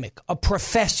academic, a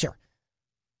professor,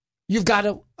 you've got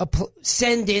to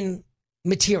send in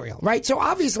material, right? So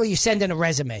obviously you send in a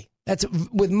resume. That's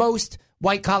with most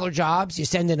white-collar jobs, you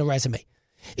send in a resume.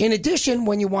 In addition,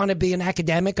 when you want to be an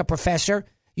academic, a professor,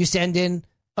 you send in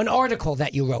an article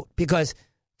that you wrote, because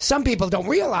some people don't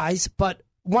realize, but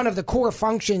one of the core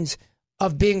functions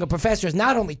of being a professor is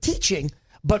not only teaching,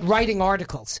 but writing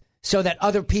articles so that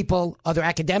other people, other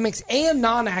academics and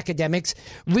non-academics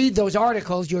read those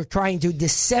articles. You're trying to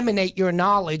disseminate your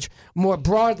knowledge more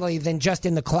broadly than just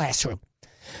in the classroom.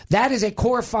 That is a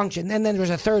core function. And then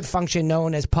there's a third function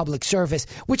known as public service,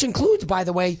 which includes, by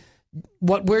the way,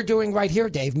 what we're doing right here,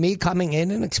 Dave, me coming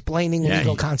in and explaining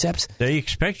legal concepts. They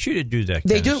expect you to do that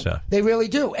They kind do. of stuff. They really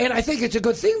do. And I think it's a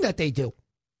good thing that they do.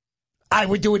 I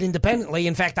would do it independently.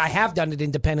 In fact, I have done it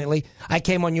independently. I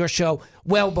came on your show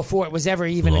well before it was ever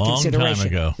even a consideration. Time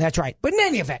ago. That's right. But in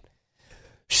any event,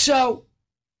 so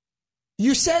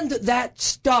you send that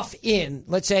stuff in.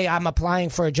 Let's say I'm applying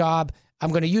for a job.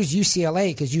 I'm going to use UCLA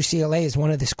because UCLA is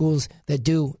one of the schools that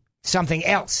do something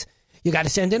else. You got to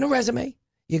send in a resume.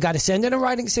 You got to send in a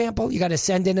writing sample. You got to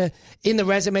send in the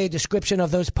resume a description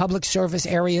of those public service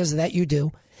areas that you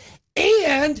do.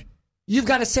 And you've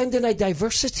got to send in a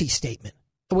diversity statement.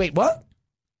 Wait, what?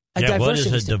 What is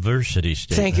a diversity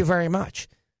statement? Thank you very much.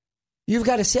 You've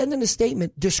got to send in a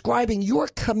statement describing your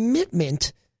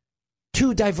commitment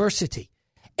to diversity.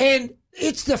 And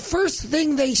it's the first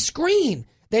thing they screen.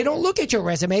 They don't look at your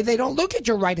resume. They don't look at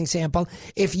your writing sample.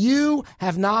 If you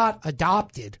have not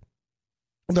adopted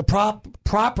the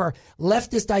proper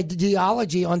leftist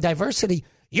ideology on diversity,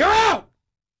 you're out.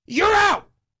 You're out.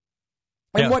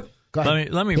 And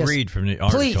let me read from the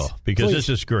article because this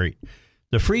is great.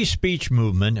 The free speech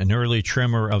movement, an early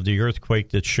tremor of the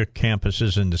earthquake that shook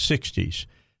campuses in the 60s,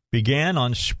 began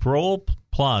on Sproul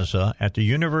Plaza at the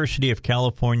University of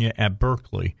California at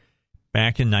Berkeley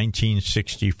back in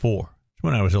 1964,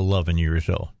 when I was 11 years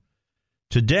old.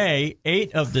 Today,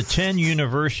 8 of the 10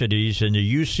 universities in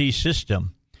the UC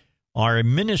system are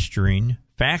administering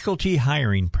faculty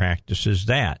hiring practices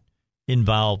that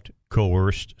involved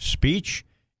coerced speech,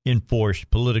 enforced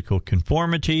political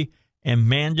conformity, and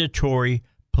mandatory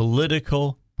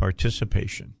political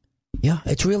participation. Yeah,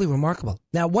 it's really remarkable.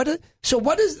 Now, what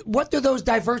do those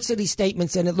diversity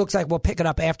statements, and it looks like we'll pick it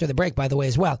up after the break, by the way,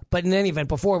 as well. But in any event,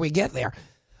 before we get there,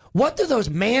 what do those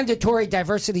mandatory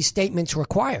diversity statements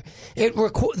require?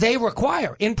 They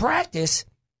require, in practice,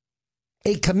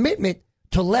 a commitment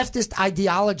to leftist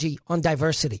ideology on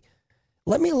diversity.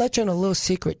 Let me let you in a little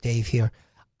secret, Dave, here.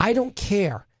 I don't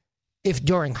care if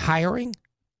during hiring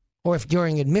or if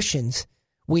during admissions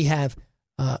we have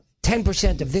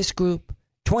 10% of this group,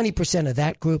 20% of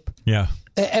that group. Yeah.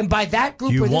 And by that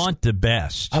group... You want the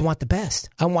best. I want the best.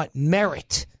 I want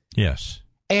merit. Yes.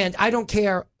 And I don't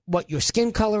care what your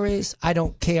skin color is. I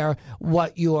don't care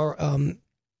what your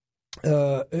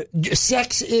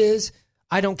sex is.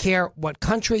 I don't care what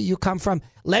country you come from.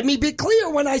 Let me be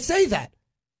clear when I say that.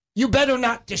 You better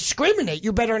not discriminate.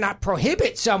 You better not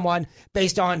prohibit someone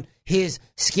based on his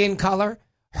skin color,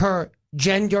 her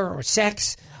gender or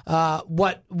sex,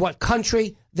 what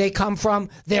country they come from,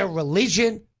 their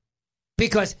religion,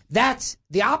 because that's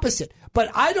the opposite.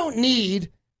 But I don't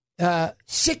need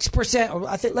 6%, or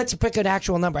I think, let's pick an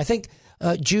actual number. I think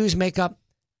Jews make up,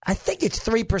 I think it's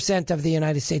 3% of the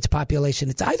United States population.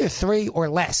 It's either 3 or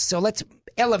less. So let's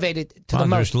elevate it to the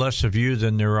most. There's less of you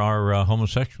than there are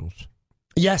homosexuals.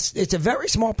 Yes, it's a very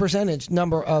small percentage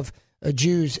number of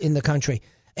Jews in the country.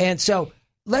 And so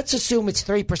let's assume it's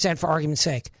 3% for argument's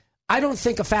sake. I don't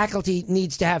think a faculty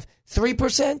needs to have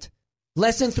 3%,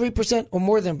 less than 3%, or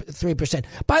more than 3%.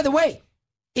 By the way,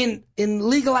 in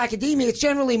legal academia, it's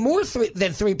generally more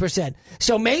than 3%.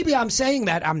 So maybe I'm saying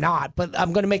that, I'm not, but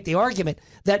I'm going to make the argument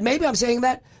that maybe I'm saying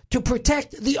that to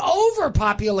protect the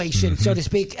overpopulation, so to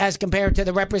speak, as compared to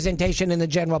the representation in the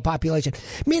general population.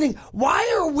 Meaning,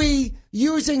 why are we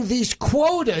using these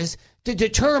quotas to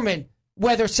determine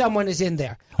whether someone is in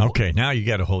there? Okay, now you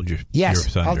got to hold your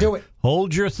thunder. I'll do it.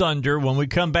 Hold your thunder. When we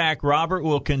come back, Robert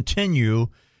will continue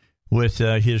with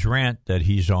his rant that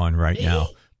he's on right now.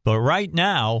 But right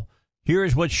now,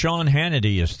 here's what Sean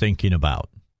Hannity is thinking about.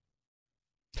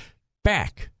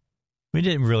 back. We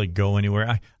didn't really go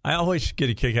anywhere. I always get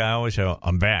a kick out. I always say,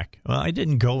 I'm back. Well, I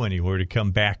didn't go anywhere to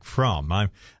come back from. I've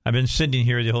been sitting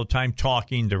here the whole time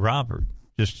talking to Robert,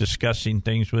 just discussing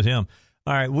things with him.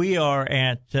 All right, we are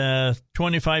at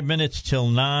 25 minutes till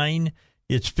 9.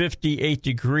 It's 58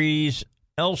 degrees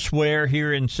elsewhere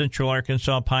here in central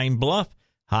Arkansas, Pine Bluff.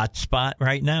 Hot spot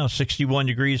right now, 61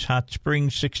 degrees, Hot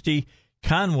Springs 60,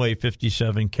 Conway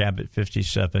 57, Cabot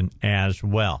 57 as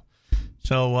well.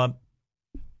 So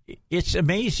it's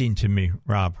amazing to me,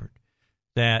 Robert,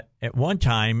 that at one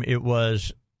time it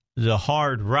was the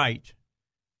hard right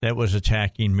that was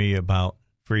attacking me about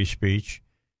free speech,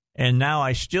 and now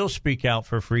I still speak out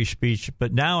for free speech,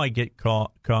 but now I get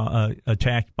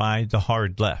attacked by the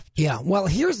hard left. Yeah, well,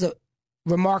 here's the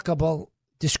remarkable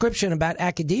description about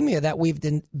academia that we've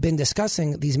been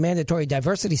discussing, these mandatory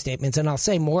diversity statements, and I'll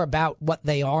say more about what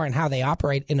they are and how they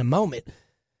operate in a moment.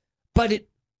 But it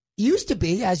used to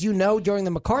be, as you know, during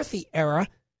the McCarthy era,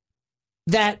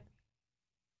 that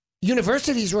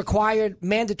universities required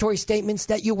mandatory statements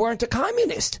that you weren't a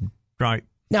communist. Right.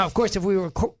 Now, of course,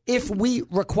 if we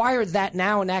required that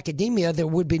now in academia, there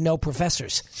would be no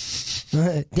professors.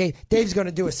 Dave's going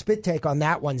to do a spit take on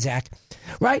that one, Zach.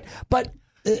 Right? But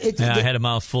I had a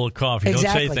mouthful of coffee.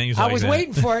 Exactly. Don't say things like that. I was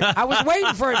waiting for it. I was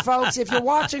waiting for it, folks. If you're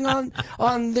watching on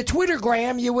the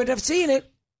Twittergram, you would have seen it.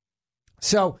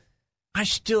 So,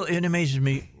 it amazes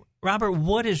me, Robert,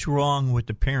 what is wrong with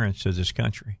the parents of this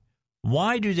country?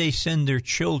 Why do they send their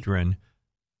children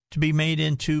to be made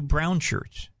into brown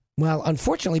shirts? Well,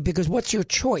 unfortunately, because what's your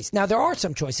choice? Now, there are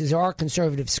some choices. There are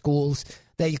conservative schools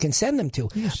that you can send them to.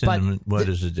 Is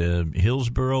it,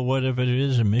 Hillsborough, whatever it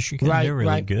is, in Michigan? Right, they're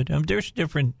really good. There's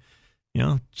different,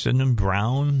 send them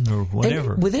brown or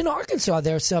whatever. And within Arkansas,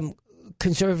 there are some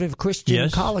conservative Christian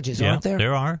colleges, aren't there?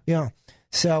 There are. Yeah.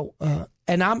 So,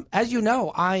 and as you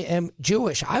know, I am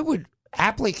Jewish. I would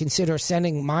aptly consider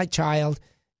sending my child,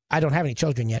 I don't have any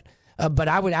children yet, but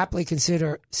I would aptly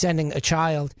consider sending a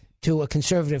child to a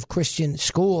conservative Christian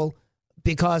school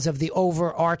because of the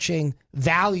overarching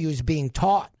values being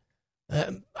taught.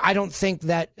 I don't think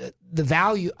that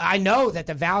I know that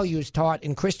the values taught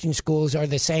in Christian schools are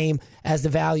the same as the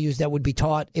values that would be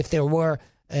taught if there were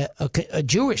a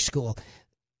Jewish school.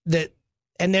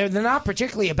 And they're not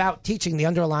particularly about teaching the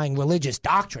underlying religious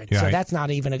doctrine. Right. So that's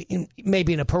not even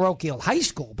maybe in a parochial high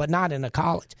school, but not in a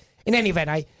college. In any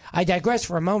event, I digress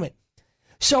for a moment.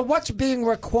 So what's being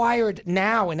required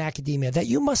now in academia? That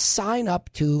you must sign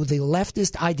up to the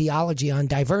leftist ideology on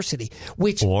diversity,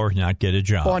 or not get a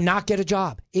job. Or not get a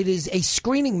job. It is a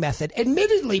screening method,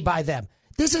 admittedly by them.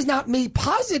 This is not me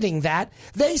positing that.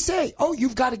 They say,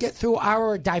 you've got to get through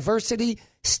our diversity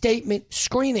statement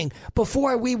screening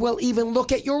before we will even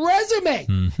look at your resume.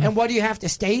 Mm-hmm. And what do you have to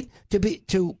state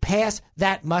to pass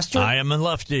that muster? I am a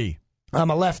lefty. I'm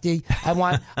a lefty. I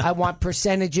want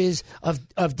percentages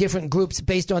of different groups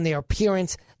based on their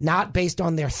appearance, not based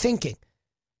on their thinking.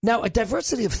 Now, a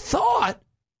diversity of thought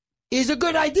is a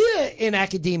good idea in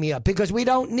academia because we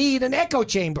don't need an echo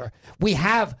chamber. We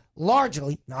have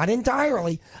largely, not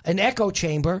entirely, an echo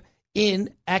chamber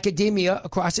in academia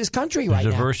across this country right now.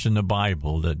 There's a verse in the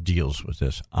Bible that deals with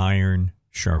this. Iron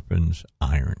sharpens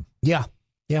iron. Yeah,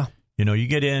 yeah. You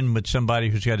get in with somebody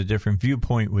who's got a different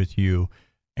viewpoint with you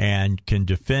and can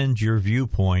defend your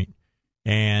viewpoint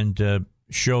and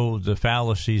show the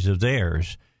fallacies of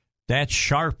theirs, that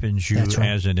sharpens you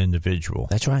as an individual.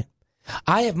 That's right.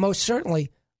 I have most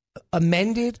certainly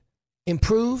amended,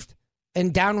 improved,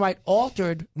 and downright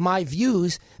altered my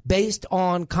views based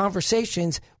on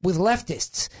conversations with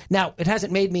leftists. Now, it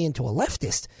hasn't made me into a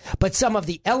leftist, but some of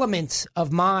the elements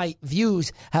of my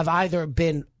views have either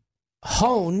been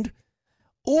honed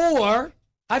or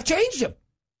I've changed them.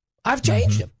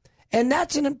 them. And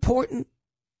that's an important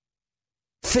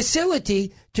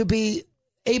facility to be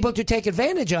able to take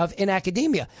advantage of in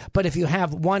academia. But if you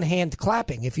have one hand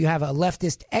clapping, if you have a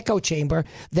leftist echo chamber,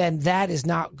 then that is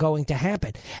not going to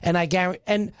happen. And I guarantee,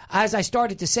 and as I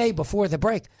started to say before the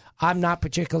break, I'm not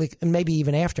particularly, and maybe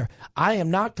even after, I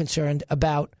am not concerned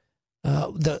about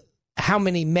how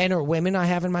many men or women I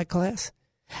have in my class,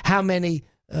 how many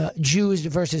Jews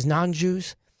versus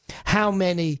non-Jews, how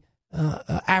many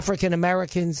African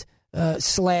Americans /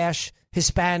 Hispanics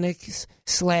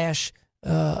 /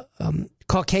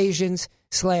 Caucasians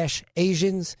 /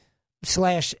 Asians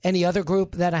 / any other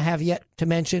group that I have yet to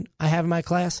mention I have in my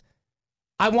class.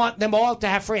 I want them all to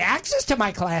have free access to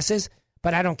my classes,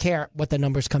 but I don't care what the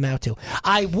numbers come out to.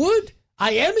 I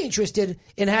am interested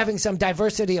in having some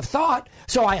diversity of thought,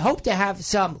 so I hope to have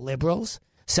some liberals,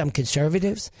 some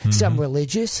conservatives, some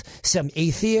religious, some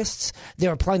atheists.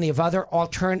 There are plenty of other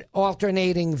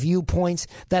alternating viewpoints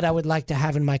that I would like to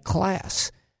have in my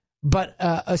class. But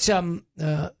some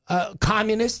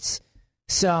communists,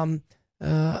 some,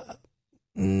 I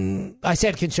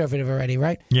said conservative already,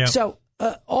 right? Yeah. So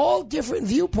all different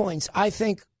viewpoints, I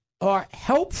think, are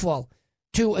helpful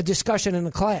to a discussion in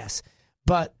a class.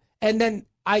 And then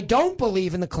I don't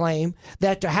believe in the claim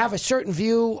that to have a certain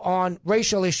view on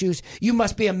racial issues, you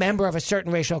must be a member of a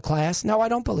certain racial class. No, I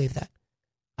don't believe that.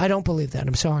 I don't believe that.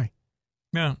 I'm sorry.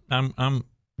 Yeah,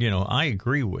 I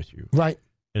agree with you. Right.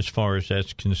 As far as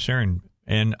that's concerned.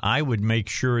 And I would make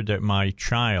sure that my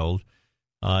child,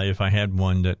 if I had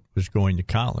one that was going to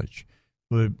college,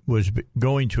 was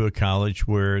going to a college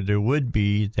where there would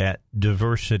be that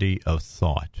diversity of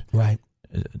thought. Right.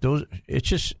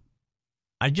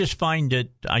 I just find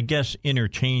it, I guess,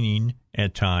 entertaining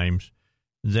at times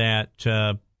that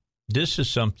this is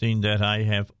something that I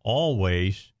have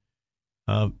always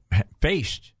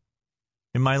faced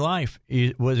in my life,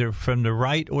 whether from the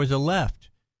right or the left.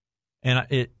 And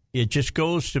it just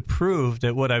goes to prove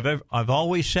that what I've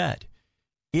always said,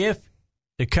 if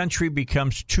the country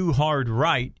becomes too hard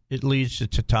right, it leads to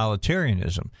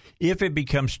totalitarianism. If it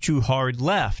becomes too hard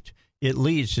left, it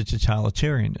leads to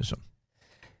totalitarianism.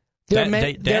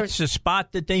 That's the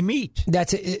spot that they meet.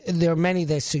 There are many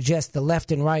that suggest the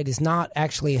left and right is not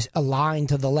actually a line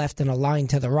to the left and a line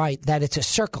to the right, that it's a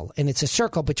circle. And it's a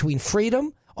circle between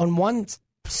freedom on one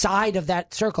side of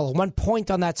that circle, one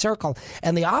point on that circle,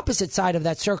 and the opposite side of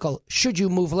that circle, should you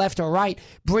move left or right,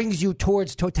 brings you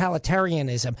towards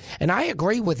totalitarianism. And I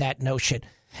agree with that notion.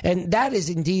 And that is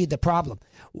indeed the problem.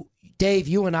 Dave,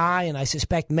 you and I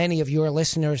suspect many of your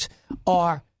listeners,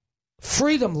 are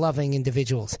freedom-loving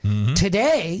individuals. Mm-hmm.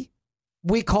 Today,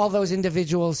 we call those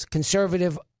individuals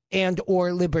conservative and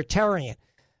or libertarian.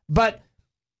 But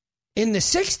in the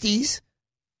 60s,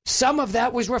 some of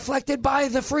that was reflected by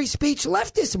the free speech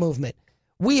leftist movement.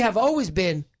 We have always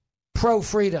been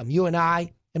pro-freedom, you and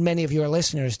I, and many of your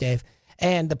listeners, Dave.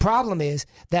 And the problem is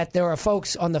that there are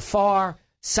folks on the far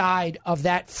side of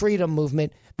that freedom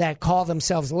movement that call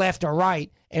themselves left or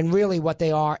right, and really what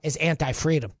they are is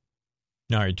anti-freedom.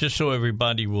 All right, just so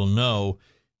everybody will know,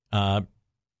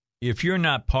 if you're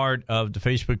not part of the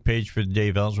Facebook page for the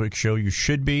Dave Elswick Show, you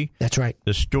should be. That's right.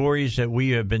 The stories that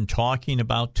we have been talking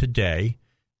about today,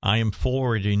 I am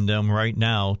forwarding them right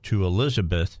now to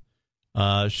Elizabeth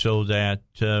so that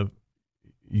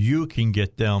you can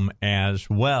get them as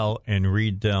well and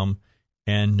read them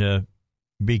and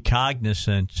be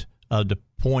cognizant of the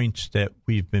points that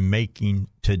we've been making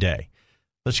today.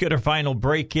 Let's get our final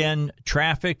break in.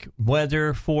 Traffic,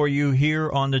 weather for you here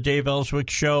on the Dave Elswick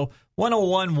Show.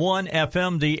 101.1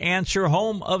 FM, The Answer,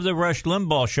 home of the Rush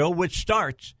Limbaugh Show, which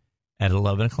starts at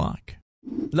 11 o'clock.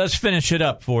 Let's finish it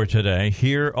up for today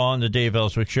here on the Dave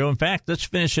Elswick Show. In fact, let's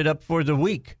finish it up for the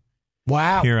week.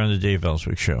 Wow. Here on the Dave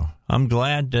Elswick Show. I'm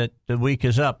glad that the week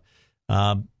is up.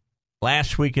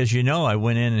 Last week, as you know, I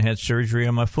went in and had surgery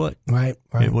on my foot. Right.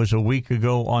 It was a week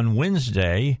ago on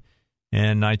Wednesday.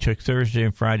 And I took Thursday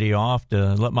and Friday off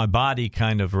to let my body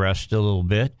kind of rest a little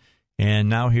bit. And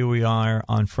now here we are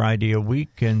on Friday a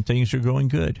week, and things are going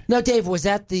good. Now, Dave, was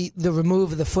that the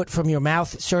remove of the foot from your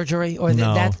mouth surgery? Or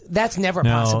no, that's never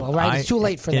possible, right? It's too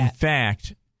late for that. In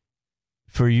fact,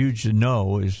 for you to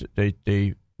know, is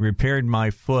they repaired my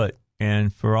foot,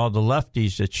 and for all the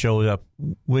lefties that showed up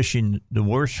wishing the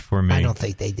worst for me. I don't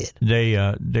think they did.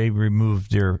 They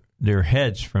removed their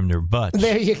heads from their butts.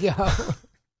 There you go.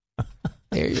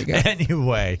 There you go.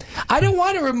 Anyway. I don't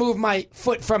want to remove my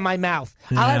foot from my mouth.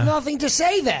 Yeah. I'll have nothing to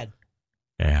say then.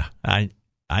 Yeah.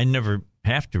 I never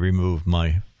have to remove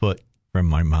my foot from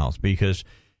my mouth because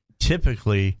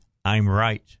typically I'm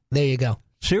right. There you go.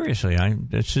 Seriously,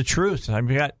 it's the truth. I've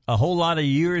got a whole lot of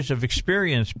years of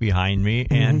experience behind me,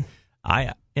 and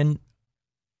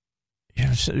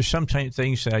there's sometimes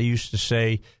things that I used to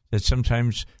say that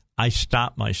sometimes I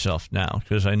stop myself now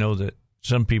because I know that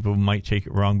some people might take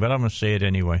it wrong, but I'm going to say it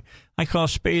anyway. I call a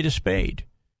spade.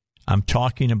 I'm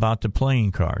talking about the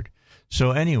playing card.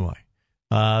 So anyway,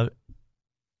 I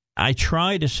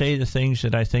try to say the things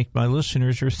that I think my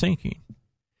listeners are thinking.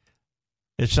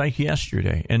 It's like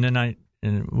yesterday. And then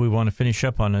we want to finish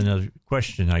up on another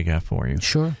question I got for you.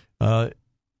 Sure.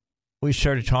 We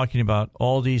started talking about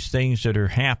all these things that are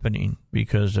happening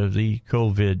because of the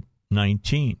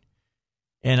COVID-19.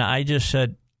 And I just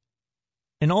said,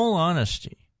 in all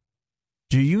honesty,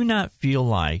 do you not feel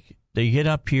like they get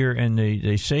up here and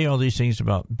they say all these things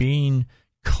about being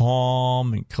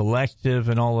calm and collective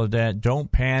and all of that,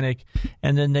 don't panic,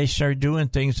 and then they start doing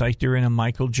things like they're in a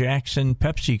Michael Jackson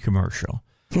Pepsi commercial.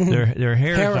 Their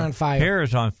hair on fire. Hair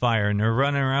is on fire, and they're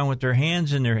running around with their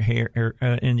hands in their hair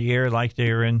in the air like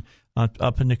they're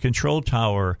up in the control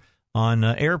tower on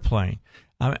an airplane.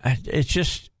 It's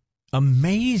just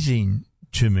amazing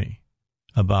to me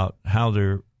about how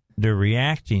they're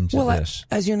reacting to this.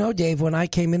 As you know, Dave, when I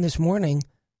came in this morning,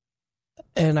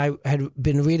 and I had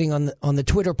been reading on the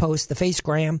Twitter post, the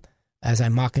Facegram, as I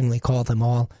mockingly call them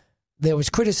all, there was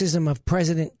criticism of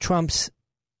President Trump's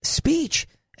speech.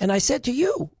 And I said to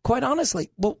you, quite honestly,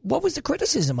 well, what was the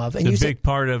criticism of? And the you big said,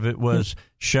 part of it was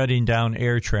shutting down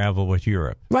air travel with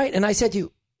Europe. Right. And I said to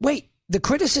you, wait, the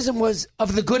criticism was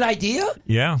of the good idea?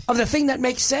 Yeah. Of the thing that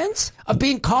makes sense? Of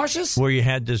being cautious? Where you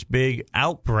had this big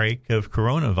outbreak of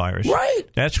coronavirus. Right.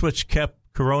 That's what's kept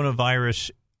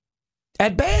coronavirus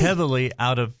at bay heavily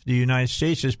out of the United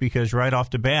States, is because right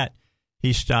off the bat,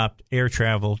 he stopped air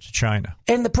travel to China.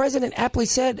 And the president aptly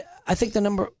said, I think the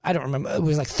number, I don't remember, it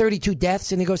was like 32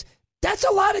 deaths. And he goes, that's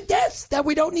a lot of deaths that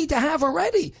we don't need to have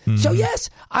already. Mm-hmm. So, yes,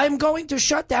 I'm going to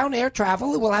shut down air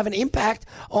travel. It will have an impact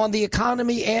on the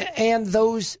economy and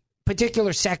those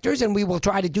particular sectors. And we will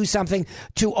try to do something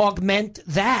to augment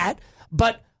that.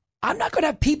 But I'm not going to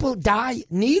have people die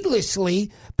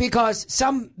needlessly because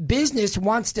some business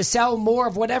wants to sell more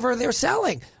of whatever they're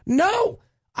selling. No,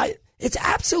 it's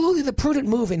absolutely the prudent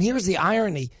move. And here's the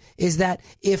irony, is that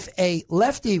if a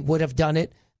lefty would have done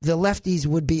it, the lefties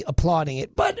would be applauding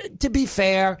it. But to be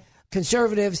fair,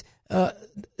 conservatives,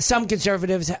 some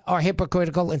conservatives are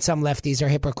hypocritical and some lefties are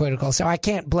hypocritical. So I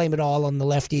can't blame it all on the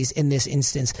lefties in this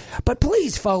instance. But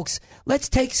please, folks, let's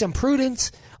take some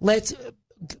prudence. Let's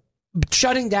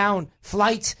shutting down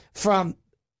flights from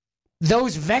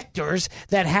those vectors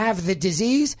that have the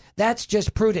disease, that's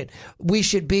just prudent. We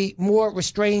should be more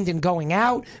restrained in going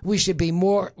out. We should be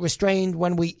more restrained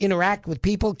when we interact with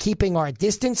people, keeping our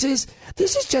distances.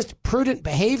 This is just prudent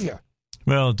behavior.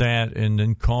 Well, that, and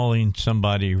then calling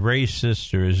somebody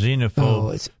racist or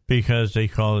xenophobe because they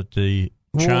call it the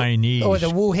Chinese. Or the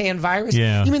Wuhan virus?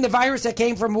 Yeah. You mean the virus that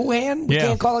came from Wuhan? We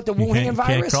can't call it the Wuhan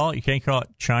virus? You can't call it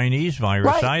Chinese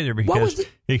virus either because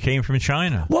it came from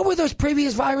China. What were those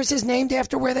previous viruses named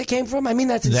after where they came from? I mean,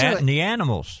 that's that and the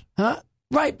animals. Huh?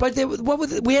 Right, but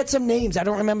we had some names. I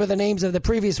don't remember the names of the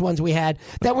previous ones we had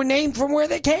that were named from where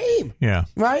they came. Yeah.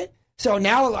 Right? So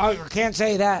now I can't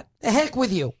say that. The heck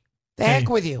with you. The heck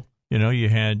with you. You know, you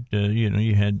had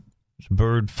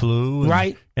bird flu.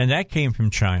 Right. And that came from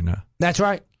China. That's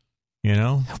right. You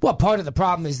know? Well, part of the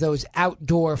problem is those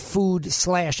outdoor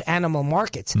food/animal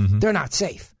markets. Mm-hmm. They're not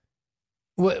safe.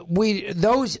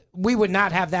 We would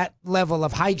not have that level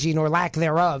of hygiene or lack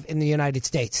thereof in the United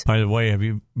States. By the way, have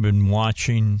you been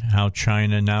watching how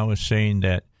China now is saying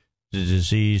that the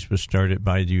disease was started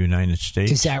by the United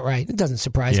States? Is that right? It doesn't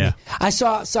surprise me. I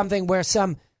saw something where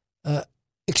some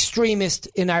extremist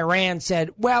in Iran said,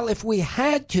 well, if we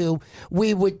had to,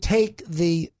 we would take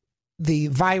the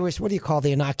virus, what do you call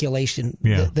the inoculation?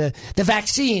 Yeah. The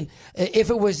vaccine.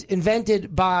 If it was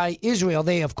invented by Israel,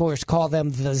 they, of course, call them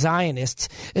the Zionists.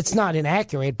 It's not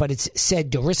inaccurate, but it's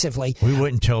said derisively. We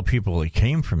wouldn't tell people it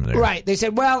came from there. Right. They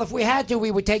said, well, if we had to,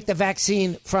 we would take the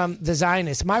vaccine from the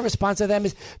Zionists. My response to them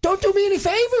is, don't do me any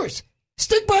favors.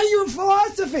 Stick by your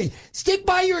philosophy. Stick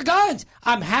by your guns.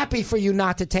 I'm happy for you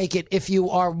not to take it if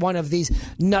you are one of these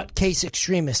nutcase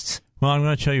extremists. Well, I'm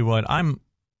going to tell you what.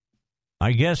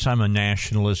 I guess I'm a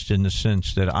nationalist in the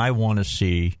sense that I want to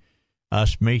see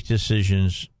us make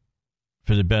decisions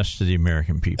for the best of the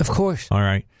American people. Of course. All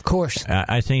right. Of course.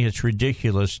 I think it's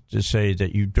ridiculous to say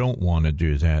that you don't want to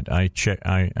do that. I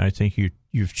think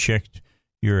you've checked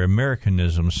your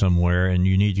Americanism somewhere and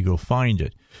you need to go find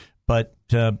it. But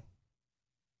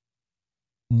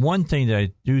one thing that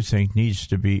I do think needs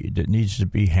to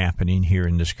be happening here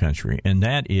in this country, and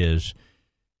that is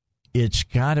it's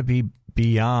got to be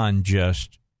beyond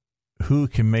just who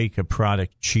can make a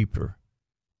product cheaper.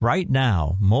 Right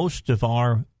now, most of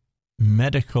our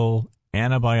medical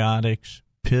antibiotics,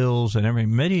 pills, and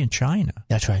everything made in China.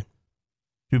 That's right.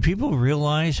 Do people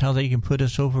realize how they can put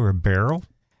us over a barrel?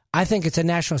 I think it's a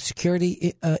national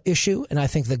security issue, and I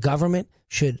think the government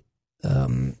should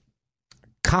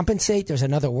compensate. There's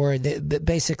another word.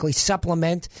 Basically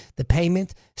supplement the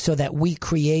payment so that we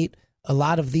create a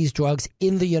lot of these drugs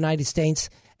in the United States.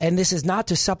 And this is not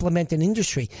to supplement an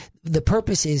industry. The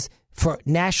purpose is for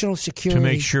national security. To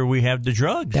make sure we have the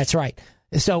drugs. That's right.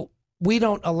 So we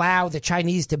don't allow the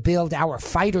Chinese to build our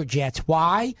fighter jets.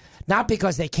 Why? Not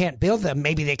because they can't build them.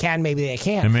 Maybe they can, maybe they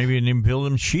can't. And maybe they can build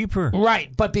them cheaper. Right.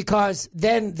 But because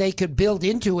then they could build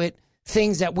into it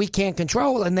things that we can't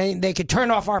control, and then they could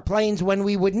turn off our planes when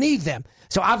we would need them.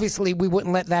 So obviously we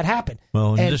wouldn't let that happen.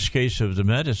 Well, in this case of the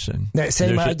medicine,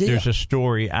 there's a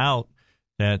story out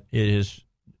that it is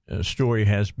a story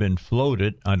has been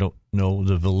floated. I don't know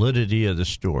the validity of the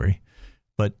story,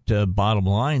 but bottom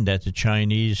line that the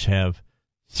Chinese have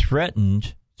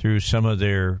threatened through some of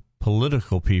their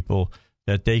political people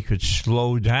that they could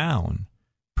slow down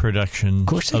production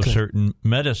of certain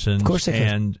medicines,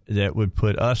 and that would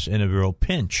put us in a real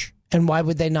pinch. And why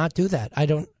would they not do that? I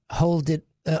don't hold it.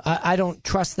 I don't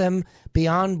trust them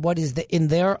beyond what is in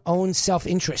their own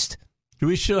self-interest. Do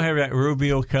we still have that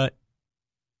Rubio cut?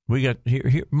 We got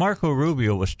here. Marco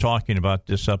Rubio was talking about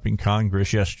this up in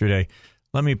Congress yesterday.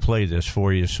 Let me play this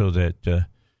for you so that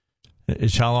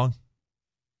it's how long?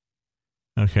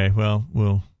 Okay, well,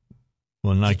 we'll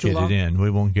not get it in.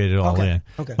 We won't get it all in.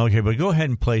 Okay, but go ahead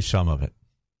and play some of it.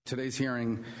 Today's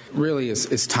hearing really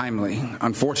is timely,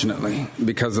 unfortunately,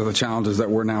 because of the challenges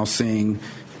that we're now seeing.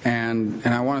 And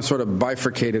I want to sort of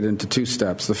bifurcate it into two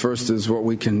steps. The first is what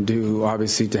we can do,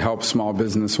 obviously, to help small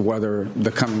business weather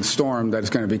the coming storm that is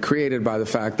going to be created by the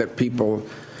fact that people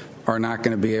are not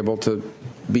going to be able to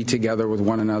be together with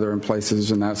one another in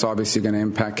places, and that's obviously going to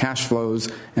impact cash flows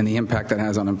and the impact that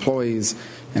has on employees,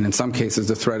 and in some cases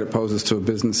the threat it poses to a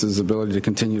business's ability to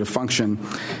continue to function.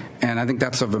 And I think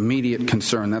that's of immediate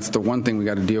concern. That's the one thing we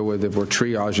got to deal with if we're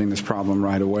triaging this problem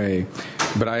right away.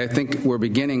 But I think we're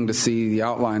beginning to see the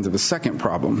outlines of a second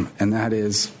problem, and that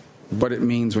is what it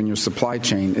means when your supply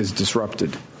chain is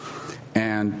disrupted.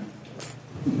 And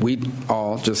we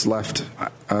all just left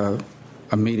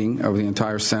a meeting of the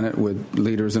entire Senate with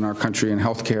leaders in our country in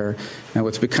healthcare. And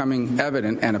what's becoming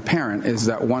evident and apparent is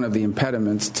that one of the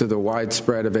impediments to the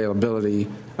widespread availability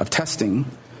of testing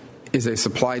is a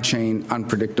supply chain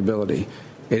unpredictability.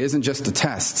 It isn't just the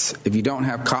tests. If you don't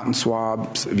have cotton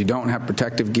swabs, if you don't have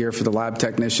protective gear for the lab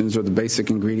technicians or the basic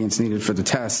ingredients needed for the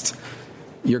tests,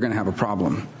 you're going to have a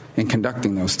problem in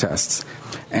conducting those tests.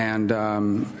 And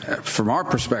from our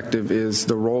perspective is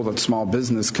the role that small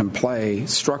business can play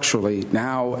structurally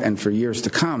now and for years to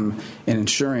come in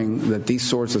ensuring that these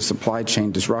sorts of supply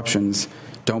chain disruptions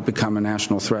don't become a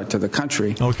national threat to the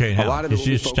country. Okay, now, a lot of it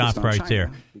just stop right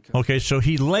there. Okay, so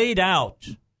he laid out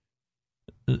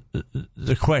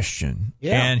the question.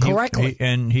 Yeah, and correctly.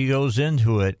 And he goes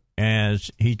into it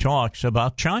as he talks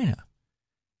about China.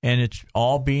 And it's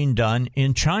all being done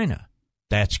in China.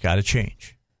 That's got to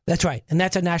change. That's right. And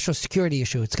that's a national security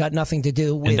issue. It's got nothing to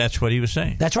do with... And that's what he was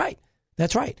saying. That's right.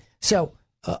 That's right. So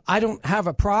I don't have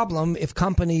a problem if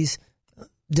companies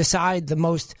decide the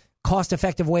most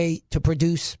cost-effective way to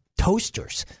produce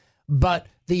toasters. But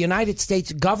the United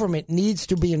States government needs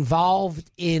to be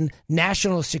involved in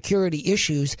national security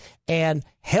issues, and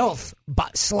health /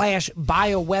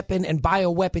 bioweapon and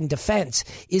bioweapon defense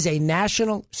is a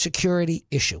national security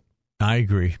issue. I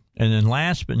agree. And then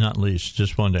last but not least,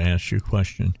 just wanted to ask you a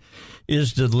question.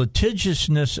 Is the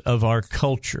litigiousness of our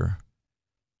culture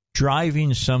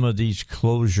driving some of these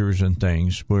closures and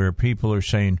things where people are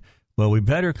saying, well, we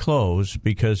better close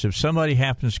because if somebody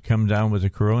happens to come down with the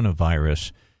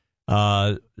coronavirus,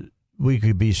 we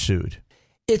could be sued?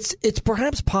 It's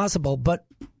perhaps possible, but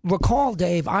recall,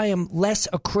 Dave, I am less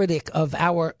a critic of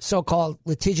our so-called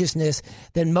litigiousness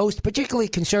than most, particularly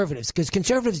conservatives, because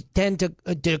conservatives tend to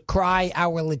decry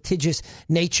our litigious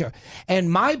nature.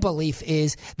 And my belief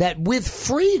is that with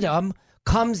freedom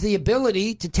comes the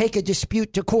ability to take a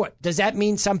dispute to court. Does that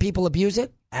mean some people abuse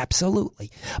it?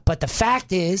 Absolutely. But the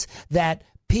fact is that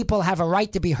people have a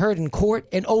right to be heard in court,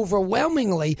 and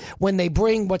overwhelmingly, when they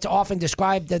bring what's often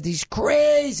described as these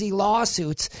crazy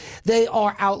lawsuits, they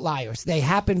are outliers. They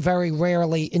happen very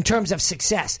rarely in terms of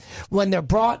success. When they're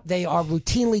brought, they are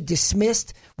routinely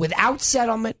dismissed without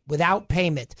settlement, without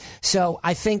payment. So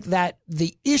I think that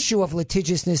the issue of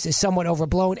litigiousness is somewhat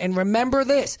overblown. And remember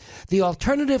this, the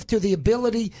alternative to the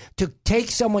ability to take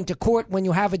someone to court when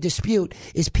you have a dispute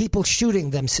is people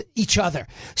shooting each other.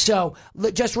 So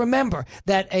just remember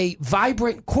that a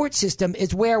vibrant court system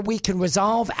is where we can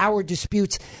resolve our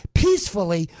disputes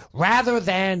peacefully rather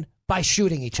than by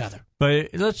shooting each other. But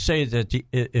let's say that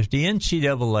if the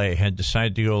NCAA had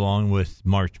decided to go along with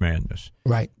March Madness,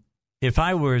 right? If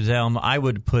I were them, I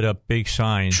would put up big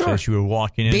signs as you were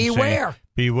walking in. Beware. Saying,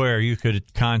 beware, you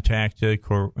could contact the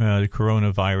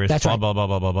coronavirus, That's blah, right. blah, blah,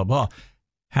 blah, blah, blah, blah.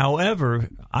 However,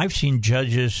 I've seen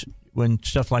judges, when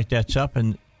stuff like that's up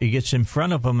and it gets in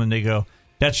front of them and they go,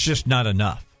 that's just not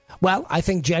enough. Well, I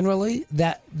think generally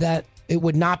that it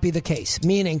would not be the case.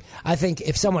 Meaning, I think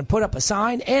if someone put up a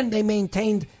sign and they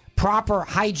maintained proper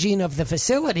hygiene of the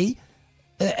facility,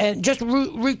 and just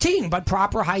routine, but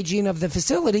proper hygiene of the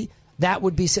facility, that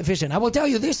would be sufficient. I will tell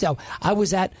you this, though. I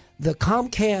was at the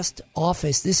Comcast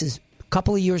office, this is a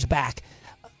couple of years back,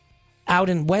 out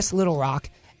in West Little Rock,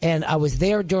 And I was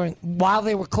there while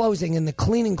they were closing, and the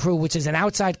cleaning crew, which is an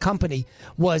outside company,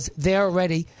 was there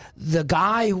already. The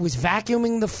guy who was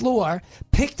vacuuming the floor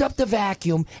picked up the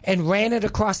vacuum and ran it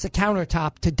across the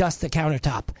countertop to dust the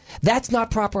countertop. That's not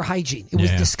proper hygiene. It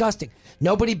was disgusting.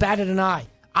 Nobody batted an eye.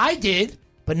 I did,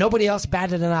 but nobody else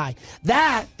batted an eye.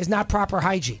 That is not proper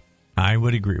hygiene. I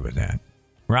would agree with that.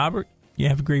 Robert, you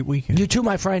have a great weekend. You too,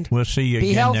 my friend. We'll see you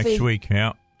again next week.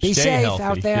 Yeah. Be stay safe healthy.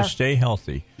 out there. Just stay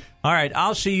healthy. All right,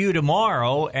 I'll see you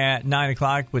tomorrow at 9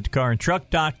 o'clock with the Car and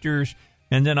Truck Doctors,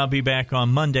 and then I'll be back on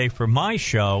Monday for my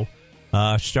show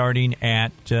starting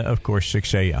at, of course,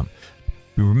 6 a.m.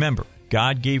 Remember,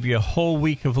 God gave you a whole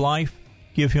week of life.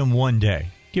 Give him one day.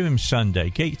 Give him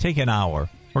Sunday. Take an hour.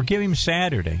 Or give him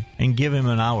Saturday and give him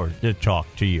an hour to talk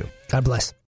to you. God bless.